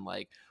college and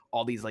like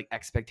all these like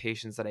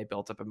expectations that I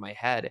built up in my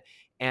head.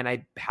 And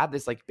I had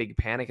this like big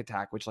panic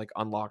attack, which like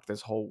unlocked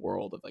this whole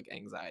world of like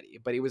anxiety,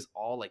 but it was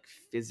all like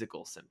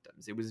physical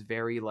symptoms. It was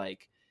very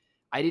like,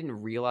 I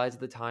didn't realize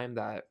at the time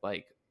that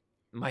like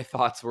my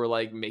thoughts were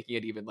like making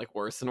it even like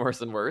worse and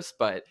worse and worse.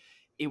 But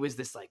it was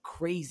this like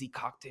crazy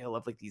cocktail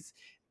of like these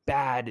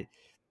bad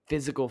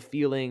physical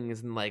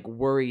feelings and like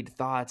worried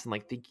thoughts and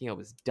like thinking I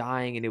was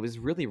dying. And it was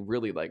really,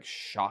 really like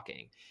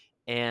shocking.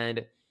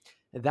 And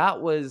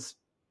that was,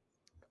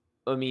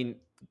 I mean,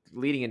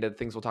 leading into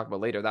things we'll talk about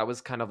later, that was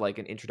kind of like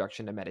an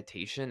introduction to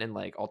meditation and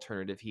like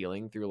alternative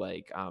healing through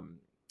like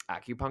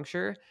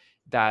acupuncture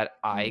that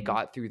I Mhm.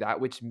 got through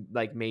that, which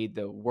like made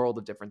the world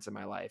of difference in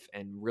my life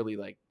and really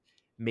like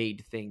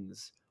made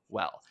things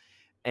well.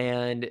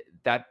 And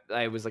that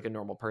I was like a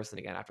normal person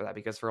again after that,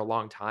 because for a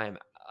long time,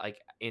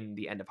 like in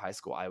the end of high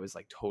school, I was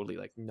like totally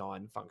like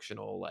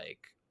non-functional. Like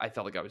I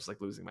felt like I was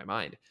like losing my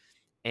mind.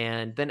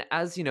 And then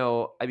as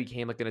I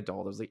became like an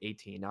adult, I was like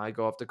 18. Now I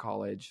go off to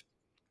college,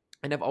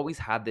 and I've always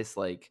had this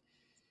like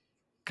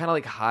kind of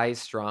like high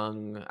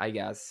strung, I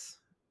guess,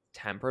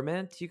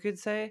 temperament, you could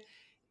say,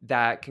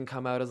 that can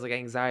come out as like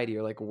anxiety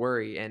or like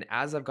worry. And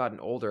as I've gotten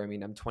older, I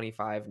mean, I'm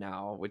 25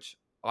 now, which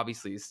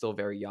obviously is still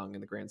very young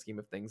in the grand scheme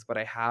of things, but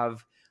I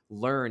have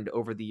learned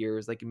over the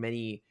years like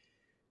many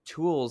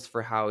tools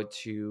for how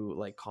to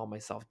like calm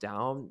myself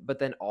down, but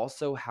then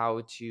also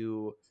how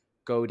to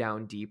go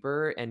down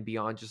deeper and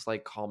beyond just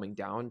like calming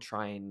down,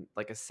 try and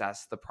like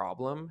assess the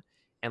problem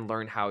and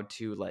learn how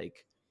to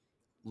like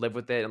live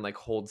with it and like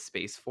hold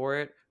space for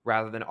it,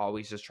 rather than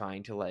always just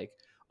trying to like,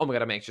 oh my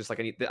god, I'm anxious,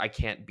 like I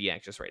can't be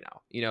anxious right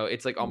now.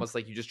 It's like almost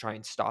like you just try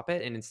and stop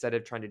it, and instead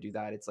of trying to do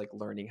that, it's like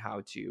learning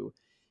how to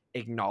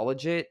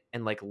acknowledge it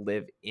and like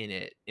live in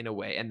it in a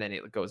way, and then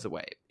it goes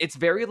away. It's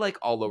very like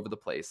all over the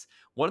place.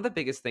 One of the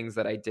biggest things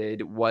that I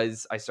did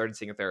was I started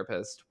seeing a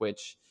therapist,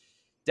 which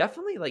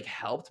definitely like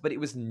helped, but it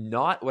was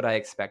not what I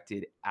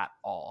expected at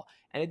all.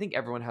 And I think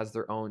everyone has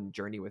their own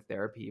journey with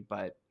therapy,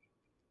 but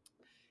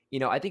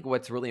I think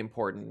what's really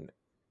important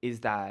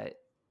is that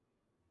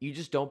you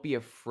just don't be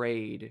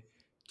afraid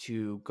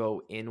to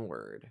go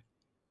inward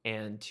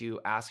and to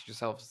ask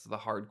yourself the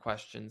hard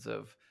questions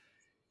of,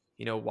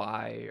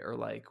 why or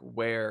like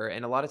where.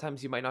 And a lot of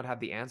times you might not have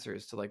the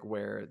answers to like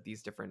where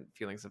these different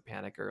feelings of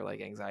panic or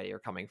like anxiety are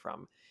coming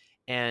from.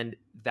 And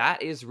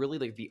that is really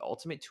like the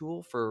ultimate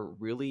tool for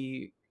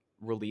really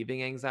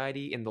relieving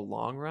anxiety in the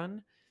long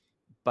run.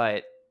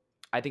 But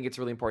I think it's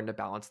really important to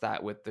balance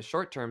that with the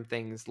short term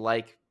things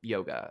like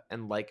yoga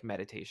and like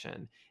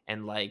meditation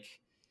and like,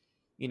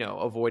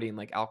 avoiding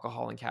like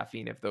alcohol and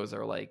caffeine if those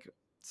are like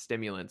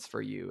stimulants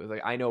for you.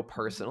 Like I know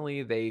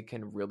personally they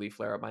can really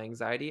flare up my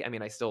anxiety. I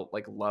mean, I still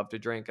like love to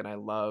drink and I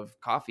love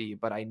coffee,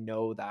 but I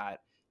know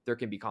that there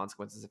can be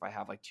consequences if I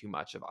have like too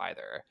much of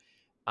either.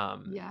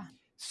 Um, Yeah.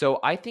 so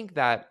I think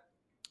that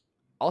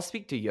I'll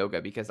speak to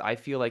yoga because I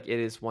feel like it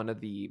is one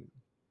of the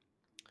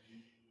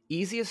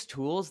easiest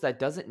tools that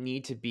doesn't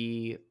need to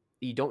be,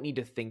 you don't need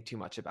to think too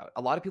much about.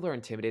 A lot of people are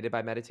intimidated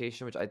by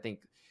meditation, which I think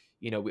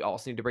we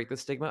also need to break the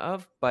stigma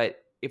of. But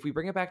if we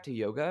bring it back to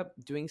yoga,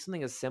 doing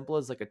something as simple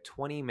as like a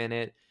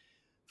 20-minute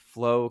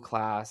flow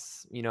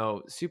class,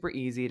 super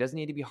easy, it doesn't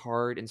need to be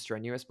hard and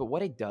strenuous, but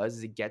what it does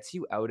is it gets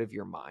you out of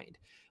your mind.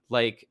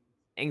 Like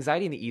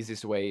anxiety in the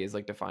easiest way is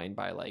like defined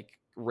by like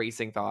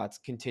racing thoughts,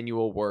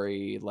 continual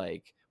worry,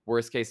 like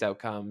worst case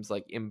outcomes,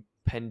 like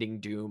impending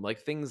doom, like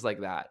things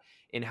like that,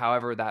 and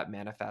however that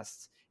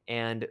manifests.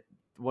 And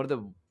one of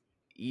the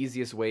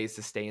easiest ways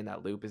to stay in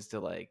that loop is to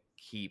like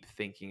keep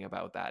thinking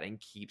about that and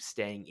keep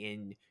staying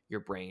in your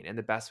brain. And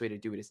the best way to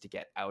do it is to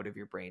get out of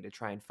your brain, to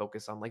try and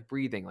focus on like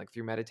breathing, like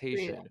through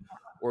meditation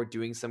or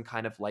doing some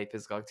kind of light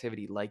physical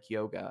activity like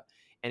yoga.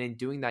 And in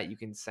doing that, you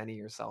can center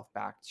yourself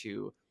back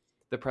to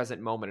the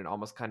present moment and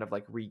almost kind of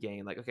like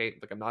regain, like, okay,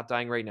 like I'm not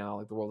dying right now,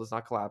 like the world is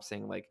not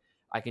collapsing, like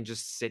I can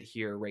just sit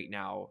here right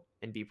now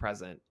and be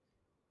present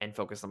and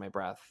focus on my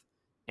breath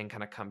and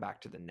kind of come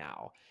back to the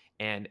now.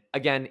 And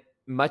again,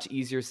 much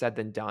easier said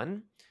than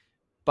done,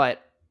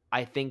 but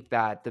I think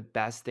that the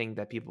best thing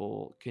that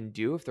people can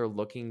do if they're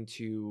looking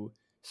to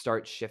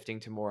start shifting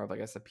to more of, I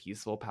guess, a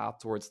peaceful path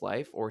towards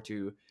life, or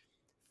to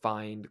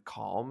find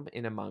calm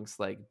in amongst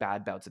like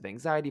bad bouts of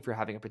anxiety if you're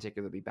having a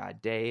particularly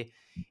bad day,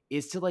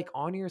 is to like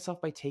honor yourself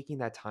by taking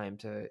that time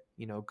to,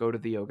 go to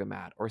the yoga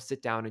mat or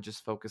sit down and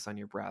just focus on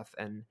your breath,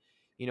 and,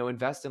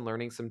 invest in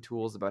learning some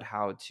tools about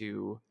how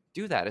to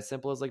do that, as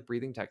simple as like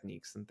breathing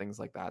techniques and things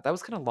like that. That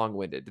was kind of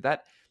long-winded.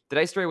 Did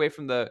I stray away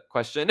from the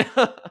question?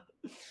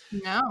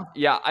 No,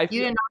 Yeah, I you feel.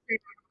 didn't answer your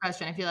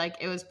question. I feel like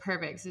it was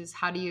perfect. Is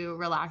how do you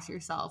relax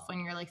yourself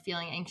when you're like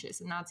feeling anxious?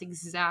 And that's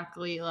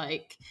exactly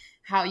like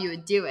how you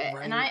would do it.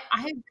 And Right. I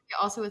agree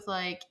also with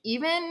like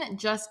even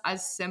just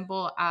as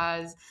simple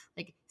as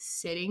like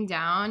sitting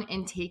down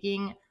and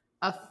taking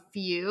a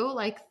few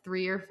like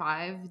 3 or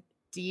 5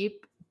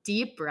 deep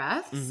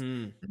breaths,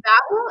 Mm-hmm.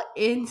 that will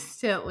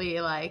instantly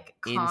like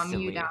calm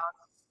you down Instantly.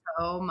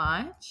 so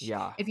much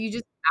Yeah. if you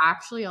just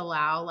actually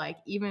allow like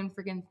even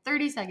freaking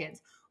 30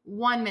 seconds,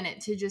 1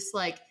 minute to just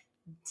like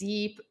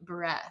deep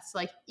breaths.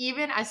 Like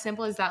even as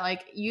simple as that,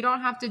 like you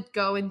don't have to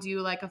go and do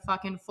like a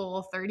fucking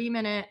full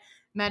 30-minute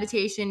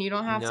meditation. You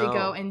don't have to go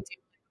No, and do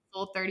a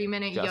full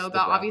 30-minute just yoga. the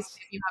Obviously,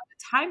 breaths. if you have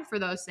the time for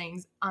those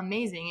things,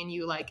 amazing. And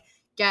you like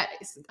get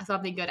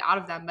something good out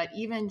of them. But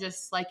even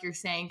just like you're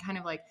saying, kind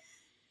of like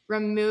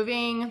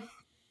removing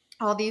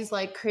all these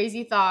like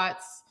crazy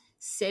thoughts,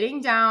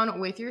 sitting down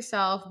with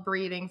yourself,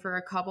 breathing for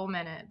a couple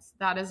minutes.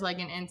 That is like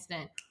an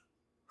instant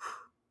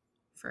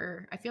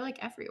for I feel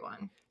like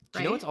everyone, Do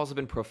you know what's right? also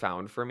been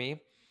profound for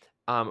me?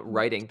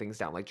 Writing things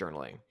down, like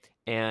journaling.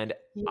 And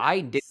I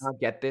did Yes. not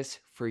get this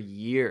for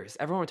years.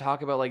 Everyone would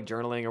talk about like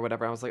journaling or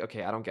whatever. I was like,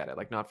 okay, I don't get it.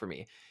 Like, not for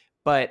me.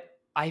 But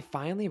I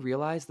finally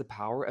realized the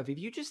power of if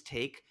you just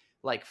take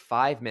like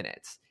 5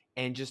 minutes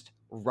and just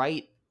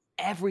write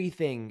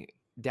everything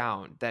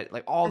down, that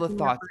like all That's the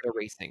never, thoughts that are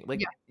racing. Like,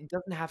 yeah, it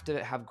doesn't have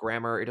to have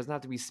grammar, it doesn't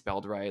have to be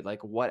spelled right,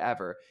 like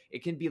whatever.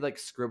 It can be like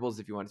scribbles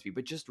if you want it to be,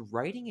 but just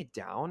writing it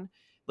down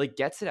like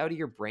gets it out of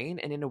your brain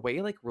and in a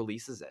way like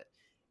releases it.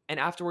 And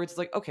afterwards, it's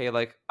like, okay,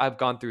 like I've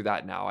gone through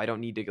that now. I don't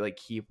need to like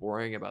keep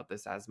worrying about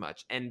this as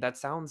much. And that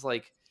sounds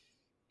like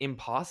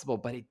impossible,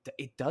 but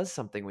it does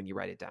something when you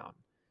write it down.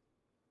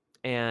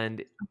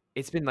 And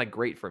it's been like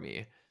great for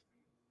me.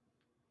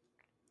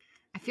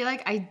 I feel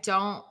like I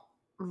don't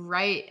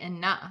write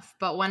enough,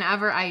 but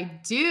whenever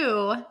I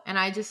do and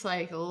I just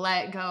like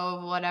let go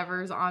of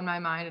whatever's on my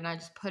mind and I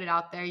just put it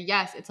out there,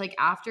 yes, it's like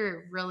after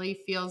it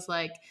really feels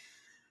like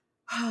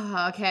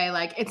okay,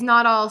 like it's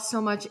not all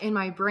so much in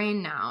my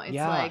brain now. It's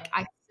Yeah. like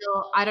I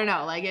still, I don't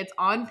know, like it's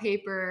on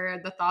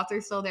paper, the thoughts are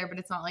still there, but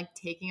it's not like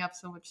taking up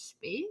so much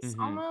space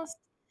Hmm. almost.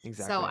 So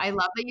Exactly. I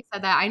love that you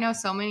said that. I know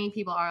so many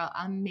people are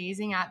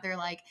amazing at their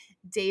like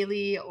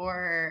daily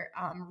or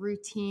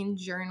routine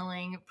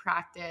journaling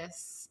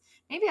practice.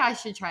 Maybe I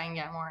should try and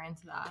get more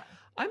into that.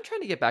 I'm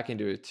trying to get back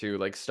into it too.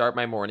 Like start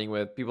my morning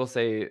with people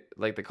say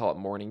like they call it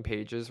morning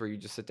pages where you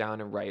just sit down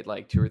and write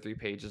like 2 or 3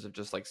 pages of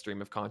just like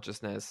stream of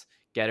consciousness,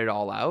 get it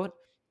all out.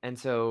 And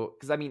so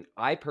cuz I mean,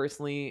 I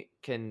personally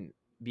can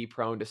be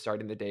prone to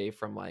starting the day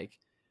from like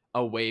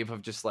a wave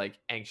of just like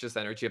anxious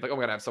energy of like, oh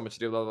my god, I have so much to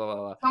do, blah blah blah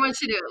blah. So much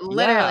to do. Yeah,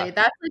 Literally.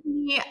 That's like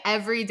me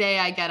every day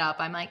I get up.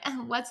 I'm like,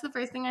 what's the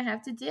first thing I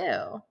have to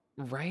do?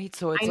 right.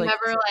 So it's I like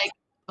never like,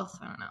 oh,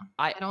 I don't know.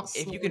 I I don't if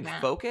slow you can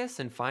down.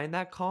 focus and find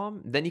that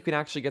calm, then you can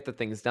actually get the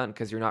things done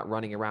because you're not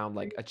running around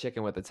like a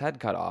chicken with its head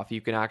cut off. You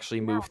can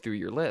actually move through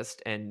your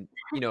list and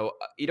you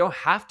don't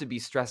have to be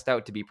stressed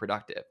out to be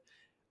productive.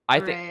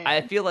 Right. I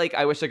feel like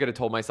I wish I could have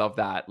told myself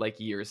that like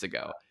years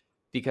ago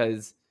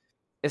because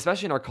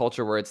especially in our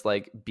culture where it's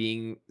like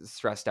being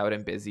stressed out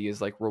and busy is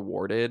like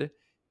rewarded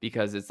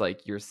because it's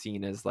like you're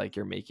seen as like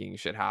you're making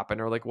shit happen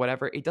or like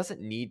whatever. You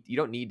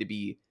don't need to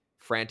be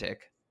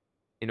frantic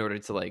in order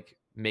to like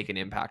make an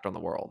impact on the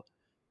world.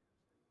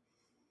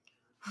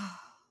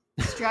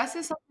 Stress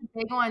is such a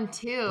big one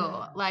too.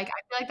 Like I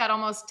feel like that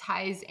almost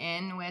ties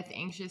in with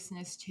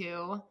anxiousness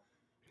too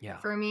Yeah.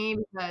 for me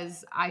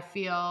because I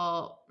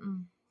feel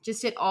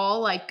just it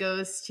all like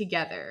goes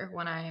together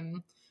when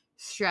I'm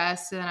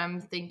stressed and I'm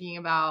thinking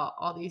about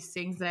all these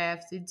things that I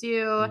have to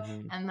do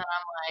Hmm. and then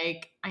I'm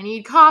like I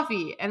need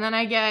coffee and then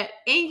I get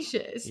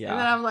anxious and then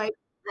Yeah. I'm like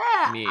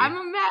yeah, I'm Me.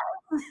 a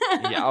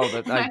mess. Yeah. Oh,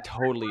 that And I I'm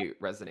totally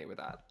resonate with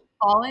that.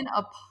 falling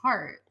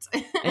apart.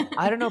 And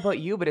I don't know about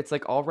you, but it's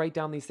like I'll write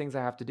down these things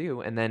I have to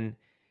do, and then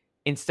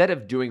instead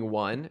of doing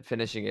one,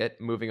 finishing it,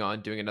 moving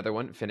on, doing another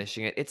one,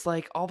 finishing it, it's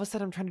like all of a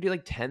sudden I'm trying to do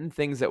like 10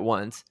 things at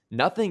once.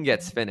 Nothing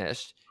gets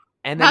finished.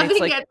 And then it's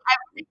Nothing like, gets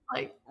everything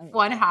like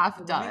one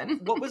half done.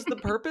 what was the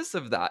purpose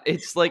of that?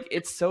 It's like,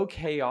 it's so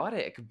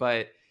chaotic.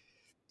 But,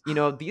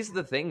 these are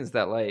the things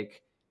that,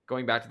 like,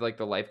 going back to like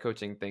the life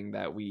coaching thing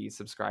that we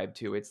subscribe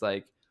to, it's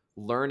like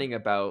learning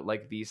about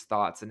like these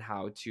thoughts and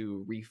how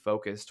to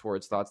refocus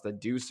towards thoughts that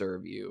do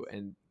serve you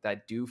and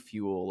that do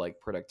fuel like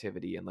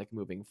productivity and like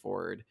moving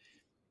forward.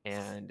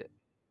 And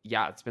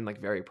yeah, it's been like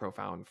very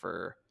profound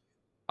for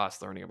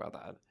us learning about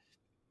that.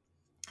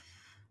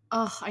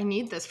 Oh, I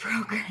need this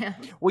program.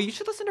 Well, you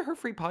should listen to her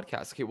free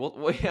podcast. Okay, well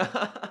yeah.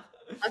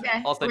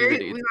 Okay, I'll send you the we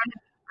dates. want to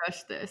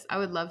crush this. I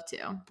would love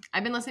to.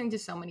 I've been listening to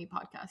so many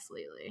podcasts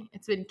lately.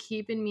 It's been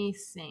keeping me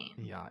sane.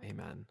 Yeah,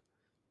 amen.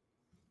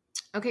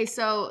 Okay,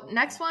 so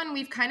next one,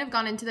 we've kind of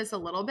gone into this a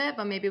little bit,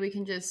 but maybe we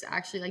can just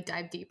actually like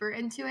dive deeper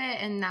into it.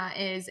 And that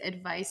is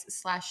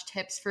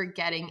advice/tips for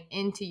getting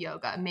into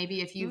yoga.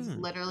 Maybe if you've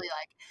Mm. literally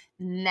like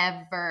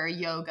never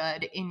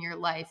yogaed in your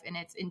life and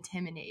it's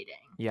intimidating.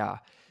 Yeah.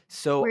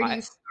 So Where do I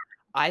you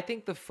I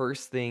think the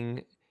first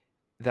thing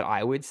that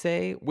I would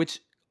say, which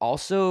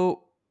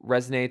also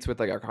resonates with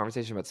like our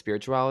conversation about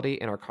spirituality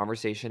and our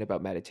conversation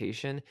about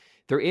meditation,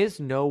 there is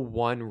no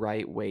one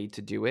right way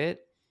to do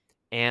it.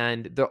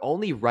 And the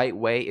only right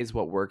way is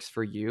what works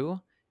for you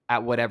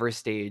at whatever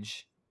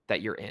stage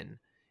that you're in.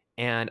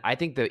 And I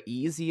think the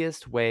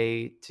easiest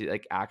way to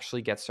like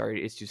actually get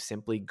started is to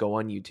simply go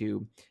on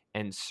YouTube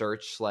and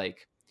search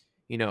like,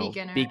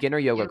 beginner beginner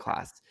yoga yoga?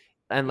 class.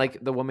 And Yeah. like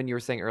the woman you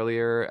were saying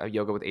earlier,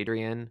 yoga with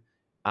Adrienne,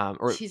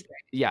 Or She's great.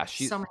 yeah,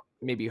 she So many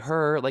maybe things.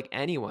 her, like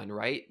anyone,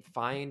 right?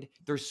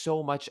 There's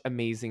so much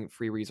amazing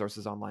free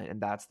resources online,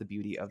 and that's the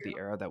beauty of the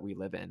era that we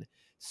live in.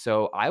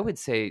 So I would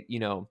say,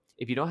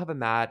 if you don't have a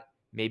mat,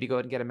 maybe go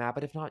ahead and get a mat,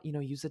 but if not,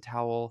 use a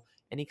towel,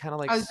 any kind of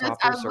like I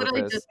softer was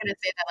literally just surface. gonna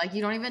say that, like,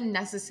 you don't even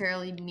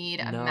necessarily need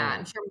a mat.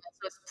 I'm No. sure most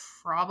of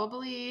us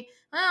probably,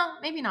 well,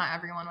 maybe not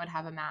everyone would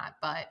have a mat,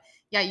 but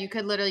yeah, you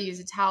could literally use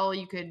a towel.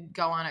 You could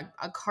go on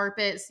a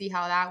carpet, see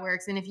how that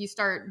works. And if you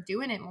start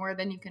doing it more,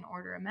 then you can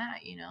order a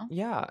mat, you know?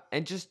 Yeah,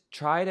 and just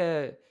try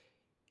to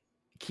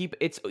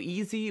it's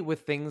easy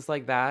with things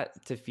like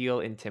that to feel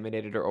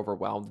intimidated or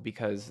overwhelmed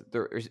because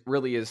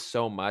really is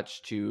so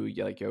much to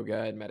like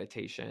yoga and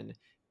meditation,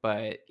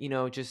 but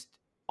just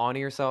honor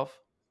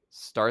yourself,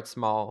 start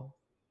small,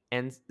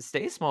 and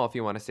stay small if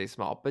you want to stay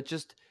small, but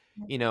just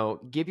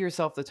give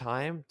yourself the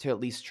time to at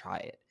least try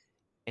it,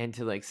 and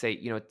to like say,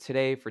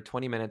 today for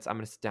 20 minutes I'm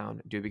going to sit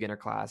down, do a beginner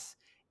class,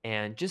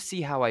 and just see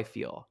how I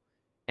feel.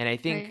 And I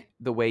think Right.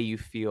 the way you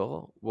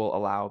feel will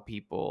allow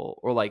people,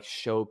 or like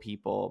show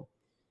people,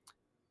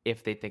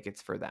 if they think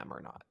it's for them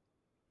or not.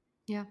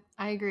 Yeah,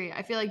 I agree.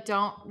 I feel like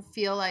don't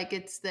feel like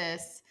it's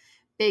this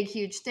big,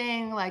 huge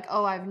thing. Like,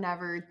 oh, I've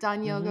never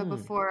done yoga Mhm.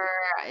 before.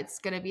 It's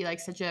going to be like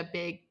such a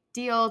big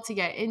deal to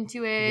get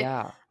into it.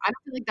 Yeah. I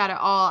don't feel like that at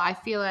all. I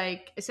feel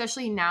like,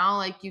 especially now,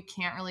 like you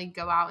can't really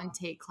go out and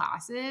take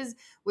classes,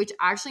 which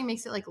actually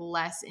makes it like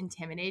less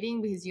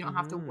intimidating because you don't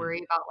have to Mhm.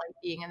 worry about like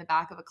being in the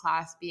back of a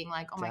class, being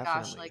like, oh my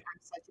gosh, like Definitely.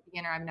 I'm such a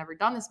beginner. I've never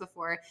done this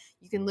before.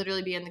 You can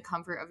literally be in the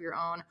comfort of your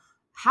own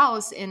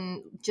house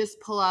and just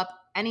pull up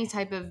any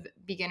type of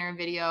beginner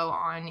video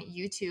on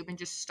YouTube and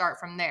just start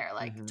from there,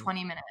 like Mhm.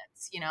 20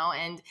 minutes,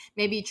 and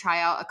maybe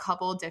try out a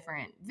couple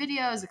different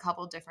videos, a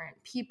couple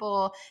different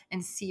people,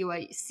 and see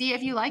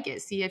if you like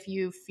it, see if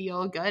you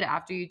feel good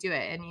after you do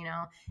it. And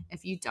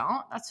if you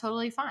don't, that's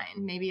totally fine.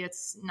 Maybe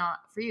it's not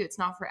for you, it's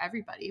not for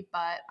everybody,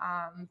 but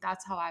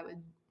that's how I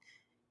would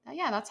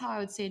yeah, that's how I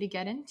would say to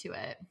get into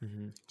it.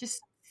 Mhm.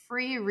 Just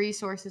free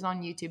resources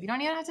on YouTube. You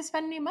don't even have to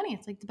spend any money.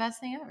 It's like the best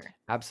thing ever.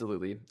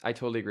 Absolutely. I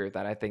totally agree with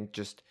that. I think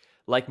just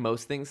like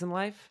most things in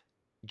life,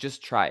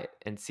 just try it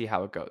and see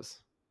how it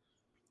goes.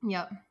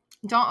 Yep.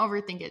 Don't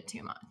overthink it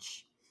too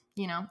much.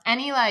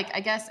 Any like,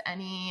 I guess,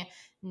 any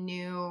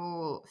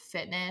new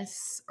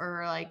fitness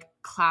or like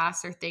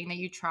class or thing that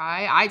you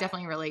try, I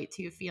definitely relate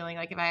to feeling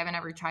like if I haven't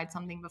ever tried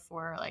something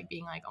before, like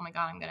being like, oh my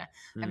God, I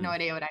have no Mm.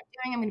 idea what I'm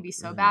doing. I'm gonna be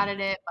so bad Mhm. at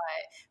it.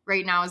 But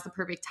right now is the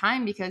perfect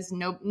time because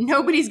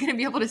nobody's gonna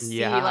be able to see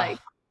Yeah. like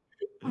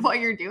what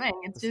you're doing.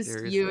 It's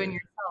just you and Seriously.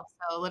 yourself.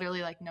 So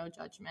literally like no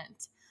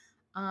judgment.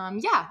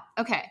 Yeah.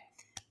 Okay.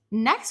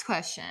 Next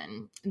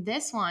question.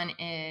 This one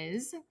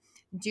is,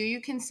 do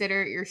you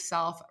consider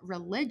yourself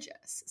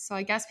religious? So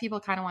I guess people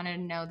kind of wanted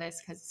to know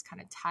this because it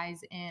kind of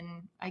ties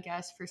in, I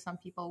guess, for some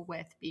people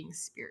with being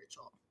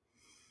spiritual.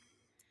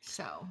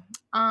 So,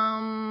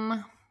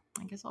 I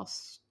guess I'll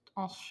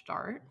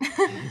start.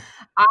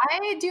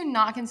 I do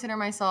not consider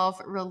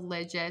myself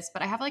religious,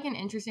 but I have like an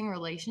interesting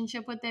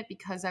relationship with it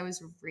because I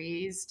was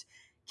raised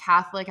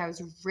Catholic. I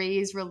was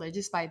raised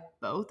religious by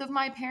both of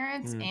my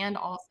parents, Mm. and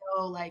also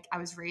like I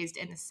was raised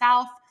in the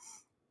South.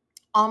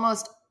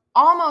 Almost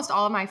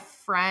all of my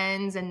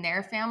friends and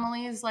their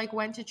families like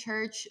went to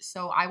church,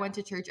 so I went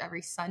to church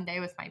every Sunday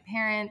with my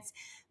parents.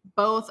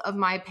 Both of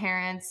my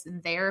parents,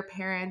 their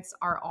parents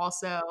are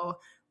also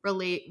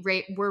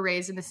were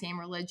raised in the same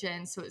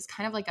religion, so it's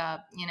kind of like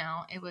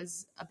it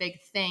was a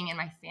big thing in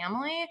my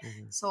family.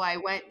 Mhm. So I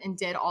went and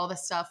did all the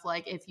stuff,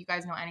 like if you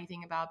guys know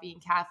anything about being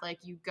Catholic,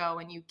 you go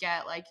and you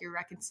get like your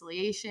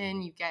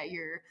reconciliation, you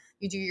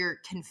do your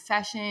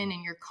confession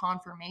and your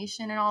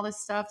confirmation and all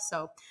this stuff.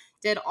 So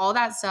did all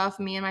that stuff.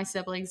 Me and my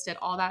siblings did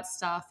all that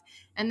stuff.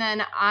 And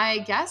then I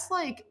guess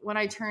like when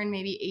I turned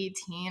maybe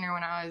 18, or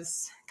when I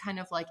was kind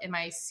of like in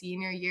my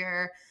senior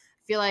year,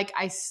 I feel like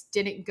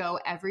didn't go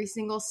every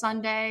single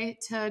Sunday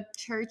to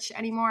church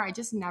anymore. I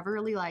just never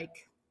really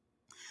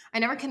I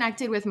never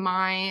connected with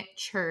my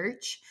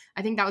church.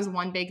 I think that was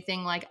one big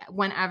thing. Like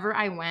whenever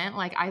I went,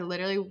 like I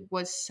literally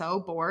was so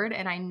bored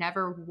and I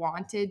never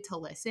wanted to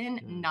listen.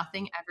 Mm.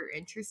 Nothing ever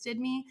interested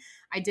me.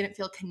 I didn't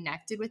feel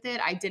connected with it.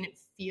 I didn't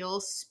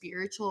feel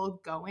spiritual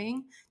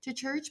going to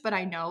church, but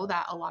I know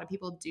that a lot of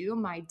people do.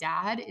 My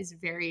dad is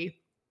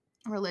very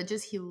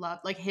religious. He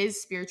loved, like,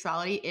 his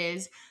spirituality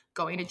is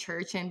going to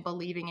church and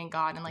believing in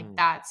God, and like Mm.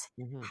 that's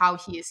Mhm. how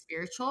he is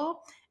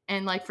spiritual.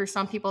 And like for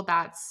some people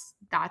that's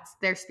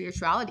their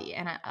spirituality,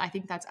 and I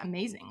think that's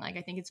amazing. Like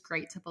I think it's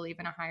great to believe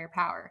in a higher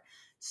power.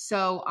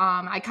 So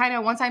I kind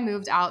of, once I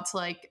moved out to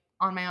like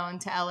on my own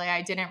to LA,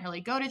 I didn't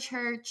really go to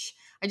church.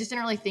 I just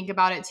didn't really think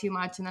about it too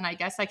much. And then I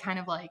guess I kind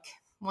of like,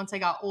 once I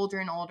got older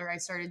and older, I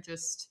started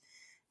just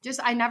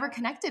I never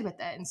connected with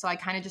it. And so I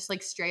kind of just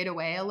like strayed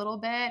away a little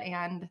bit.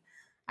 And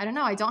I don't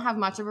know, I don't have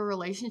much of a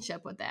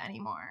relationship with it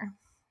anymore,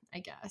 I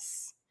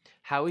guess.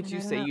 How would And you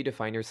I don't say know. you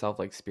define yourself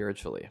like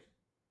spiritually?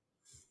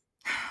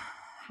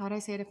 How would I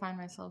say to find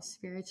myself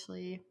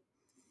spiritually?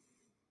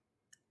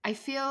 I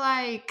feel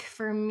like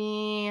for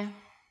me,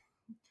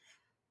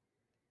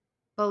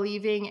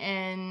 believing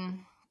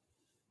in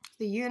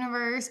the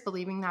universe,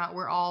 believing that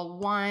we're all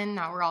one,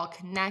 that we're all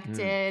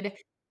Mm, connected,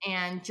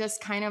 and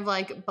just kind of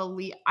like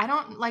believe. I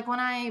don't like when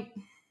I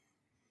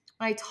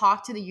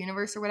talk to the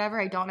universe or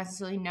whatever, I don't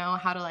necessarily know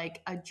how to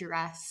like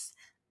address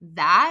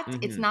that.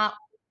 It's hmm not,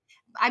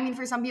 I mean,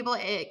 for some people,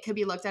 it could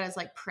be looked at as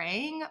like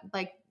praying.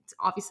 Like,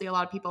 obviously, a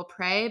lot of people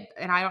pray,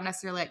 and I don't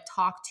necessarily like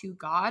talk to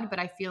God, but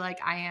I feel like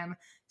I am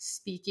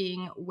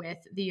speaking with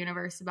the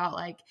universe about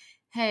like,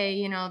 hey,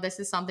 you know, this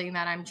is something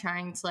that I'm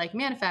trying to like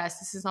manifest.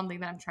 This is something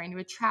that I'm trying to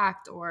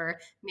attract, or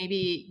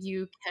maybe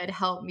you could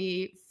help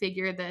me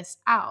figure this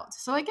out.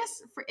 So I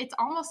guess it's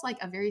almost like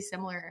a very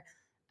similar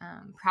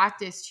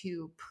practice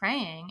to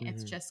praying.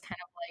 It's hmm just kind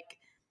of like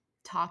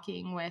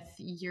talking with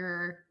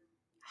your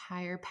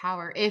higher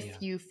power if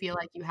Yeah, you feel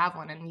like you have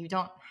one, and you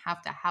don't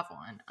have to have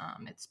one.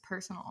 It's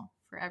personal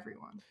for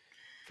everyone.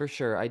 for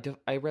sure. I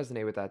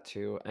resonate with that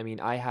too. I mean,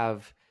 I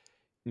have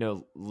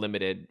no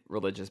limited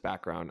religious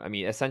background. I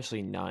mean,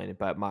 essentially none,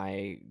 but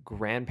my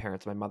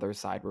grandparents, my mother's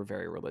side, were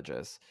very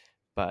religious.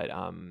 But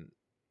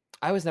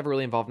I was never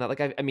really involved in that.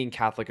 Like, I mean,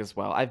 Catholic as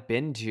well. I've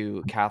been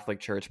to Catholic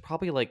church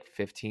probably like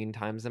 15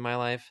 times in my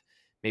life,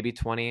 maybe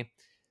 20.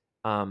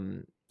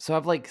 So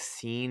I've like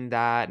seen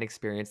that and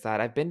experienced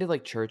that. I've been to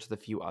like church with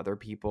a few other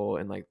people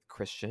and like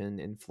Christian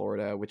in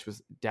Florida, which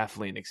was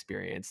definitely an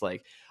experience.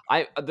 Like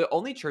the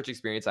only church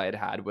experience I had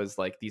had was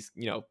like these,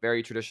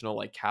 very traditional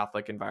like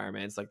Catholic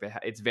environments. Like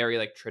it's very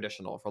like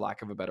traditional for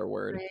lack of a better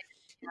word. Right.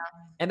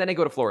 And then I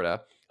go to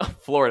Florida.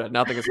 Florida,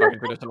 nothing is fucking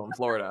traditional in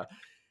Florida.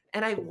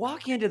 And I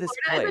walk into this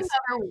Florida is place.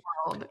 another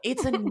world.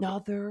 It's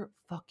another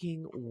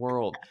fucking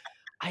world.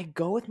 I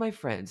go with my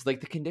friends. Like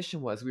the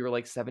condition was we were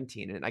like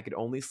 17 and I could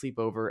only sleep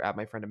over at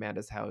my friend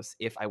Amanda's house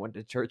if I went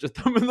to church with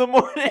them in the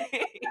morning.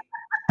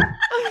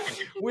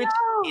 Which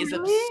No, is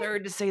really?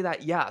 absurd to say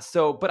that. Yeah.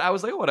 So, but I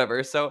was like,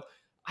 whatever. So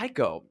I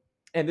go,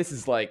 and this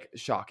is like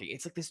shocking.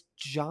 It's like this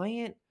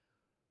giant,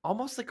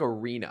 almost like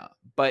arena,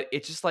 but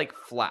it's just like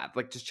flat,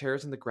 like just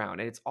chairs in the ground,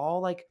 and it's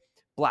all like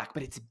black,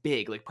 but it's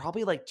big, like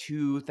probably like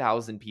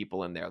 2,000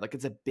 people in there. Like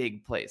it's a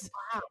big place.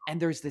 Wow.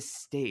 And there's this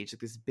stage,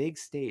 like this big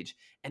stage,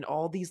 and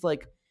all these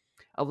like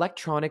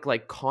electronic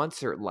like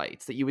concert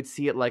lights that you would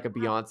see at like a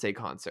Beyonce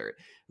concert.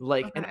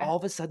 Like, and Okay. all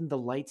of a sudden the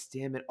lights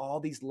dim and all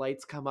these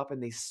lights come up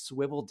and they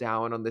swivel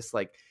down on this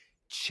like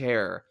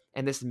chair.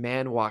 And this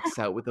man walks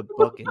out with a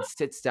book and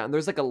sits down.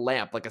 There's like a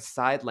lamp, like a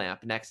side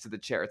lamp next to the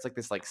chair. It's like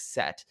this like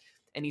set.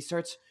 And he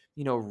starts,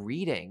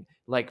 reading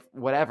like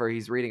whatever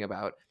he's reading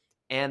about.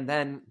 And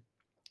then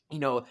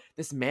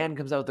this man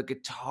comes out with a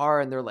guitar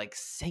and they're like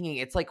singing.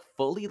 It's like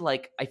fully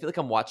like I feel like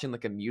I'm watching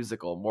like a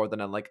musical more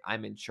than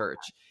I'm in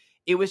church.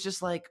 It was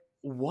just like,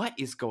 what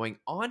is going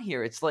on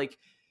here? It's like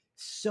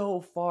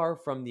so far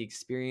from the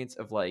experience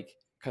of like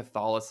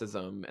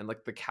Catholicism and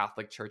like the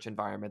Catholic church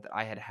environment that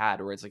I had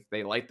had, where it's like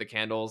they light the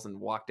candles and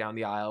walk down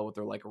the aisle with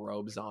their like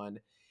robes on.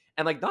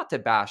 And like not to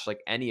bash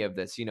like any of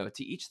this,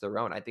 to each their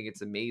own. I think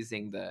it's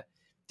amazing the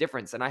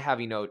difference. And I have,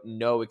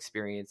 no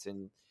experience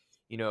in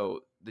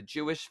the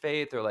Jewish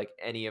faith or like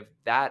any of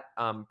that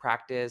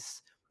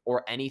practice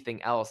or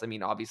anything else. I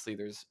mean, obviously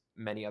there's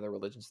many other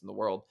religions in the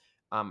world.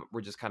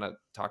 We're just kind of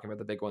talking about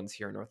the big ones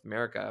here in North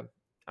America.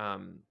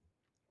 um,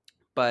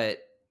 but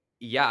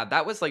yeah,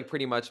 that was like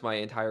pretty much my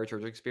entire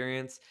church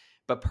experience.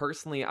 But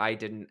personally, I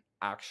didn't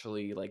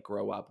actually like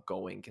grow up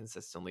going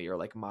consistently, or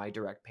like my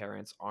direct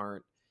parents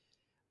aren't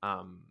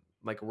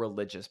like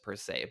religious per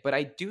se, but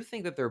I do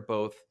think that they're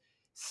both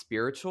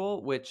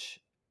spiritual, which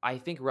I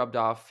think rubbed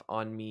off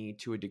on me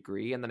to a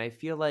degree. And then I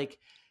feel like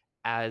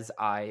as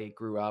I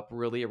grew up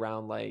really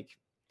around like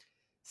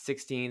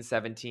 16,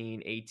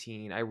 17,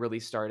 18, I really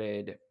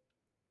started,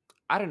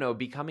 I don't know,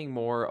 becoming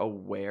more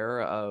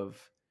aware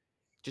of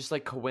just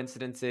like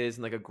coincidences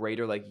and like a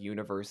greater like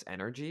universe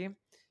energy.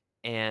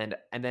 And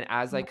then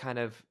as I kind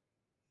of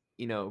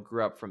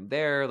grew up from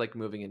there, like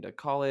moving into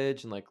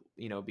college and like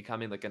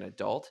becoming like an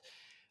adult.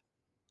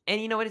 And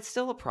it's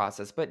still a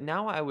process, but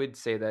now I would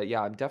say that,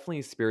 yeah, I'm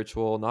definitely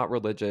spiritual, not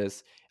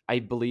religious. I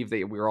believe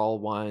that we're all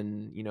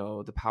one,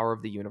 the power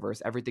of the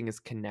universe, everything is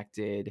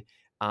connected.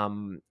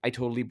 I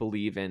totally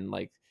believe in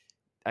like,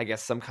 I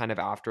guess some kind of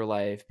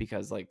afterlife,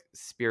 because like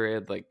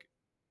spirit, like,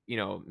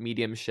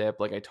 mediumship,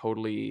 like I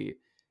totally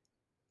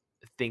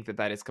think that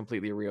that is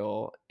completely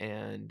real.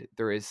 And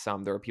there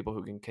are people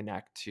who can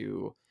connect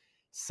to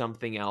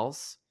something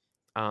else.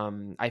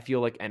 I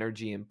feel like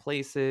energy in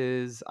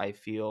places. I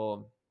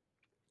feel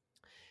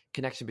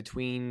connection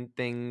between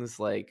things,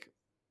 like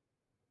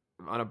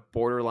on a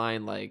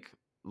borderline like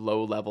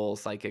low level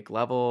psychic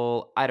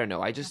level. I don't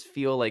know, I just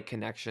feel like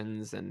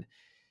connections and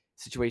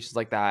situations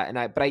like that.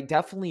 But I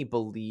definitely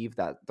believe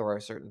that there are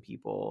certain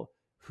people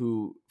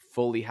who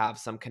fully have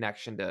some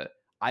connection to,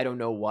 I don't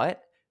know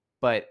what,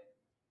 but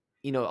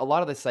a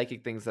lot of the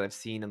psychic things that I've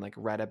seen and like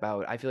read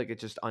about, I feel like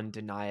it's just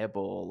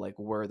undeniable like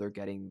where they're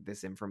getting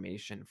this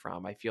information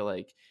from. I feel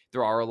like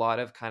there are a lot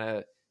of kind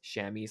of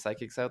shammy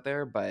psychics out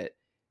there, but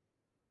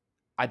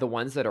the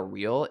ones that are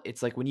real,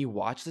 it's like when you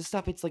watch this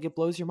stuff, it's like it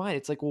blows your mind.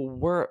 It's like,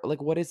 well,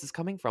 what is this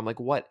coming from? Like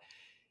what,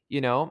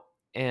 you know?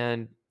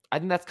 And I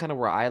think that's kind of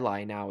where I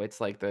lie now.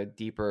 It's like the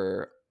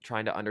deeper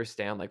trying to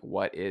understand like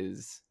what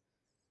is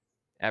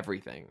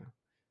everything.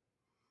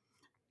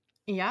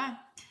 Yeah.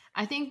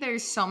 I think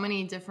there's so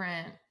many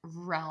different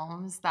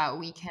realms that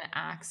we can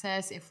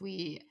access if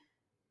we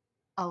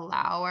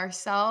allow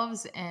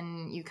ourselves,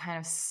 and you kind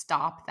of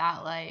stop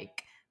that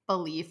like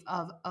belief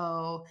of,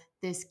 oh,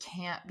 this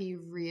can't be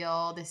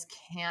real, this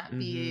can't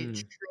be Mm-hmm.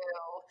 true.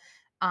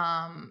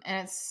 And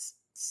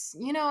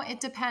it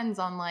depends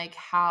on like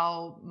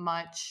how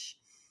much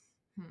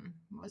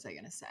what was I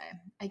gonna say?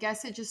 I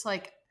guess it just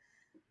like,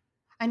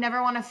 I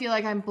never want to feel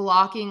like I'm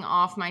blocking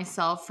off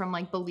myself from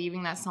like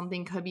believing that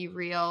something could be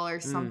real or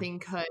Mm. something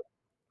could,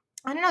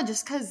 I don't know,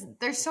 just because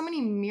there's so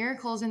many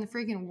miracles in the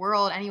freaking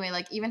world anyway.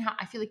 Like, even how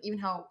I feel like even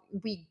how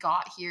we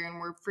got here and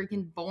we're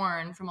freaking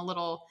born from a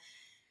little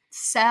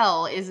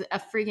cell is a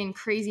freaking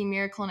crazy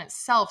miracle in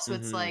itself. So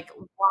it's Mm-hmm. like,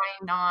 why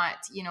not,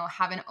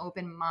 have an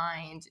open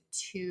mind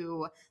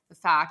to the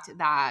fact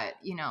that,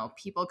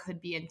 people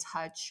could be in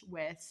touch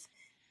with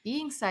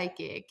being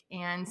psychic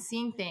and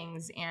seeing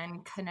things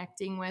and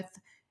connecting with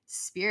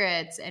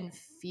spirits and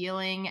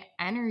feeling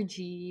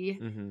energy,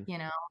 Mm-hmm. you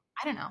know.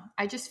 I don't know.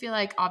 I just feel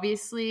like,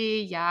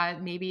 obviously, yeah,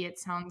 maybe it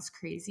sounds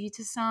crazy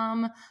to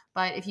some,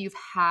 but if you've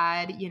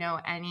had,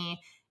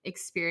 any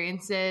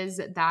experiences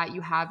that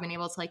you have been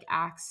able to like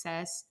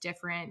access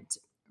different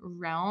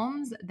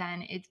realms,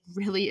 then it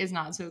really is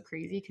not so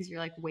crazy, because you're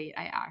like, wait,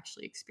 I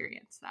actually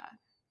experienced that.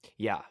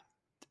 Yeah.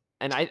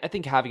 And I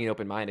think having an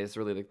open mind is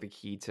really like the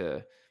key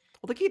to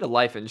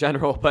life in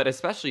general, but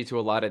especially to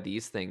a lot of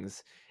these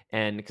things.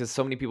 And because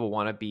so many people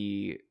want to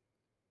be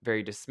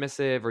very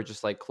dismissive or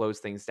just like close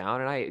things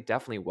down. And I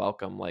definitely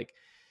welcome like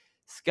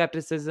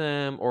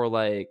skepticism or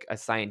like a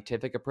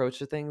scientific approach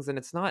to things. And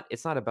it's not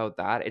about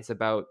that. It's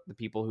about the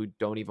people who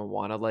don't even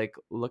want to like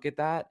look at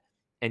that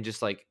and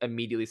just like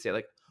immediately say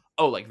like,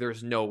 oh, like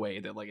there's no way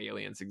that like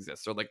aliens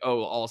exist, or like,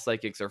 oh, all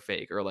psychics are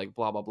fake, or like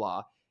blah blah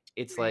blah.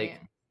 It's Right.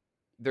 like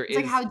there It's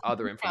like, how is do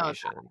other you know that?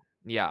 information.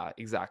 Yeah, How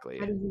exactly.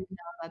 do you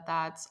know that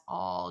that's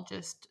all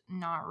just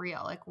not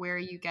real? Like, where are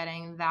you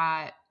getting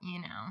that?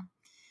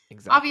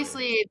 Exactly.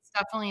 Obviously, it's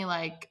definitely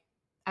like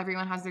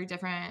everyone has their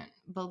different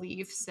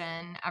beliefs,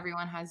 and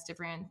everyone has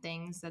different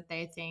things that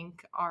they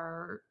think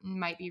are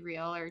might be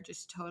real or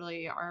just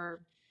totally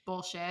are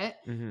bullshit.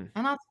 Hmm.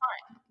 And that's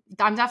fine.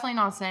 I'm definitely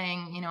not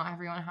saying,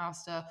 everyone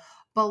has to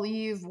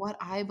believe what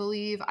I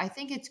believe. I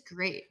think it's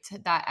great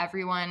that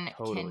everyone can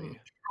Totally.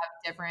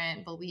 have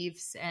different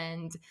beliefs,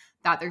 and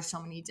that there's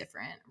so many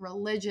different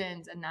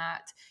religions, and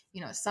that,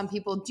 some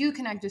people do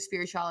connect to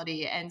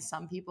spirituality and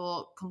some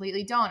people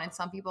completely don't. And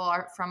some people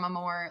are from a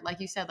more, like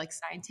you said, like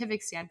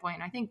scientific standpoint.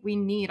 And I think we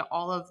need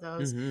all of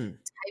those Hmm.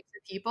 types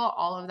of people,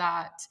 all of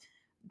that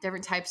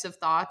different types of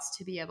thoughts,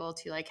 to be able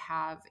to like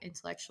have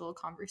intellectual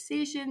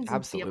conversations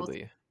and to be able to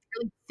Absolutely.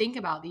 really think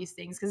about these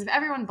things. Because if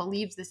everyone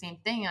believes the same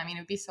thing, I mean,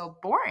 it'd be so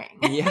boring.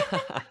 Yeah.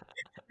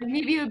 Like,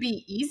 maybe it would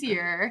be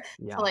easier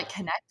to Yeah. like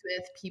connect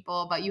with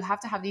people, but you have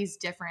to have these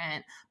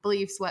different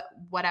beliefs,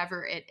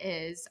 whatever it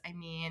is. I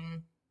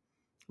mean,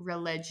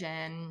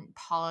 religion,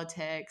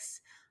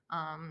 politics,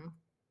 um,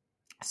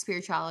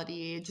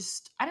 spirituality,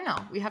 just, I don't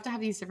know. We have to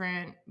have these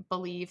different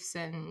beliefs,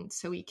 and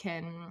so we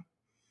can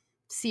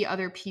see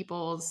other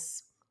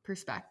people's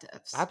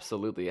perspectives.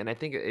 Absolutely. And I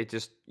think it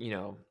just,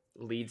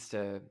 leads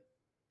to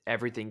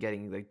everything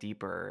getting like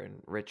deeper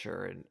and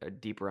richer and a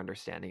deeper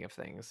understanding of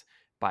things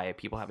by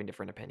people having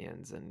different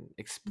opinions and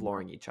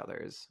exploring each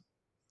other's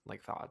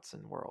like thoughts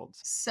and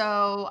worlds.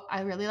 So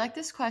I really like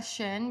this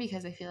question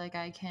because I feel like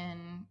I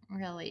can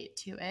relate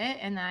to it.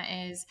 And that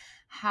is,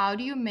 how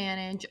do you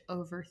manage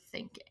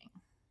overthinking?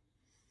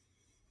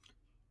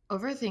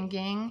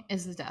 Overthinking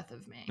is the death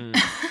of me. Mm.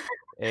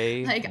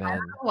 Like, I don't Amen.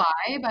 know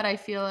why, but I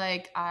feel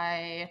like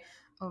I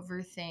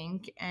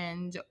overthink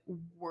and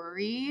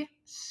worry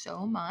so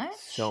So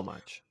much.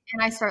 much.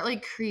 And I start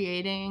like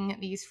creating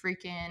these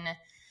freaking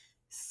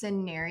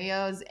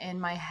scenarios in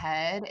my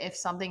head. If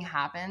something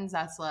happens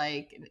that's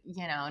like,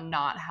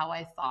 not how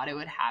I thought it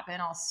would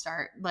happen, I'll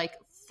start like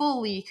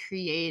fully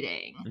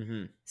creating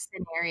Hmm.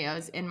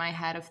 scenarios in my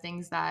head of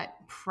things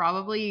that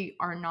probably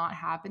are not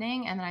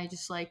happening. And then I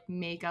just like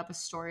make up a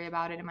story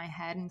about it in my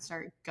head and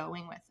start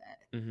going with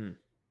it. Hmm.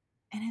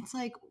 And it's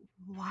like,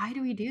 why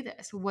do we do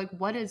this? Like,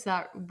 what is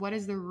that? What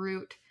is the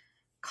root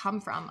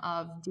come from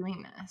of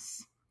doing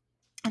this?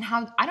 And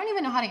how, I don't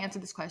even know how to answer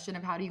this question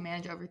of how do you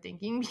manage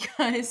overthinking,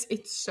 because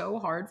it's so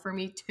hard for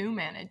me to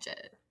manage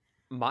it.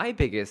 My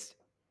biggest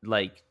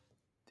like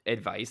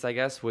advice, I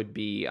guess, would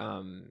be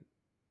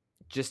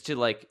just to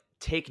like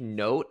take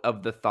note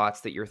of the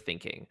thoughts that you're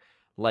thinking.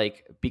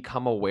 Like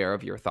become aware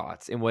of your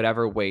thoughts in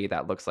whatever way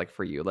that looks like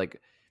for you.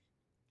 Like,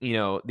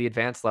 the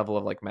advanced level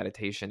of like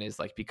meditation is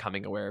like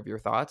becoming aware of your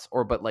thoughts,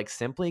 or but like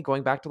simply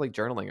going back to like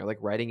journaling or like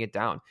writing it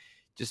down.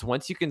 Just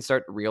once you can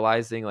start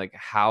realizing like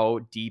how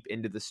deep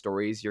into the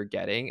stories you're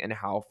getting and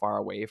how far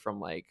away from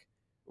like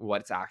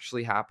what's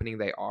actually happening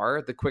they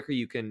are, the quicker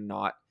you can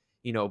not,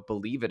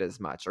 believe it as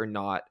much, or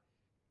not,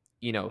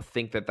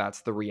 think that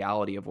that's the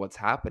reality of what's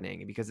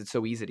happening, because it's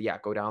so easy to, yeah,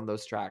 go down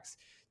those tracks,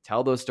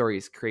 tell those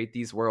stories, create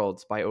these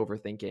worlds by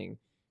overthinking.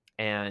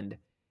 And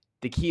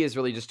the key is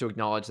really just to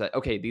acknowledge that,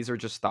 okay, these are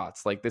just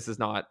thoughts. Like, this is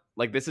not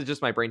like, this is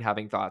just my brain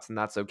having thoughts, and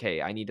that's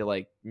okay. I need to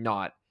like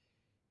not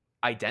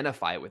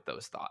identify with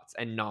those thoughts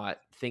and not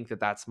think that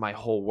that's my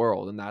whole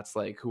world and that's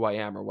like who I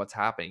am or what's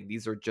happening.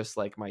 These are just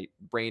like, my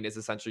brain is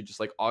essentially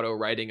just like auto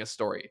writing a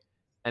story,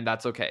 and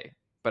that's okay.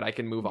 But I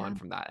can move Yeah. on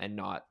from that and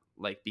not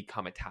like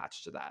become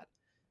attached to that.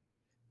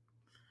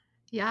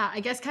 Yeah, I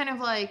guess kind of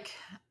like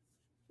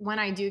when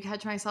I do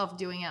catch myself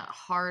doing it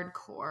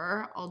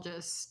hardcore, I'll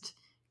just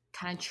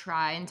kind of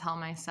try and tell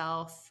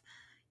myself,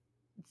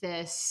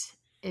 this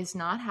is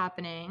not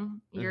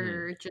happening. Mm-hmm.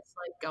 You're just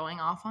like going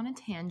off on a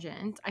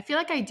tangent. I feel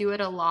like I do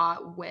it a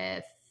lot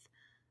with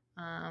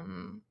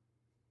um,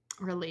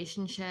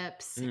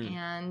 relationships,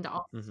 and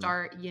I'll Mm-hmm.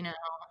 start,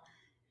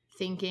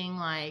 thinking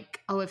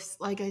like, oh, if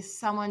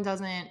someone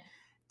doesn't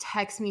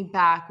text me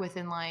back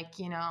within like,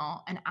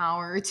 an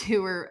hour or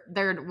two, or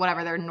their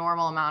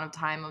normal amount of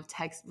time of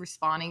text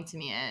responding to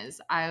me is,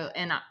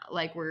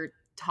 like we're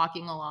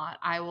talking a lot,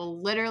 I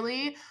will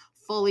literally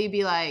fully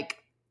be like,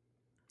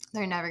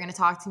 they're never going to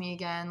talk to me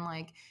again.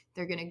 Like,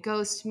 they're going to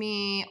ghost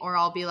me, or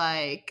I'll be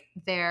like,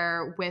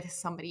 they're with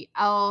somebody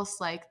else.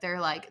 Like,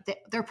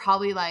 they're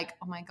probably like,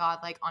 oh my God,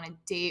 like on a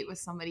date with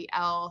somebody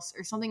else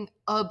or something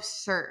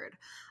absurd.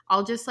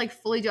 I'll just like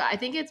fully do it. I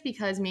think it's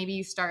because maybe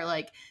you start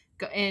like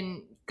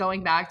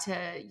going back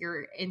to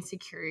your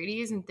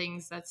insecurities and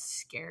things that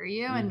scare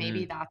you. And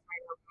maybe Mm-hmm. that's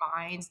where your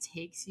mind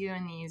takes you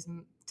in these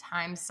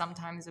times,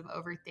 sometimes of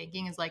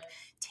overthinking, is like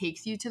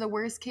takes you to the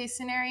worst case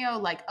scenario.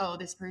 Like, oh,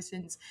 this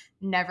person's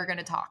never going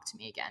to talk to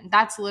me again.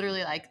 That's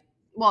literally like,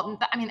 well,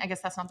 I mean, I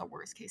guess that's not the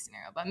worst case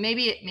scenario, but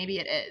maybe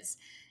it is.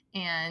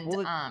 And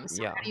Well,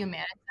 so yeah. how do you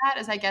manage that?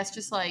 Is, I guess,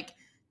 just like,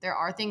 there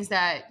are things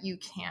that you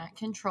can't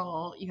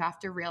control. You have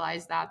to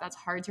realize that that's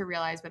hard to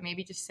realize, but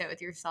maybe just sit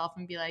with yourself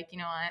and be like, you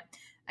know what?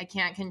 I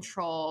can't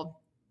control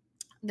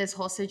this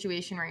whole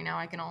situation right now.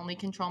 I can only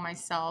control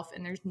myself,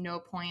 and there's no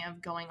point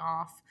of going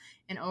off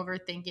and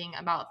overthinking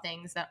about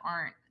things that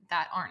aren't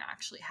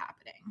actually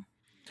happening.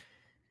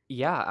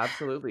 Yeah,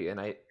 absolutely.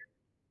 And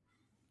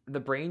the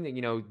brain,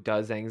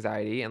 does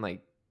anxiety and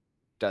like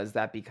does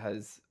that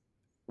because,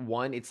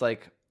 one, it's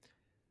like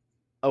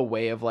a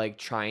way of like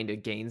trying to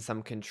gain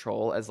some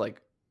control, as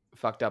like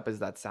fucked up as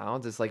that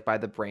sounds. It's like by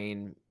the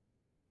brain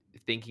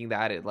thinking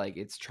that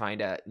it's trying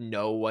to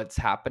know what's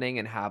happening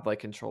and have like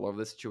control over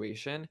the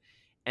situation.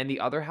 And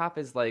the other half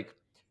is like,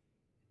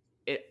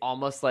 it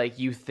almost like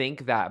you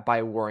think that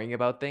by worrying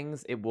about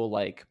things it will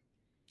like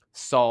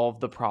solve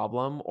the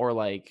problem or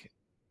like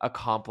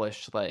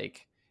accomplish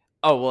like,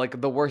 oh well, like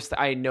the worst,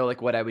 I know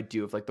like what I would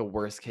do if like the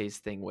worst case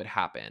thing would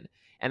happen.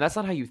 And that's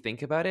not how you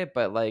think about it,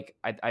 but like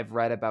I've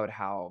read about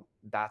how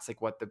that's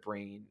like what the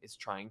brain is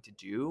trying to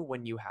do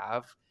when you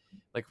have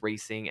like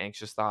racing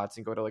anxious thoughts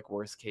and go to like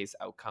worst case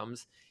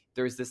outcomes.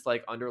 There's this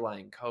like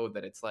underlying code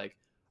that it's like,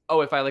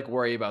 oh, if I like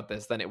worry about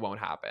this then it won't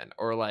happen,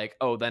 or like,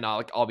 oh, then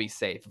I'll be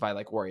safe if I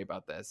like worry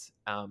about this.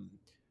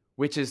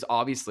 Which is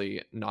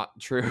obviously not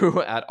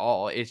true at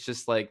all. It's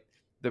just like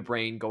the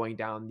brain going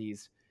down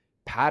these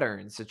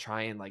patterns to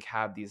try and like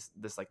have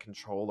this like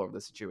control over the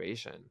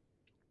situation.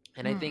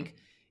 And I Hmm. think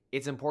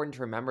it's important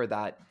to remember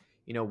that,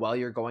 while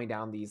you're going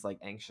down these like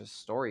anxious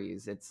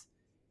stories, it's,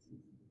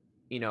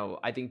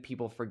 I think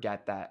people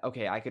forget that,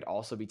 okay, I could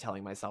also be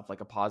telling myself like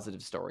a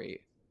positive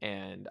story.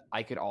 And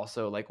I could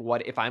also like,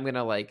 what if I'm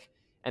gonna like,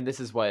 and this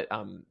is what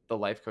the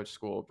life coach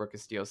school, Brooke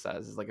Castillo,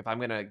 says, is like, if I'm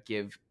gonna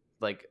give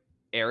like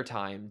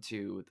airtime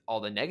to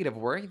all the negative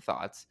worrying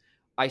thoughts,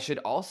 I should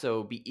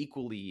also be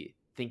equally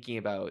thinking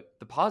about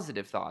the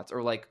positive thoughts,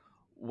 or like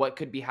what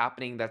could be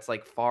happening that's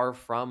like far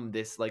from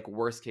this like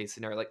worst case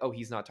scenario. Like, oh,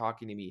 he's not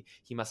talking to me,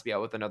 he must be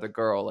out with another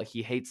girl, like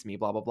he hates me,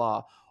 blah blah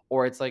blah.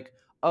 Or it's like,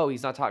 oh,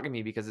 he's not talking to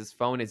me because his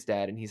phone is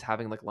dead and he's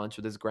having like lunch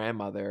with his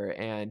grandmother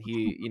and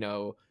he,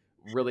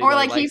 really, Or really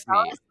like he likes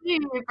fell me.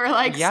 asleep, or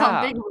like Yeah,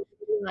 something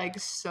really, like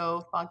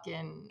so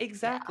fucking,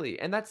 yeah. exactly.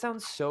 And that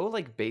sounds so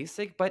like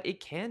basic, but it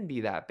can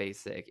be that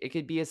basic. It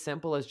could be as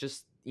simple as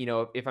just,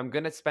 if I'm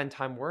going to spend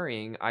time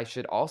worrying, I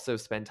should also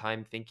spend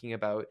time thinking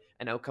about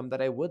an outcome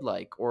that I would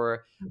like,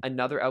 or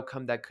another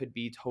outcome that could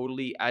be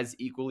totally as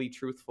equally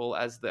truthful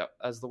as the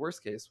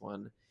worst case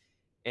one.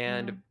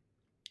 Yeah. And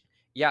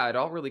yeah, it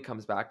all really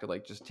comes back to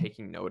like just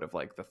taking note of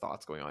like the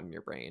thoughts going on in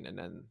your brain. And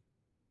then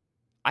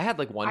I had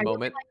like I one really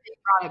moment. like that you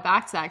brought it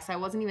back to that, 'cause I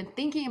wasn't even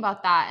thinking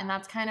about that, and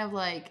that's kind of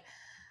like,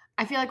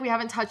 I feel like we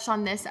haven't touched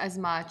on this as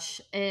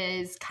much,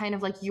 is kind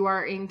of like you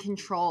are in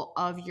control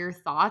of your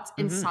thoughts,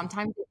 and Mhm.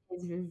 sometimes it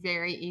is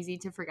very easy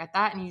to forget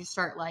that, and you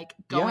start like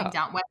going Yeah.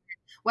 down,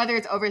 whether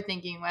it's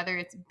overthinking, whether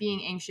it's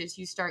being anxious,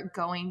 you start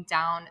going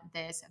down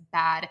this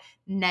bad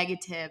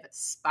negative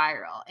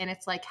spiral. And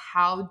it's like,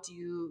 how do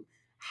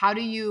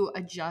you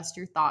adjust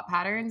your thought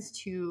patterns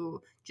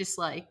to just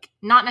like,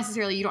 not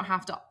necessarily, you don't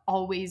have to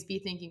always be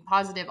thinking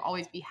positive,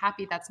 always be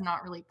happy. That's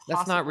not really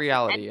That's not possible for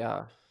reality, any,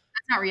 yeah.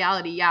 that's not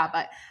reality, yeah,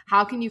 but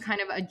how can you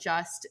kind of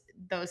adjust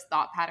those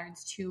thought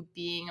patterns to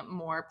being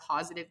more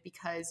positive?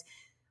 Because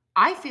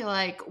I feel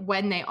like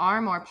when they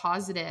are more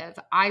positive,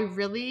 I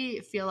really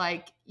feel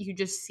like you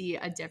just see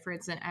a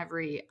difference in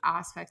every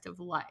aspect of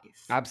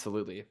life,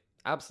 Absolutely.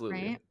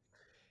 Absolutely. right?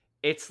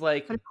 It's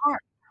But like it's hard.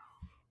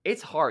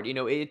 it's hard,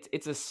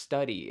 it's a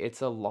study.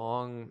 It's a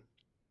long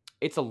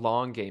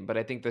game, but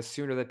I think the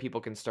sooner that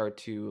people can start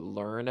to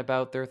learn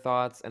about their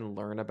thoughts and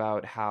learn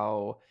about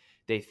how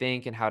they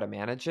think and how to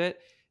manage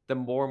it, the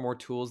more and more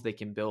tools they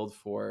can build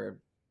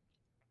for,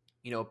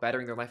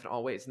 bettering their life in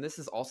all ways. And this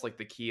is also like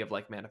the key of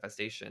like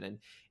manifestation. And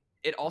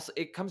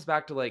it comes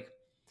back to like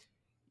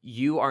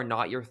you are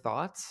not your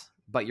thoughts,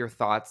 but your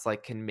thoughts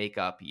like can make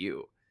up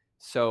you.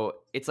 So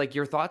it's like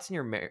your thoughts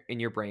in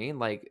your brain,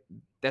 like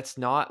that's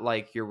not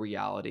like your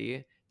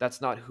reality.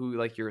 That's not who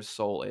like your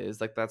soul is.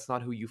 Like that's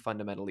not who you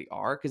fundamentally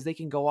are, because they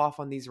can go off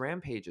on these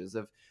rampages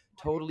of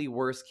totally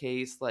worst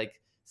case,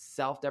 like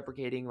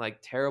self-deprecating, like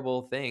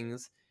terrible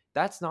things.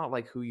 That's not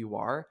like who you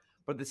are.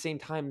 But at the same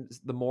time,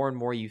 the more and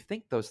more you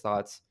think those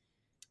thoughts,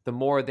 the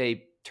more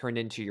they turn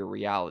into your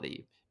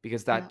reality,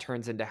 because that Yeah.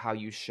 turns into how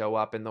you show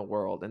up in the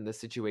world and the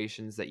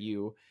situations that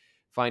you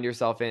find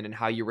yourself in and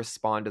how you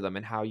respond to them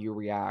and how you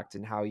react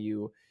and how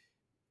you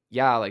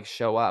like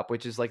show up,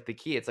 which is like the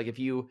key. It's like if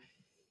you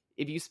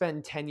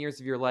spend 10 years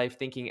of your life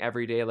thinking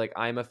every day like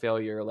I'm a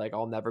failure, like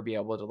I'll never be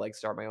able to like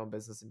start my own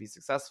business and be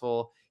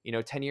successful,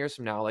 10 years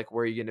from now, like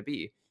where are you going to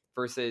be?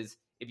 Versus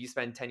if you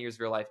spend 10 years of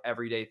your life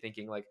every day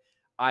thinking like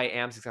I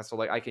am successful,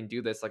 like I can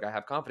do this, like I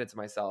have confidence in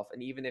myself.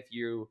 And even if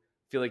you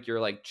feel like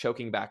you're like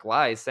choking back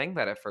lies saying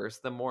that at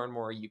first, the more and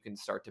more you can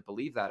start to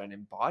believe that and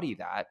embody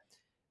that,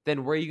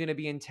 then where are you going to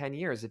be in 10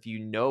 years if you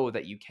know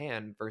that you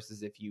can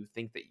versus if you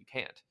think that you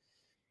can't?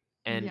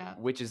 And Yeah.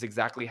 which is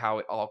exactly how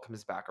it all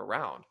comes back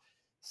around.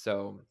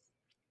 So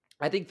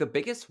I think the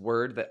biggest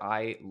word that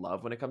I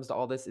love when it comes to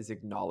all this is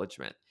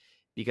acknowledgement,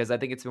 because I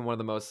think it's been one of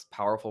the most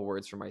powerful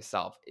words for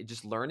myself.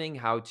 Just learning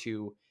how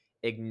to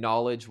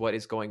acknowledge what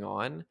is going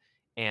on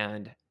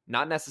and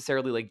not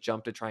necessarily like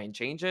jump to try and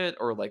change it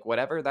or like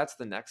whatever. That's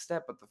the next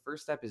step. But the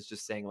first step is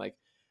just saying, like,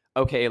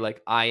 okay,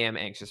 like I am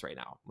anxious right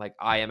now. Like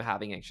I am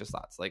having anxious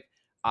thoughts. Like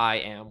I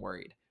am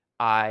worried.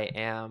 I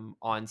am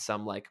on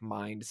some like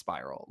mind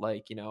spiral.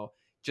 Like,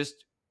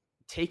 just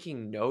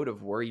taking note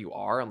of where you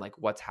are and like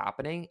what's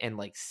happening and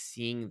like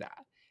seeing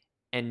that,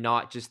 and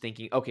not just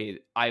thinking, okay,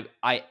 I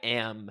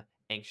am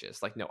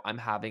anxious. Like no, I'm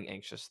having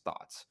anxious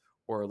thoughts,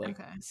 or like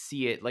Okay.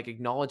 see it, like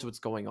acknowledge what's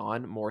going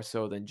on more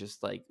so than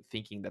just like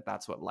thinking that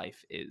that's what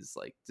life is.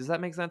 Like does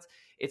that make sense?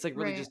 It's like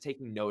really Right. just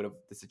taking note of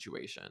the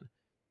situation.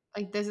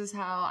 Like this is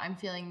how I'm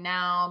feeling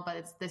now,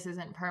 but this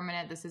isn't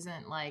permanent. This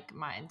isn't like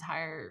my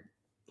entire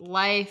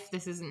life.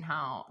 This isn't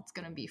how it's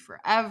gonna be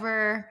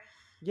forever.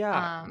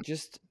 Yeah, Um,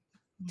 just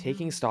yeah.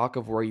 taking stock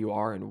of where you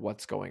are and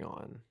what's going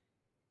on.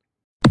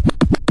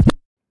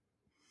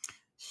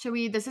 Should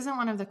we? This isn't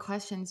one of the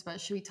questions, but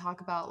should we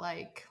talk about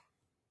like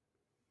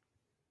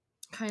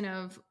kind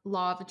of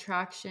law of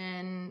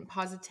attraction,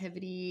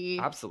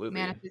 positivity, Absolutely.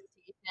 manifestation?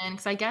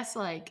 Because I guess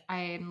like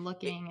I'm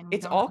looking and we It's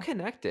don't all know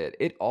connected.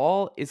 It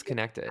all is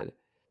connected.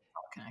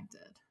 how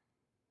connected.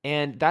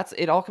 And that's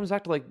it. All comes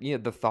back to like,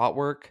 the thought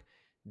work,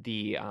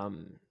 the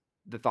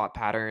thought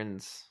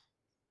patterns,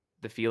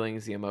 the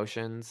feelings, the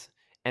emotions,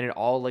 and it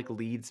all like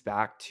leads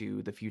back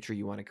to the future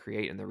you want to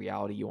create and the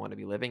reality you want to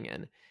be living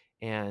in,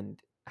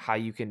 and how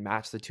you can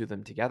match the two of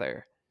them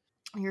together.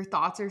 Your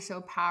thoughts are so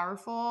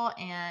powerful,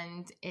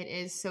 and it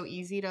is so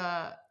easy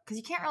to because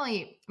you can't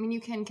really. I mean, you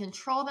can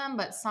control them,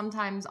 but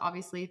sometimes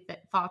obviously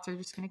thoughts are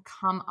just going to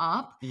come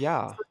up.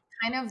 Yeah.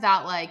 Kind of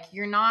that like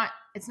you're not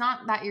it's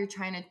not that you're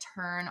trying to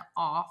turn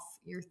off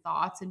your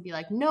thoughts and be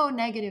like no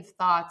negative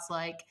thoughts,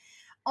 like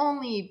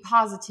only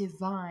positive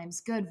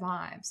vibes, good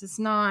vibes. It's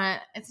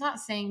not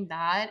saying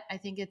that. I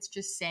think it's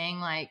just saying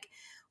like,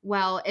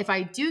 well, if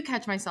I do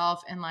catch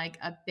myself in like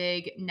a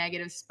big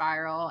negative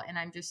spiral and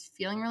I'm just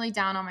feeling really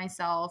down on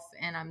myself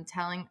and I'm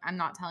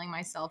not telling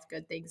myself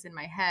good things in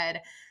my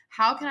head,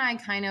 how can I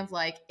kind of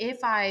like,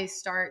 if I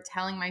start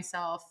telling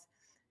myself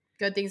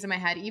good things in my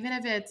head, even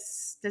if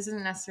this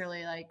isn't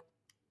necessarily like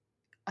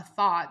a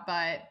thought,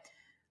 but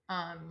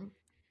um,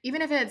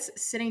 even if it's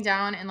sitting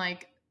down and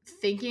like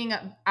thinking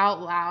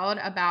out loud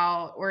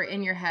about or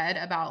in your head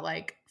about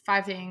like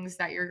five things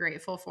that you're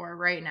grateful for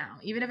right now,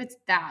 even if it's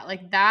that,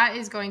 like that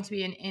is going to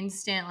be an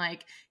instant,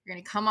 like you're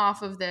going to come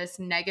off of this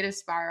negative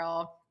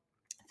spiral.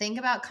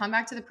 Come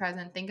back to the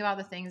present, think about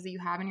the things that you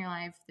have in your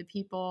life, the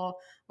people,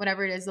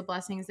 whatever it is, the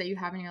blessings that you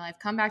have in your life,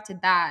 come back to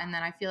that. And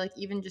then I feel like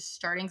even just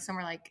starting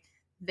somewhere like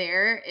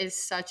there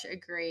is such a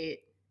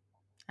great,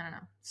 I don't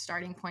know,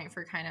 starting point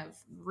for kind of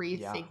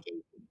Yeah.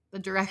 rethinking the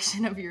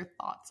direction of your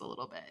thoughts a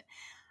little bit.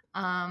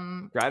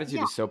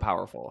 Gratitude Yeah, is so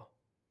powerful.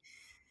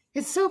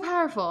 it's so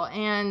powerful,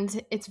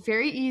 and it's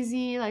very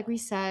easy, like we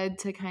said,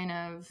 to kind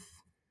of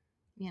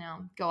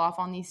go off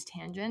on these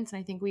tangents. And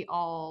I think we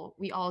all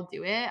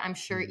do it. I'm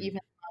sure Mhm. even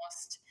the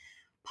most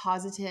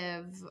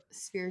positive,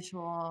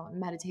 spiritual,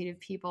 meditative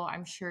people,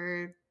 I'm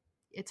sure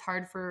it's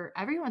hard for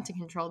everyone to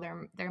control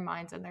their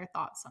minds and their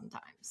thoughts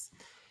sometimes.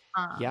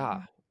 Yeah,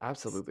 Um,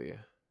 absolutely.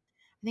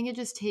 I think it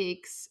just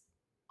takes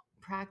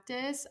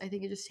practice. I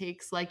think it just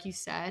takes, like you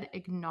said,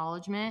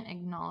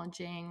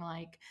 acknowledging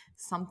like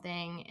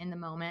something in the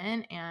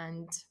moment.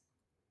 And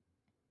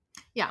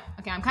yeah,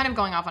 okay, I'm kind of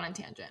going off on a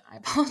tangent. I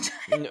apologize.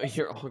 No,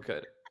 you're all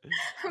good. No,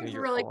 I'm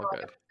you're really all going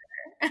good. up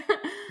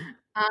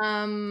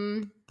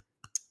there.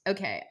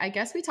 Okay, I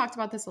guess we talked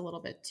about this a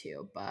little bit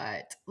too,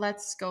 but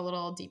let's go a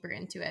little deeper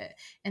into it.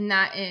 And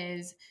that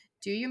is,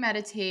 do you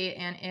meditate?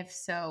 And if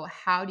so,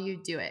 how do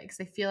you do it? Because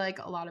I feel like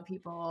a lot of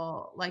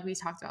people, like we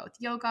talked about with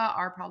yoga,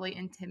 are probably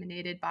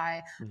intimidated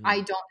by,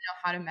 I Mhm. don't know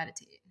how to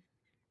meditate.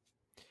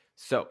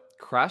 So,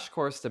 crash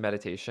course to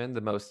meditation,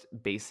 the most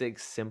basic,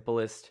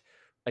 simplest,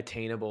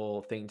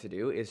 attainable thing to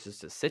do is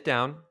just to sit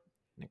down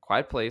in a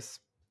quiet place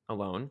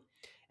alone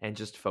and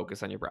just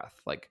focus on your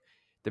breath. Like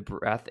the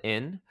breath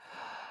in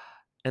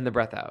and the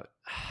breath out.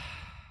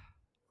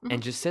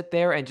 And just sit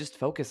there and just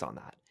focus on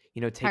that.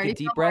 I Take a already deep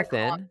feel more breath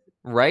in, calm.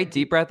 right?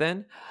 Deep breath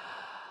in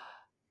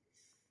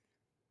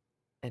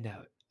and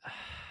out.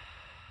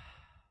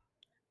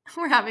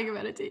 We're having a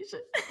meditation.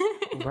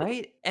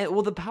 Right? And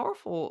well, the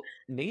powerful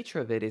nature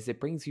of it is it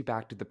brings you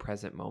back to the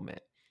present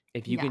moment.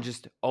 If you can Yes.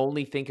 just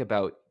only think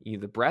about the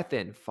breath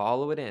in,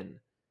 follow it in,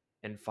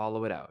 and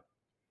follow it out,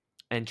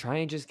 and try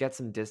and just get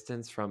some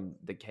distance from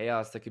the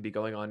chaos that could be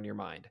going on in your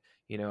mind,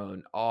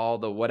 and all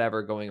the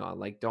whatever going on.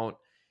 Like, don't,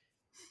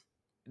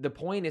 the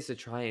point is to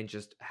try and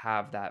just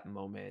have that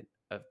moment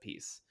of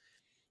peace.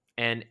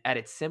 And at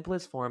its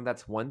simplest form,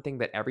 that's one thing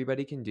that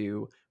everybody can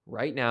do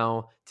right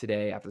now,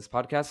 today, after this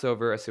podcast's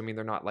over, assuming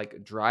they're not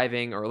like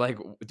driving or like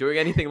doing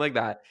anything like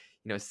that.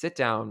 Sit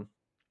down,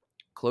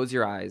 close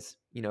your eyes,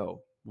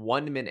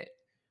 1 minute,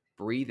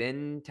 breathe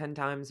in 10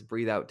 times,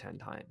 breathe out 10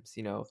 times,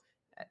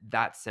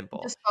 that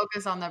simple. Just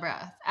focus on the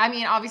breath. I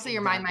mean, obviously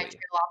your mind might Exactly.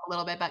 trail off a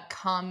little bit, but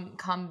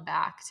come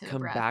back to the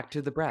Come breath. back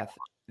to the breath.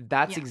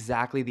 That's Yeah.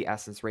 exactly the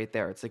essence right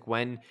there. It's like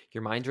when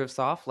your mind drifts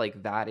off,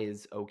 like that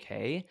is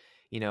okay.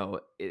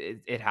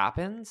 It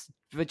happens,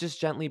 but just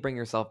gently bring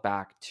yourself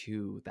back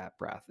to that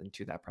breath and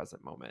to that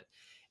present moment.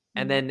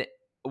 And Mhm. then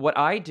what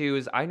I do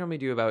is I normally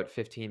do about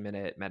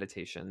 15-minute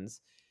meditations.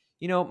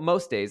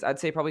 Most days, I'd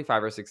say probably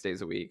 5 or 6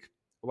 days a week.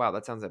 Wow,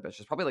 that sounds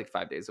ambitious. Probably like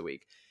 5 days a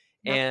week.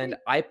 That's And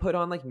pretty. I put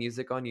on like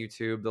music on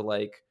YouTube, the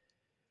like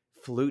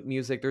flute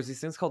music. There's these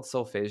things called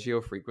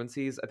solfeggio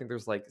frequencies. I think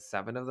there's like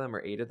 7 of them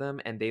or 8 of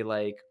them. And they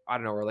like, I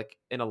don't know, are like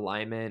in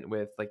alignment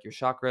with like your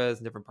chakras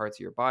and different parts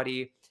of your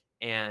body.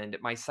 And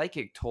my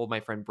psychic told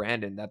my friend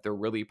Brandon that they're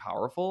really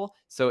powerful.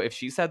 So if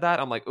she said that,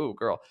 I'm like, oh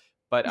girl.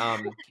 But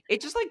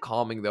it's just like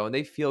calming though, and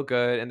they feel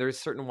good. And there's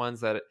certain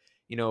ones that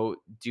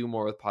do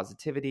more with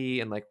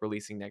positivity and like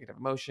releasing negative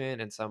emotion,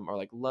 and some are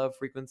like love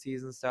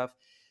frequencies and stuff.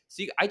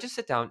 So I just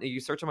sit down, you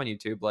search them on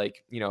YouTube,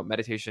 like,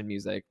 meditation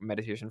music,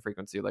 meditation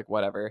frequency, like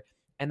whatever.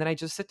 And then I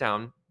just sit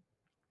down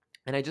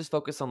and I just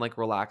focus on like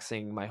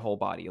relaxing my whole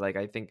body. Like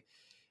I think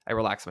I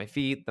relax my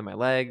feet, then my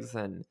legs,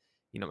 and,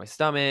 my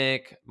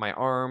stomach, my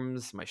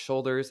arms, my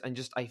shoulders, and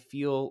just I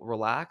feel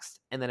relaxed.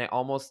 And then I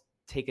almost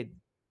take a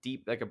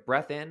deep, like a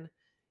breath in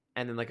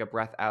and then like a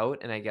breath out,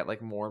 and I get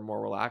like more and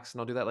more relaxed. And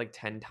I'll do that like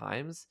 10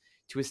 times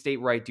to a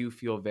state where I do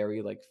feel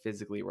very like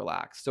physically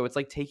relaxed. So it's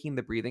like taking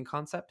the breathing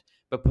concept,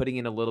 but putting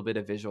in a little bit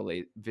of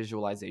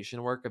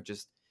visualization work of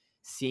just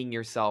seeing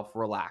yourself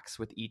relax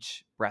with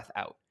each breath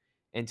out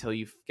until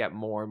you get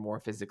more and more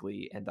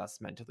physically and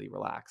thus mentally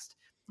relaxed.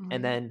 And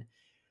Mhm. then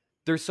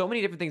there's so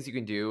many different things you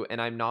can do,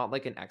 and I'm not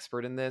like an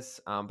expert in this,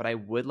 but I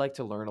would like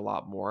to learn a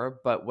lot more.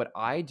 But what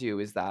I do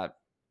is that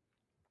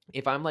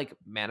if I'm like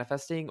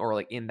manifesting or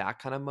like in that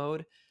kind of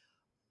mode,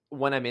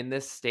 when I'm in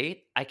this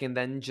state, I can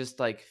then just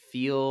like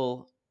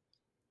feel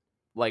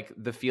like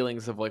the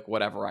feelings of like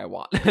whatever I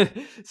want.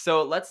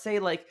 So let's say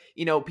like,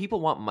 people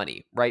want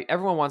money, right?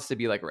 Everyone wants to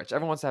be like rich.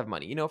 Everyone wants to have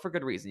money, for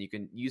good reason. You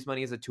can use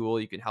money as a tool,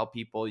 you can help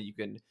people, you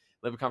can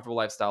live a comfortable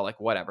lifestyle, like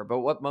whatever. But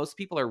what most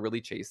people are really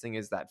chasing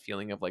is that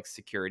feeling of like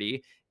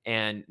security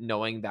and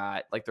knowing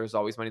that like there's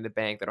always money in the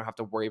bank. They don't have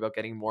to worry about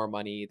getting more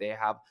money. They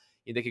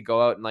could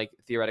go out and like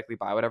theoretically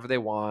buy whatever they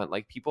want.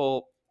 Like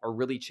people are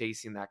really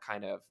chasing that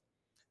kind of,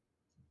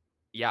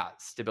 yeah,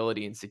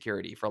 stability and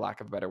security, for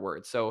lack of a better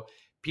word. So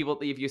people,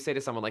 if you say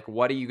to someone like,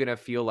 what are you going to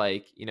feel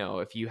like,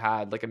 if you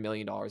had like $1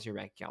 million in your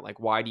bank account, like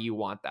why do you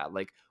want that?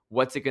 Like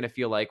what's it going to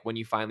feel like when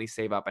you finally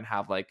save up and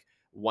have like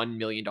 $1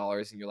 million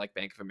in your like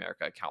Bank of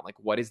America account? Like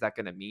what is that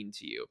going to mean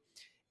to you?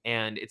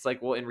 And it's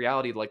like, well, in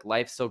reality, like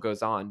life still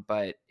goes on,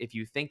 but if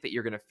you think that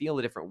you're going to feel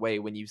a different way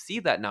when you see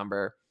that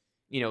number,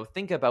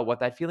 think about what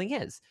that feeling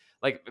is.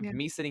 Like Yeah.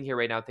 me sitting here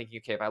right now thinking,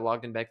 okay, if I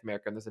logged in Bank of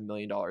America and there's $1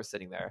 million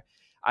sitting there,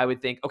 I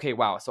would think, okay,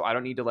 wow, so I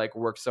don't need to like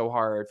work so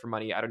hard for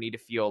money. I don't need to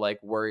feel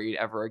like worried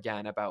ever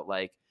again about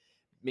like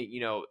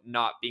me,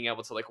 not being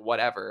able to like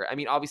whatever. I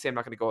mean, obviously I'm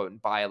not going to go out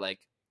and buy like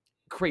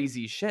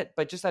crazy shit,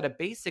 but just at a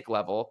basic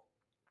level,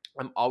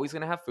 I'm always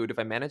going to have food. If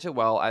I manage it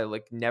well, I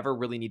like never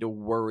really need to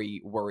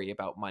worry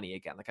about money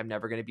again. Like I'm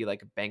never going to be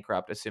like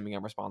bankrupt assuming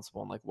I'm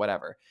responsible and like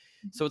whatever.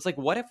 So it's like,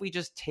 what if we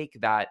just take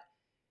that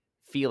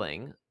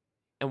feeling,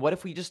 and what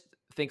if we just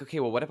think, okay,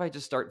 well, what if I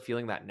just start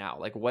feeling that now?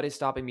 Like what is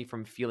stopping me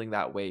from feeling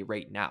that way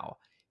right now?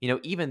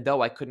 Even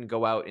though I couldn't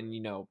go out and,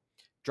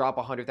 drop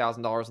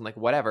 $100,000 on like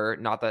whatever,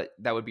 not that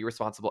that would be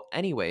responsible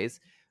anyways,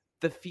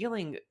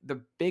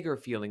 the bigger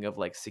feeling of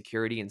like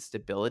security and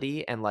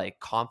stability and like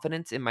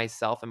confidence in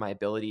myself and my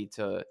ability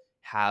to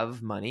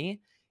have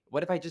money,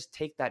 what if I just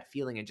take that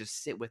feeling and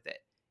just sit with it?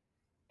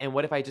 And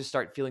what if I just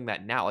start feeling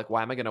that now? Like,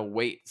 why am I going to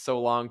wait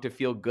so long to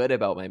feel good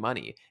about my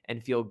money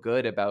and feel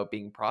good about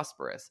being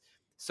prosperous?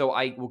 So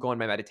I will go in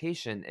my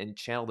meditation and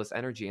channel this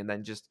energy and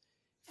then just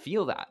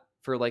feel that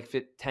for like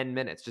 10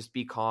 minutes. Just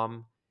be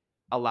calm,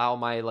 allow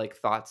my like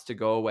thoughts to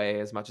go away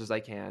as much as I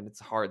can.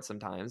 It's hard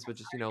sometimes, but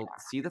just,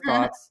 see the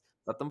thoughts,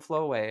 let them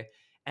flow away,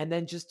 and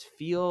then just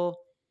feel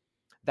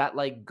that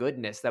like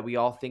goodness that we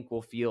all think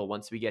we'll feel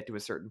once we get to a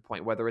certain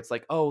point, whether it's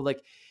like, oh,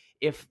 like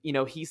if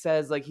he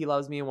says like he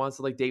loves me and wants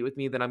to like date with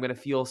me, then I'm gonna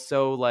feel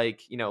so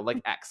like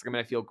like X, I'm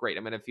gonna feel great,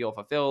 I'm gonna feel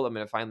fulfilled, I'm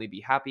gonna finally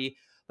be happy.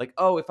 Like,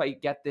 oh, if I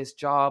get this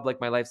job,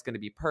 like my life's gonna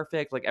be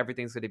perfect, like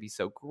everything's gonna be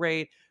so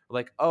great. Or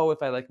like, oh,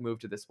 if I like move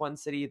to this one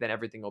city, then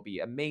everything will be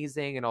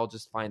amazing and I'll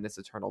just find this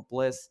eternal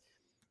bliss.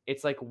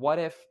 It's like, what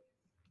if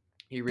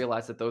you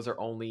realize that those are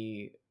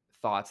only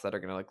thoughts that are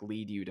going to like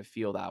lead you to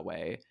feel that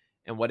way?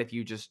 And what if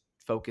you just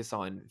focus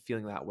on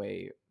feeling that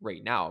way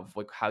right now, of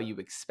like how you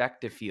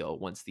expect to feel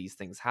once these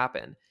things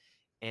happen,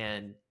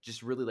 and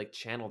just really like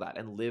channel that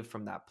and live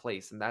from that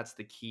place? And that's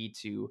the key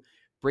to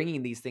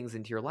bringing these things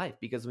into your life,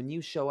 because when you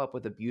show up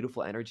with a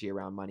beautiful energy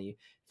around money,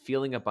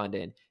 feeling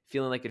abundant,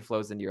 feeling like it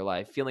flows into your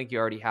life, feeling like you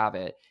already have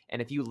it,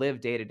 and if you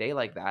live day to day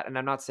like that, and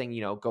I'm not saying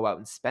go out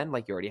and spend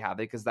like you already have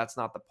it, because that's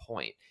not the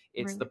point.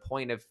 It's the Right.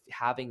 point of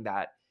having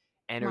that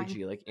Mind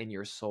energy like in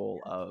your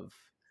soul of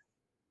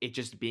it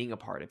just being a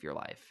part of your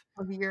life.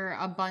 of you're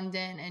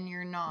abundant and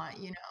you're not,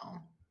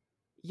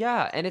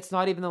 Yeah, and it's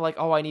not even the like,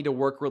 oh, I need to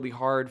work really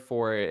hard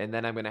for it and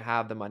then I'm gonna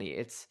have the money.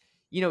 It's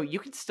you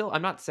can still,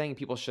 I'm not saying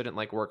people shouldn't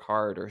like work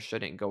hard or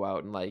shouldn't go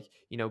out and like,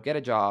 get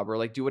a job or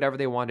like do whatever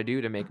they want to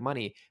do to make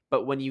money.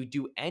 But when you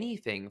do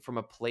anything from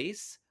a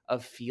place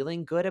of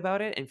feeling good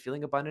about it and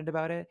feeling abundant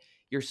about it,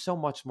 you're so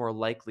much more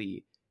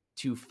likely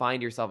to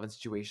find yourself in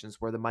situations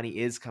where the money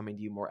is coming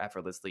to you more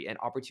effortlessly and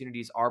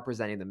opportunities are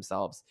presenting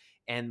themselves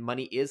and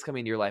money is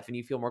coming to your life and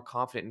you feel more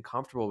confident and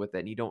comfortable with it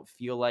and you don't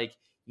feel like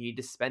you need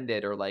to spend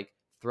it or like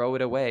throw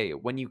it away,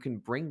 when you can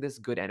bring this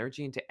good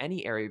energy into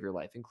any area of your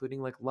life, including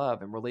like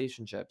love and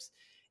relationships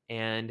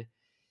and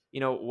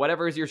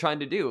whatever it is you're trying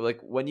to do.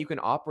 Like when you can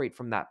operate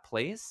from that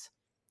place,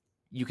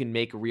 you can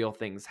make real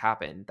things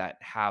happen that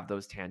have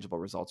those tangible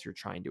results you're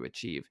trying to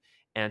achieve.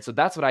 And so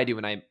that's what I do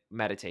when I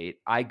meditate.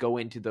 I go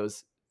into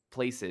those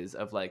places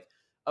of like,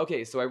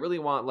 okay, so I really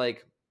want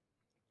like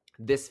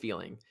this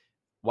feeling.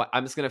 What,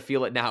 I'm just going to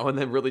feel it now and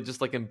then really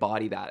just like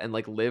embody that and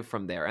like live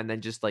from there and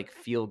then just like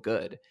feel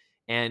good.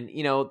 And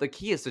the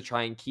key is to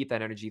try and keep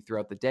that energy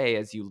throughout the day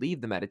as you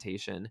leave the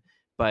meditation.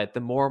 But the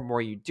more and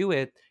more you do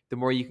it, the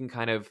more you can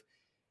kind of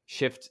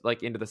shift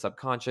like into the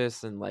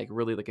subconscious and like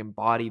really like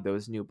embody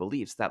those new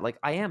beliefs that like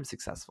I am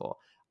successful,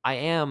 I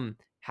am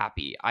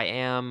happy, I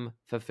am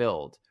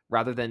fulfilled,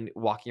 rather than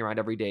walking around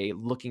every day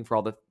looking for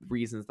all the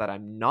reasons that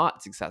I'm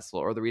not successful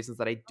or the reasons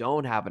that I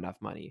don't have enough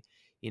money,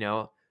 you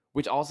know,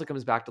 which also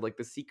comes back to like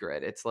The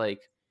Secret. It's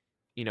like,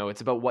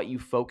 it's about what you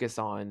focus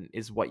on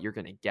is what you're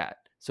going to get.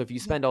 So if you yeah.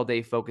 spend all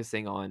day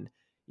focusing on,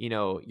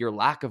 your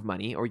lack of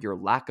money or your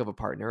lack of a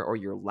partner or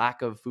your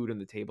lack of food on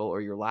the table or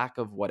your lack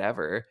of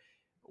whatever,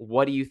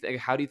 what do you think,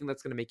 how do you think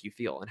that's going to make you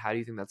feel? And how do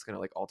you think that's going to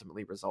like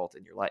ultimately result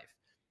in your life?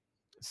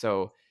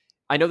 So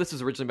I know this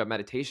was originally about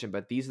meditation,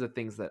 but these are the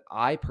things that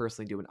I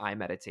personally do when I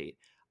meditate.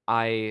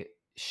 I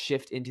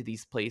shift into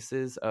these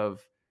places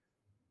of,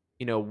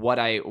 what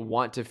I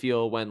want to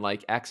feel when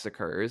like X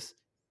occurs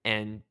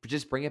and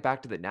just bring it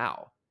back to the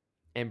now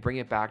and bring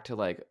it back to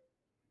like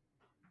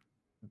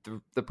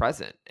the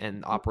present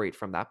and operate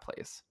from that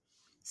place.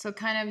 So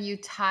kind of you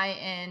tie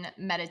in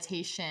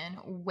meditation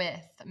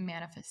with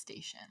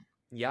manifestation.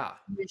 Yeah.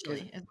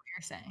 Usually 'Cause- is what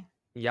you're saying.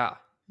 Yeah,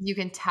 You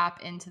can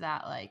tap into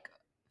that like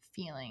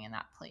feeling in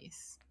that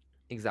place.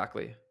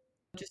 exactly.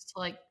 Just to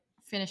like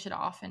finish it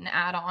off and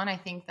add on, I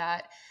think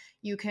that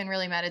you can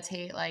really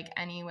meditate like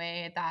any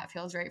way that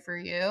feels right for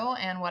you.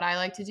 And what I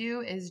like to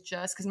do is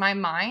just because my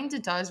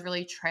mind does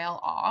really trail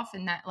off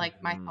and that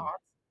like my Mhm.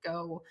 thoughts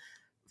go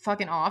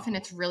fucking off and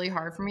it's really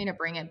hard for me to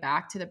bring it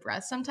back to the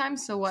breath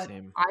sometimes. So what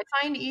Same. I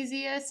find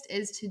easiest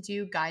is to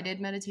do guided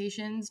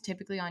meditations,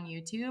 typically on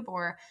YouTube,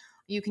 or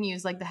you can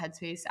use like the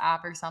Headspace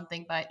app or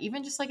something, but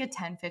even just like a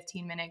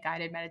 10-15 minute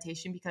guided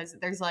meditation, because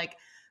there's like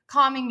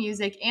calming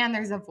music and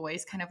there's a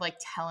voice kind of like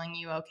telling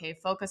you, okay,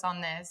 focus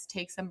on this,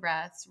 take some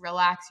breaths,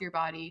 relax your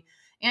body.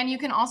 And you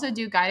can also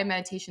do guided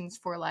meditations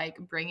for like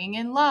bringing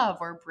in love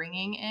or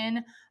bringing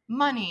in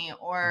money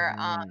or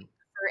Mhm.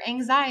 for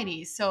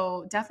anxiety.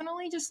 So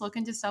definitely just look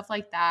into stuff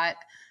like that.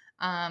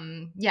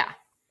 Yeah,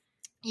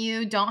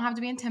 you don't have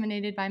to be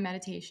intimidated by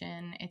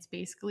meditation. It's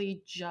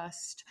basically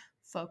just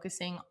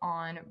focusing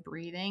on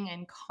breathing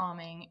and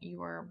calming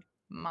your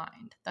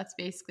mind. That's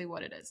basically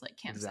what it is, like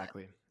Cam said.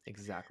 Exactly.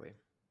 Exactly.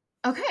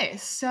 Okay,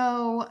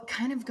 so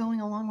kind of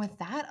going along with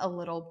that a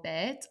little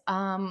bit,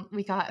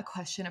 we got a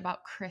question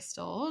about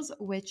crystals,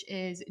 which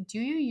is, do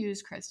you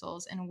use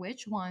crystals and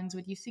which ones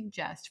would you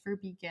suggest for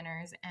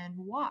beginners and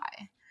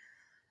why?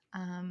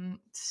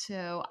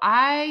 So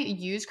I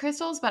use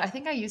crystals, but I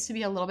think I used to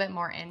be a little bit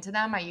more into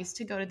them. I used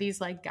to go to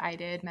these like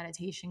guided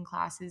meditation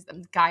classes,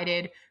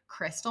 guided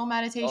crystal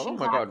Oh meditation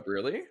my classes. God,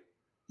 really?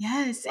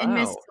 Yes, in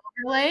Miss Wow.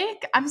 Silver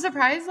Lake. I'm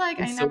surprised, like,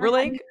 In I never Silver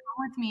had you Lake?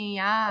 come with me.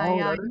 Yeah, Oh,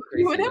 yeah, that is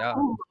you would crazy. have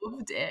Yeah.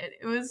 loved it.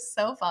 It was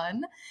so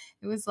fun.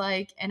 It was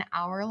like an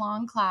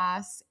hour-long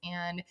class,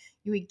 and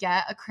you would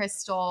get a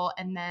crystal,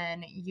 and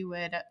then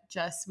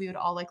we would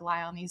all, like,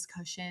 lie on these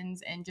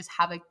cushions and just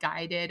have a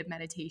guided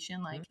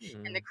meditation, like,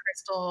 and the Mm.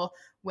 crystal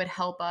would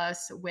help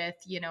us with,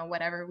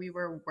 whatever we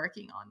were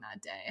working on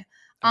that day.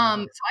 Oh my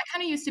God. So I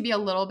kinda used to be a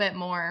little bit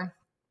more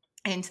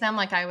into them.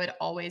 Like I would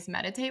always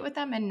meditate with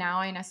them. And now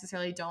I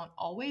necessarily don't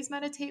always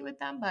meditate with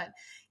them, but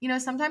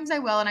sometimes I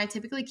will. And I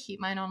typically keep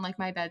mine on like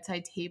my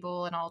bedside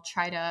table and I'll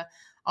try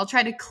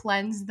to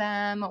cleanse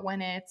them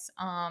when it's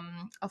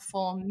a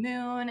full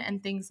moon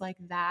and things like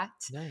that,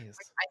 which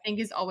Nice. I think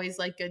is always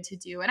like good to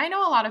do. And I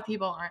know a lot of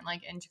people aren't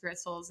like into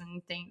crystals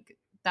and think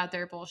that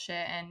they're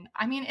bullshit. And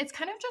I mean, it's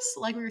kind of just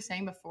like we were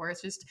saying before,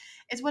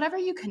 it's whatever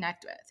you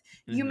connect with.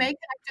 You may Hmm.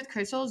 connect with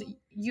crystals.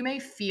 You may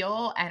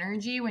feel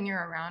energy when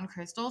you're around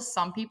crystals.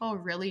 Some people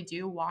really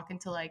do walk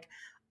into like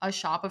a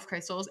shop of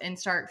crystals and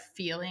start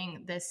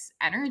feeling this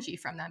energy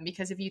from them,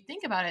 because if you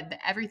think about it,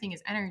 everything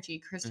is energy.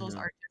 Crystals Hmm.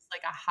 are just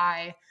like a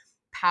high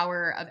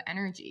power of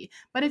energy.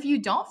 But if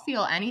you don't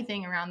feel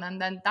anything around them,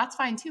 then that's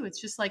fine too.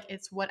 It's just like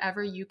it's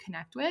whatever you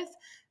connect with.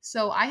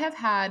 So I have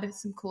had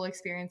some cool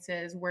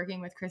experiences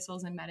working with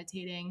crystals and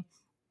meditating.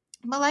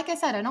 But like I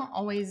said, I don't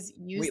always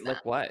use Wait, them.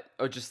 like what?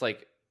 Oh, just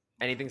like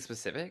anything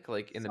specific,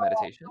 like in the So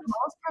the meditations?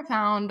 most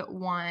profound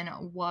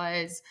one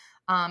was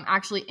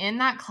actually in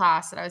that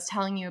class that I was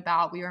telling you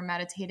about. We were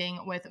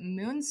meditating with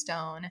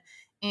Moonstone,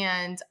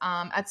 and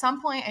at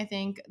some point, I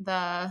think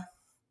the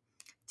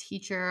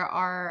teacher,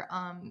 our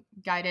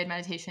guided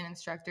meditation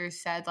instructor,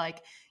 said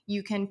like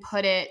you can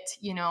put it,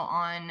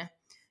 on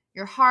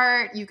your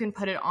heart. You can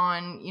put it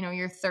on,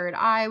 your third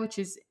eye, which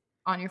is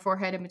on your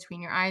forehead and between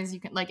your eyes.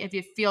 You can, like, if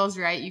it feels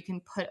right, you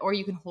can or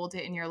you can hold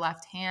it in your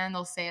left hand.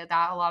 They'll say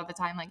that a lot of the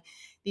time, like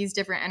these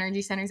different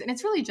energy centers. And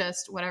it's really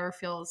just whatever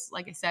feels,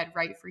 like I said,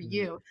 right for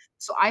Hmm. you.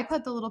 So I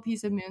put the little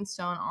piece of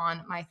moonstone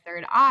on my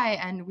third eye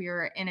and we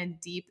were in a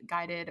deep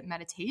guided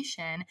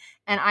meditation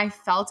and I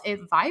felt it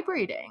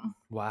vibrating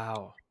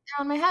Wow.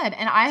 on my head.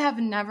 And I have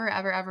never,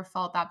 ever, ever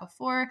felt that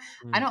before.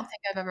 I Mm. don't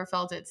think I've ever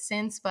felt it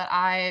since, but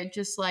I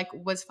just like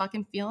was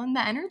fucking feeling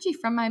the energy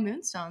from my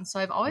moonstone. So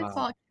I've always Wow.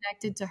 felt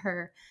connected to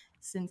her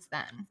since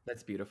then.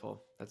 That's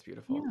beautiful. That's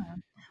beautiful. Yeah.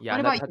 Yeah, What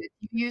and about that you?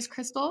 Do you use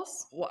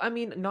crystals? well, I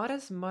mean, not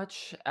as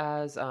much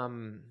as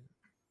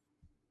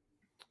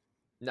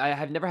I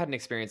have never had an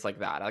experience like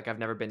that. Like I've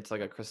never been to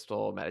like a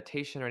crystal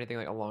meditation or anything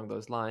like along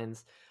those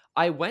lines.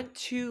 I went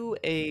to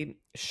a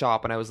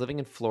shop when I was living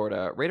in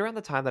Florida, right around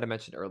the time that I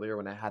mentioned earlier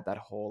when I had that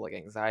whole like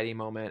anxiety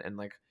moment and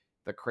like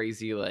the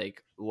crazy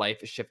like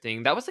life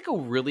shifting. That was like a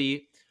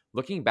really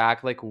looking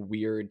back like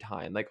weird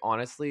time. Like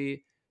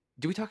honestly,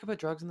 do we talk about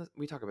drugs in this?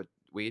 We talk about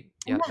weed?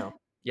 Yeah, Yeah. no.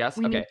 Yes.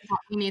 We need Okay.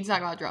 to talk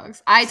about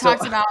drugs. I So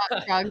talked about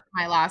drugs in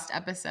my last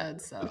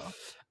episode, so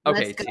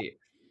let's okay, go. T.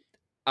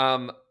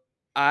 Um,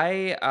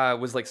 I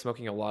was like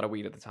smoking a lot of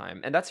weed at the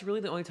time, and that's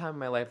really the only time in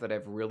my life that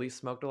I've really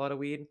smoked a lot of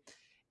weed.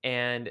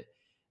 And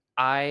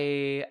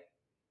I,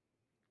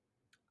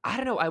 I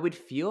don't know, I would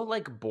feel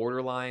like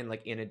borderline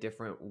like in a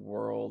different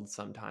world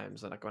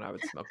sometimes, like when I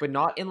would smoke, but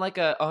not in like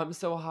a oh I'm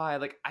so high.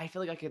 Like I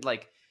feel like I could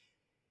like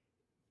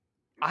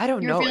I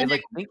don't You're know, feeling and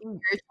like like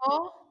thinking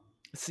spiritual?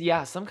 so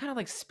yeah, some kind of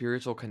like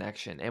spiritual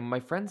connection. And my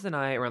friends and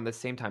I around the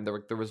same time,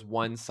 there was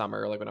one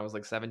summer like when I was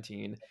like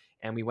 17,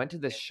 and we went to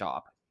this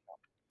shop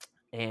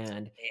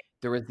and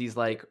there was these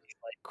like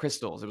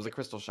crystals. It was a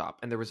crystal shop,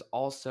 and there was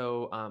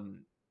also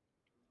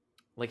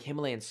like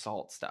Himalayan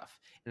salt stuff.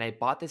 And I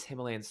bought this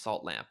Himalayan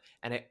salt lamp,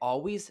 and I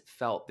always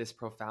felt this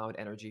profound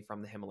energy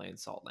from the Himalayan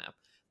salt lamp.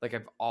 Like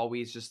I've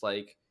always just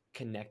like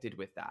connected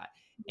with that.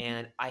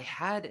 And I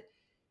had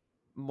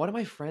one of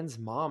my friend's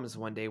moms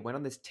one day went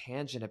on this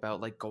tangent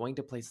about like going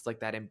to places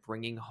like that and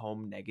bringing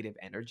home negative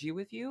energy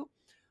with you,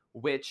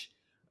 which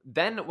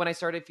then when I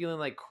started feeling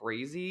like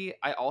crazy,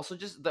 I also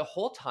just the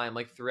whole time,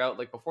 like throughout,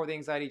 like before the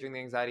anxiety, during the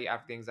anxiety,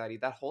 after the anxiety,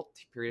 that whole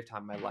period of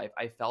time in my life,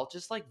 I felt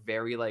just like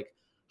very like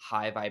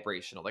high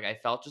vibrational. Like I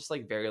felt just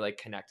like very like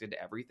connected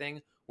to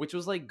everything, which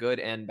was like good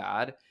and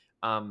bad.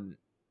 Um,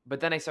 but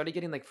then I started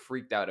getting like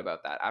freaked out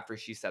about that after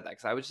she said that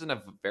because I was just in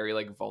a very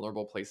like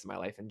vulnerable place in my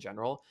life in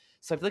general.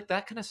 So I feel like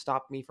that kind of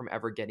stopped me from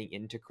ever getting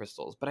into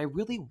crystals, but I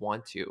really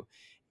want to.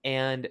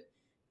 And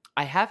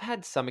I have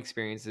had some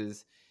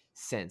experiences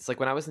since. Like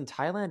when I was in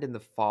Thailand in the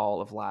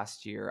fall of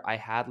last year, I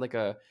had like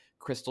a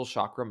crystal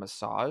chakra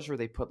massage where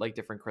they put like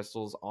different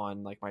crystals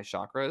on like my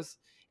chakras.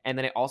 And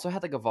then I also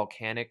had like a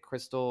volcanic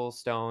crystal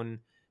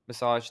stone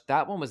massage.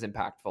 That one was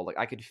impactful. Like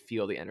I could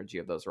feel the energy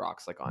of those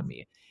rocks like on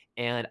me.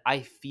 And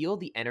I feel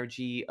the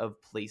energy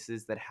of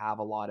places that have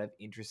a lot of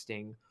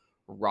interesting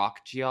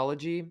rock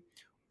geology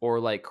or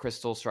like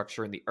crystal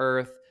structure in the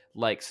earth,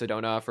 like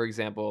Sedona, for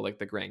example, like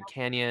the Grand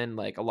Canyon,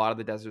 like a lot of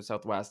the desert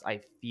Southwest.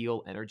 I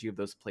feel energy of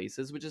those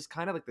places, which is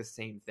kind of like the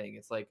same thing.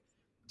 It's like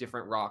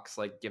different rocks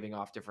like giving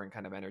off different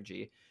kind of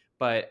energy.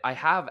 But I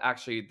have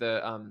actually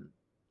the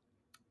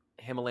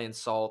Himalayan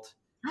salt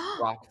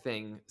rock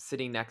thing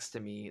sitting next to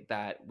me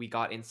that we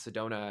got in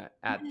Sedona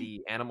at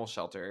the animal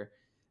shelter.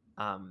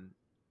 Um,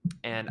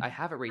 and I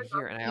have it right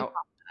here. And You I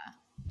got that.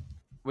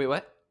 wait,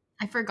 what?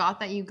 I forgot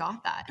that you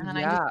got that, and then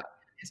I just Yeah,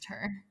 recognized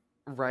her.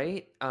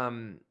 right.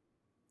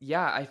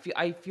 Yeah,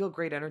 I feel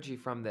great energy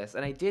from this,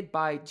 and I did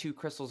buy two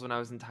crystals when I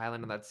was in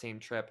Thailand on that same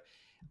trip,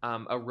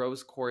 a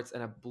rose quartz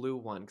and a blue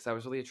one because I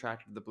was really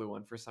attracted to the blue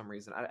one for some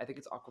reason. I think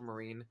it's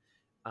aquamarine.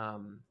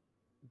 Um,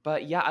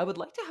 but yeah, I would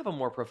like to have a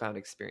more profound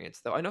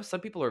experience though. I know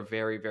some people are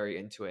very, very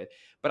into it,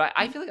 but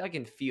I feel like I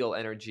can feel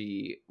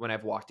energy when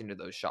I've walked into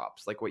those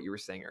shops, like what you were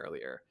saying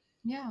earlier.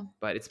 Yeah.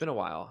 But it's been a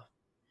while.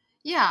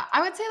 Yeah, I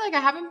would say like I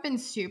haven't been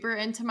super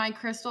into my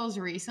crystals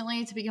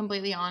recently, to be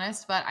completely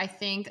honest, but I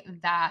think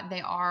that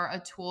they are a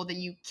tool that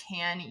you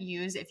can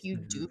use if you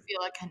do Hmm. feel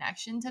a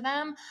connection to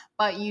them,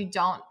 but you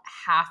don't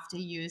have to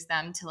use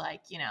them to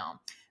like,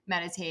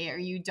 meditate, or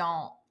you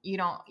don't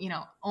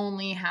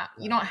only have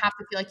you don't Right. have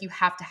to feel like you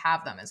have to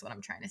have them is what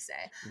I'm trying to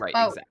say. Right. But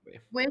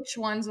Exactly. which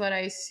ones would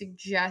I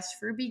suggest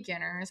for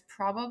beginners?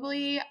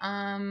 Probably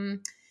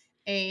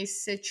a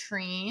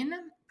citrine,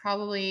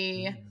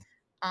 probably Mm.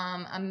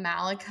 a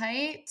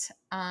malachite,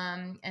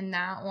 and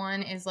that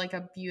one is like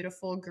a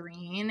beautiful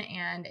green,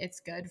 and it's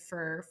good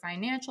for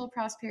financial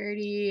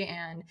prosperity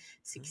and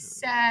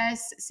Mm.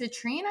 success.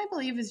 Citrine, I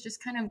believe, is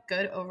just kind of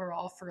good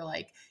overall for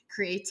like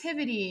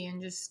creativity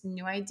and just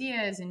new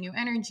ideas and new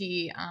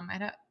energy.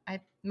 I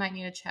might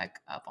need to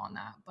check up on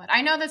that, but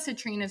I know that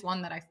citrine is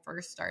one that I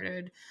first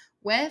started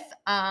with.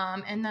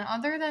 And then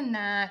other than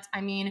that,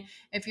 I mean,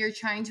 if you're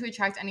trying to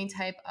attract any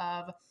type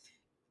of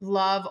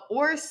love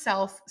or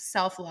self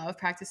love,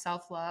 practice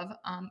self love,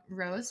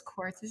 rose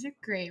quartz is a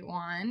great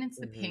one. It's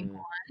the pink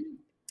Hmm. one,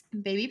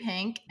 baby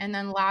pink. And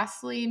then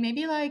lastly,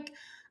 maybe like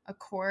a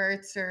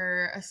quartz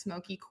or a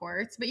smoky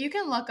quartz, but you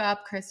can look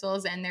up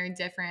crystals and their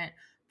different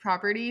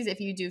properties if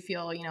you do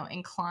feel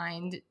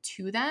inclined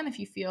to them, if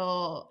you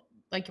feel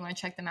like you want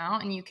to check them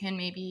out, and you can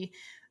maybe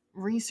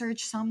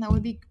research some that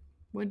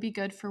would be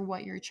good for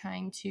what you're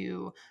trying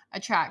to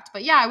attract.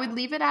 But yeah, I would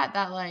leave it at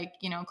that. Like,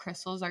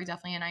 crystals are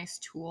definitely a nice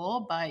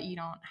tool, but you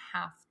don't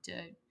have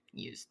to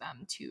use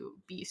them to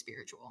be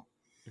spiritual.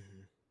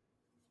 Hmm.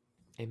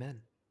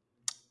 Amen.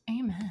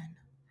 Amen.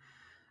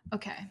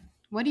 Okay.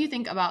 What do you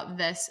think about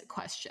this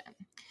question?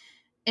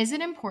 Is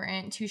it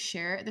important to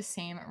share the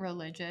same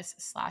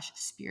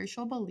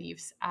religious/spiritual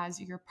beliefs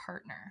as your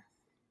partner?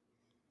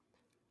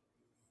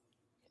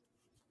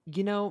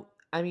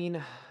 I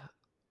mean,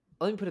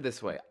 let me put it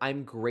this way.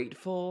 I'm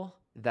grateful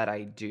that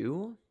I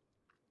do,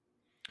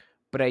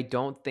 but I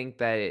don't think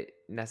that it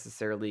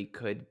necessarily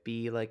could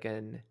be like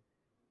an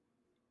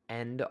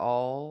end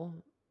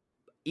all,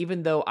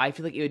 even though I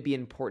feel like it would be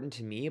important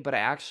to me. But I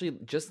actually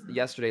just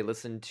yesterday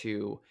listened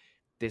to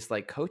this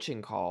like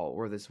coaching call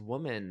where this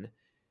woman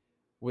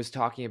was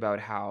talking about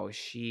how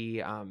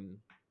she,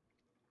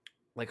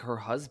 like her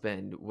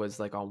husband was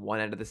like on one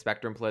end of the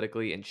spectrum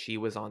politically and she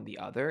was on the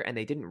other, and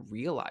they didn't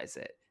realize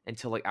it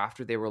until like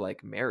after they were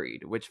like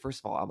married, which first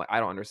of all, I'm like, I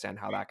don't understand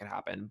how that could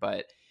happen.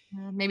 But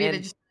Maybe they and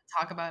just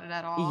don't talk about it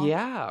at all.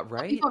 yeah,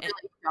 Some right. people And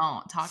really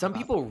don't talk some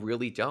about them. people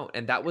really don't.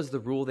 And that was the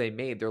rule they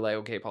made. They're like,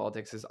 okay,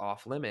 politics is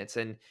off limits.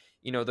 And,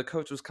 the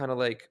coach was kind of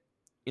like,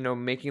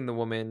 making the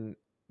woman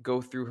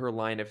go through her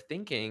line of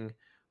thinking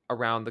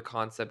around the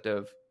concept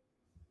of,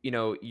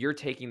 you're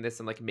taking this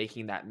and like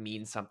making that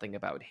mean something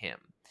about him.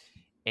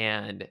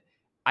 And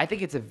I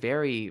think it's a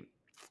very,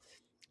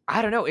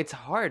 I don't know, it's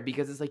hard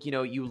because it's like,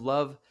 you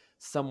love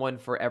someone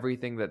for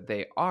everything that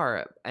they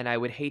are. And I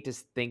would hate to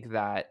think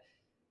that,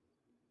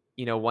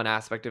 one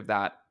aspect of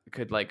that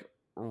could like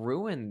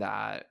ruin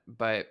that.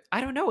 But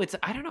I don't know.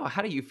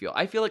 How do you feel?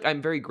 I feel like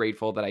I'm very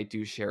grateful that I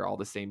do share all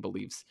the same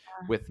beliefs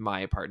with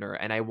my partner.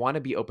 And I want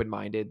to be open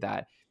minded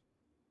that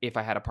if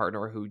I had a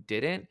partner who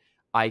didn't,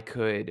 I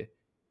could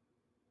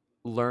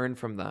learn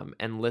from them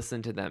and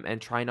listen to them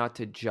and try not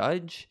to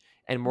judge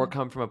and more Yeah.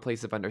 come from a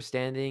place of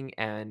understanding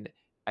and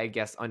I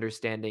guess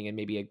understanding and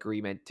maybe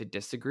agreement to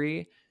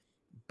disagree.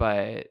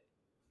 But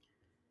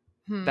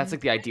that's Hmm.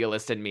 like the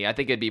idealist in me. I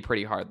think it'd be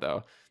pretty hard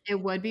though. It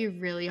would be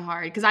really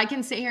hard because I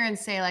can sit here and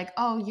say, like,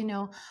 oh,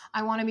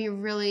 I want to be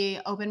really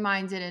open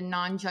minded and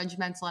non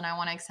judgmental, and I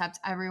want to accept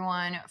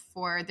everyone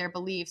for their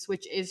beliefs,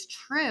 which is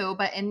true.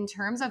 But in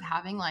terms of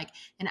having like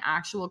an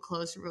actual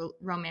close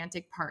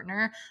romantic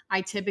partner,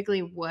 I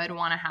typically would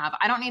want to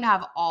I don't need to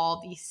have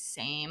all the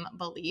same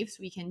beliefs.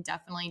 We can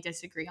definitely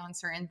disagree on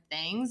certain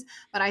things.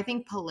 But I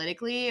think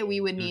politically,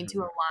 we would need to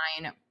Mhm.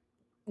 align,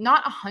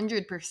 not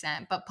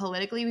 100%, but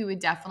politically, we would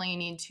definitely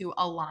need to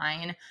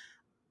align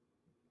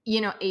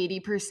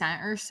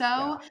 80% or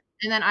Yeah. so.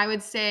 And then I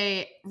would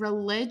say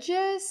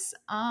religious,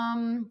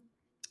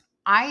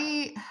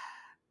 I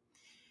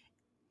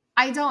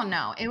I don't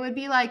know. It would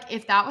be like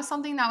if that was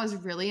something that was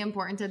really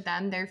important to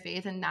them, their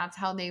faith, and that's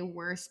how they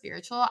were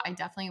spiritual, I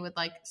definitely would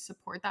like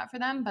support that for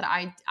them. But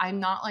I'm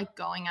not like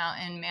going out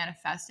and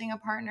manifesting a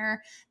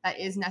partner that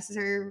is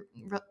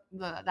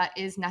that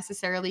is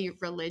necessarily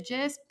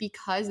religious,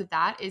 because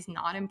that is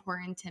not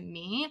important to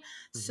me.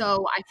 Hmm.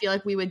 So I feel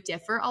like we would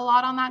differ a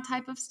lot on that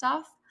type of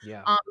stuff.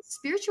 Yeah.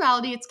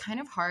 Spirituality, it's kind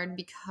of hard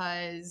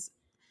because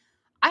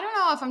I don't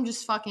know if I'm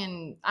just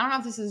fucking, I don't know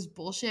if this is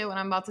bullshit what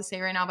I'm about to say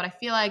right now, but I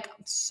feel like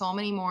so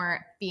many more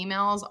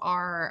females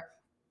are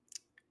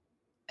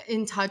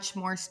in touch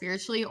more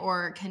spiritually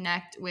or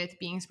connect with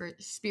being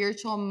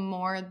spiritual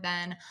more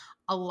than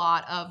a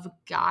lot of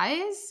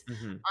guys,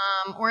 Hmm.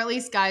 or at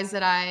least guys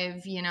that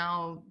I've,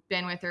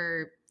 been with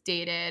or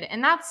dated.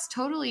 And that's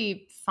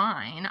totally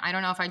fine. I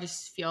don't know if I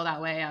just feel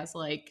that way as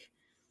like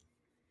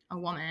a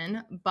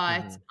woman,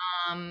 but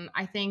Hmm.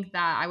 I think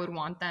that I would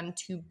want them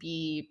to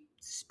be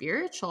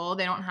spiritual.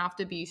 They don't have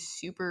to be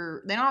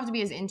they don't have to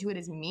be as into it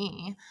as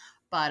me.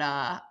 But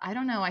I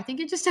don't know. I think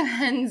it just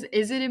depends.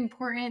 Is it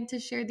important to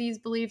share these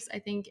beliefs? I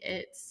think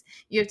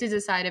you have to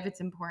decide if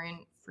it's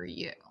important for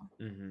you.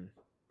 Hmm.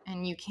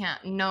 And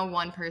no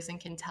one person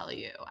can tell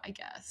you, I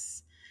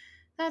guess.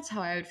 That's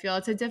how I would feel.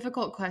 It's a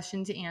difficult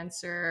question to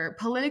answer.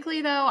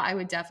 Politically, though, I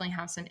would definitely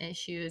have some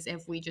issues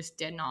if we just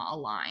did not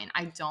align.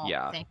 I don't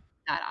Yeah. think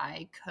that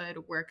I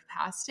could work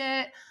past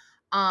it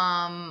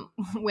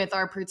with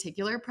our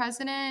particular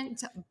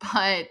president,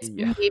 but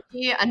Yeah.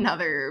 maybe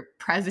another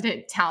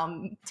president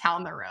down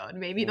the road.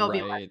 Maybe they'll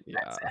be less Right. Yeah.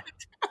 offensive.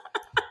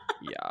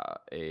 Yeah.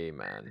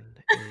 Amen.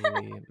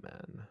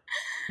 Amen.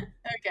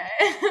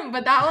 Okay,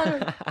 but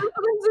that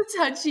was a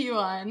touchy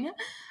one.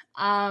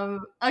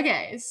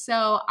 Okay,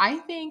 so I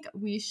think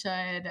we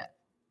should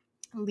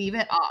leave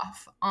it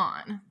off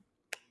on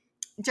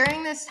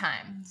during this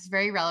time. It's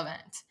very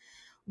relevant.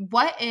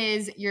 What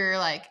is your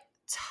like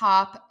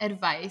top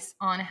advice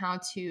on how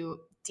to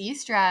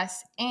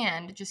de-stress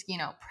and just,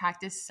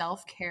 practice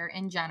self-care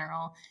in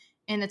general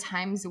in the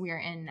times we're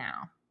in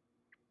now?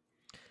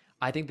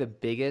 I think the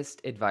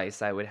biggest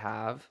advice I would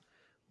have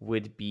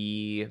would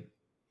be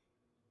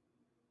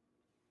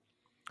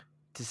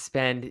to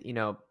spend,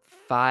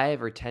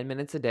 5 or 10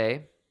 minutes a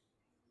day,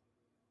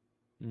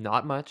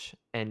 not much,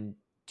 and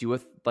do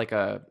like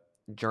a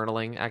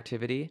journaling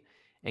activity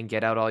and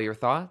get out all your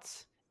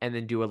thoughts, and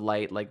then do a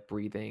light like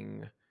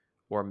breathing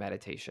or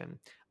meditation.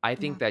 I Yeah.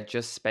 think that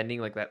just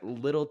spending like that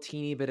little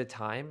teeny bit of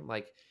time,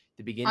 like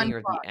the beginning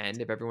or the Unplugged.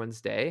 end of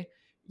everyone's day,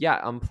 yeah,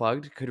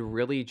 unplugged, could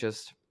really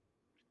just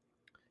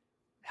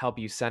help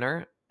you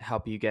center,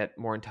 help you get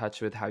more in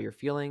touch with how you're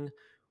feeling,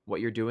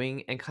 what you're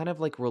doing, and kind of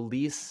like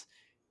release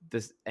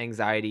this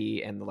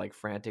anxiety and the like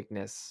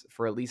franticness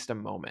for at least a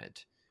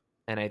moment.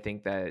 And I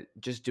think that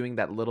just doing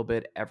that little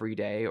bit every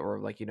day or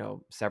like,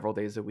 several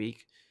days a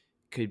week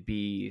could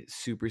be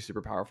super,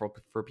 super powerful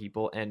for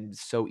people and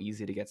so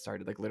easy to get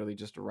started. Like literally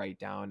just write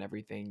down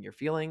everything you're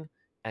feeling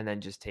and then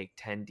just take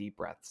 10 deep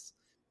breaths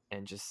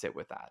and just sit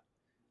with that.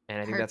 And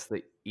I think Perfect. that's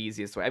the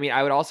easiest way. I mean,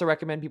 I would also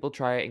recommend people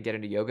try it and get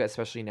into yoga,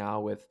 especially now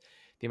with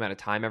the amount of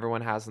time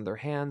everyone has in their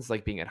hands,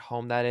 like being at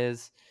home, that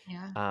is.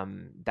 Yeah.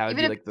 That would Even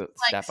be if like it's the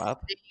like step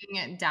up. sitting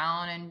it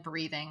down and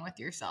breathing with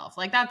yourself,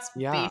 like that's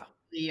Yeah.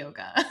 basically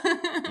yoga.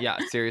 Yeah.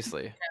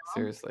 Seriously. know?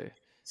 Seriously.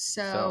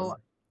 So So,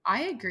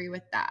 I agree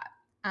with that.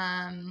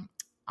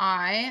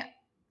 I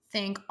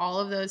think all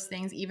of those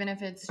things, even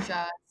if it's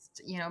just,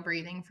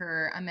 breathing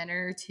for a minute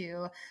or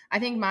two, I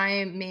think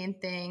my main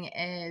thing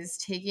is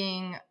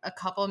taking a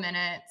couple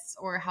minutes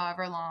or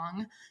however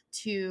long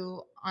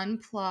to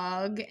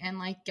unplug and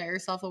like get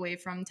yourself away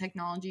from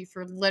technology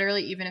for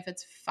literally, even if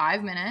it's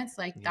 5 minutes,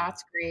 like yeah.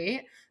 that's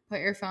great. Put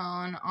your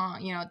phone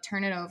on,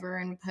 turn it over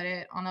and put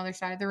it on the other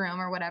side of the room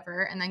or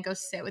whatever, and then go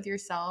sit with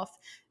yourself,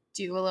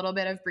 do a little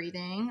bit of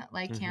breathing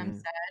like Cam Hmm.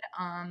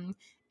 said.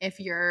 If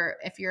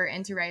you're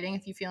into writing,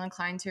 if you feel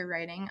inclined to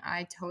writing,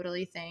 I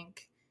totally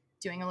think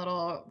doing a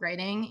little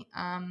writing,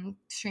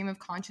 stream of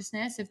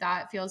consciousness, if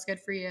that feels good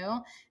for you.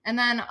 And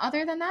then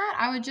other than that,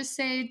 I would just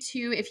say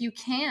to, if you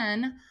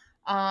can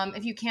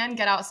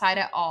get outside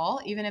at all,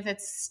 even if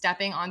it's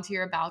stepping onto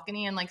your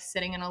balcony and like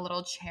sitting in a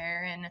little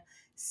chair and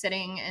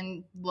sitting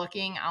and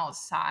looking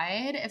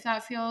outside, if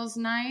that feels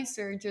nice,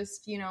 or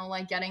just,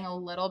 like getting a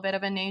little bit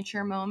of a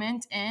nature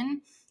moment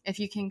in. If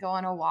you can go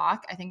on a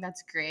walk, I think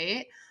that's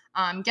great.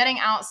 Getting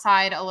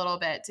outside a little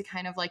bit to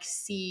kind of like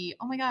see,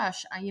 oh my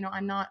gosh,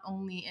 I'm not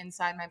only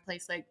inside my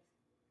place, like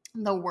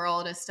the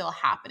world is still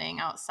happening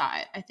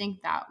outside. I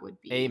think that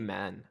would be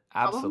Amen.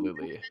 probably,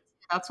 Absolutely.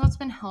 that's what's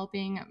been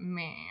helping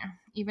me,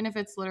 even if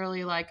it's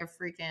literally like a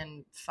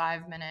freaking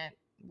 5 minute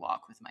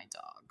walk with my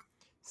dog.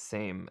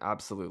 Same.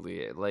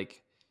 Absolutely.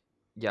 Like,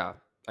 yeah,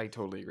 I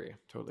totally agree.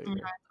 Totally Mhm.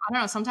 agree. I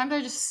don't know. Sometimes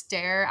I just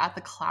stare at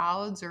the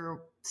clouds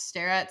or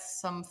stare at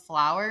some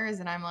flowers,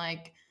 and I'm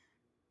like,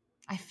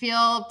 I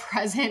feel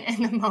present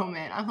in the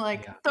moment. I'm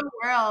like, Yeah. the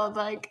world,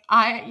 like,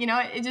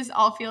 it just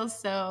all feels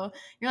so,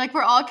 you're like,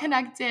 we're all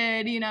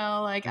connected,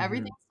 like Hmm.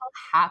 everything's still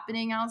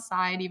happening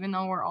outside, even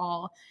though we're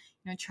all,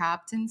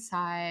 trapped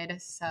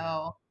inside.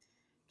 So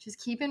just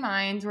keep in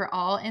mind, we're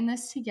all in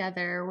this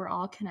together. We're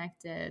all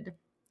connected.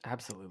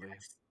 Absolutely.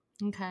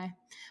 Okay.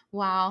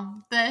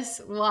 Wow.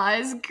 This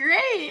was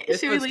great.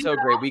 This Should we was leave so it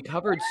great. off? We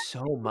covered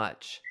so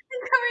much.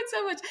 We covered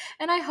so much.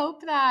 And I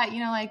hope that,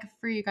 like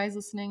for you guys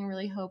listening, I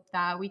really hope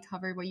that we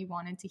covered what you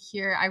wanted to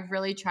hear. I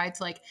really tried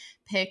to like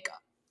pick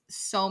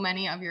so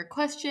many of your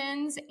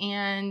questions,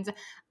 and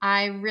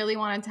I really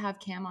wanted to have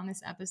Cam on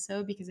this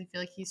episode because I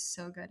feel like he's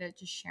so good at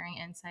just sharing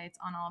insights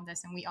on all of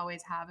this. And we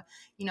always have,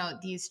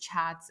 these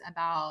chats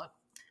about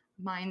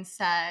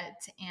mindset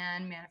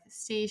and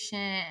manifestation,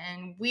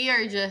 and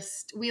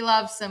we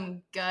love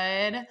some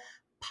good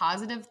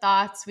positive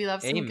thoughts. We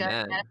love some good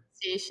Amen.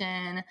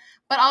 manifestation,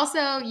 but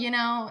also,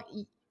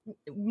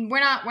 we're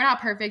not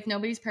perfect.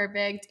 Nobody's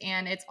perfect,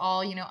 and it's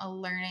all, a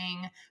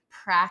learning,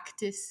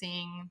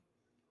 practicing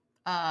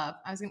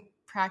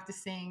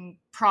practicing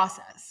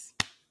process.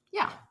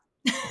 Yeah.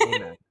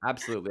 Amen.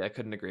 Absolutely. I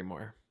couldn't agree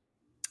more.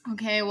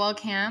 Okay, well,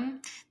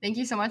 Cam, thank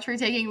you so much for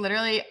taking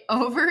literally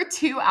over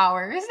 2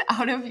 hours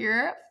out of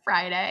your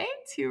Friday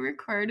to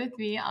record with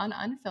me on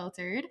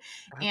Unfiltered.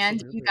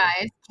 And you Absolutely.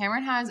 guys,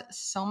 Cameron has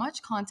so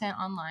much content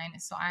online,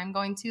 so I'm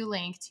going to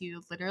link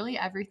to literally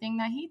everything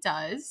that he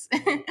does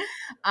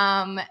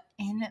in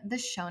the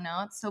show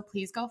notes. So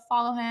please go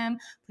follow him.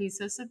 Please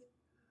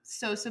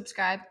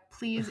subscribe.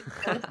 Please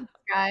go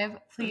subscribe.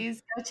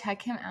 Please go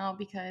check him out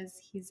because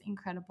he's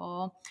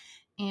incredible.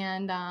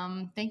 And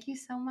thank you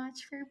so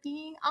much for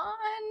being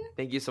on.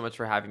 Thank you so much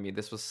for having me.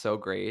 This was so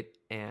great.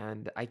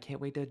 And I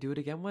can't wait to do it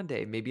again one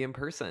day, maybe in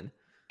person.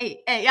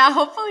 Hey, yeah,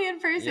 hopefully in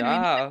person.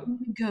 Yeah. We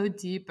need to go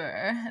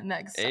deeper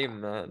next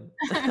time. Amen.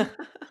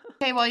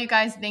 Okay, well, you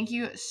guys, thank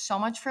you so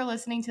much for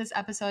listening to this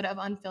episode of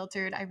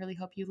Unfiltered. I really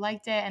hope you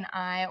liked it, and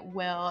I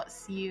will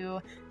see you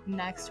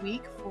next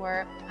week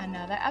for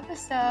another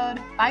episode.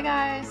 Bye,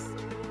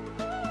 guys.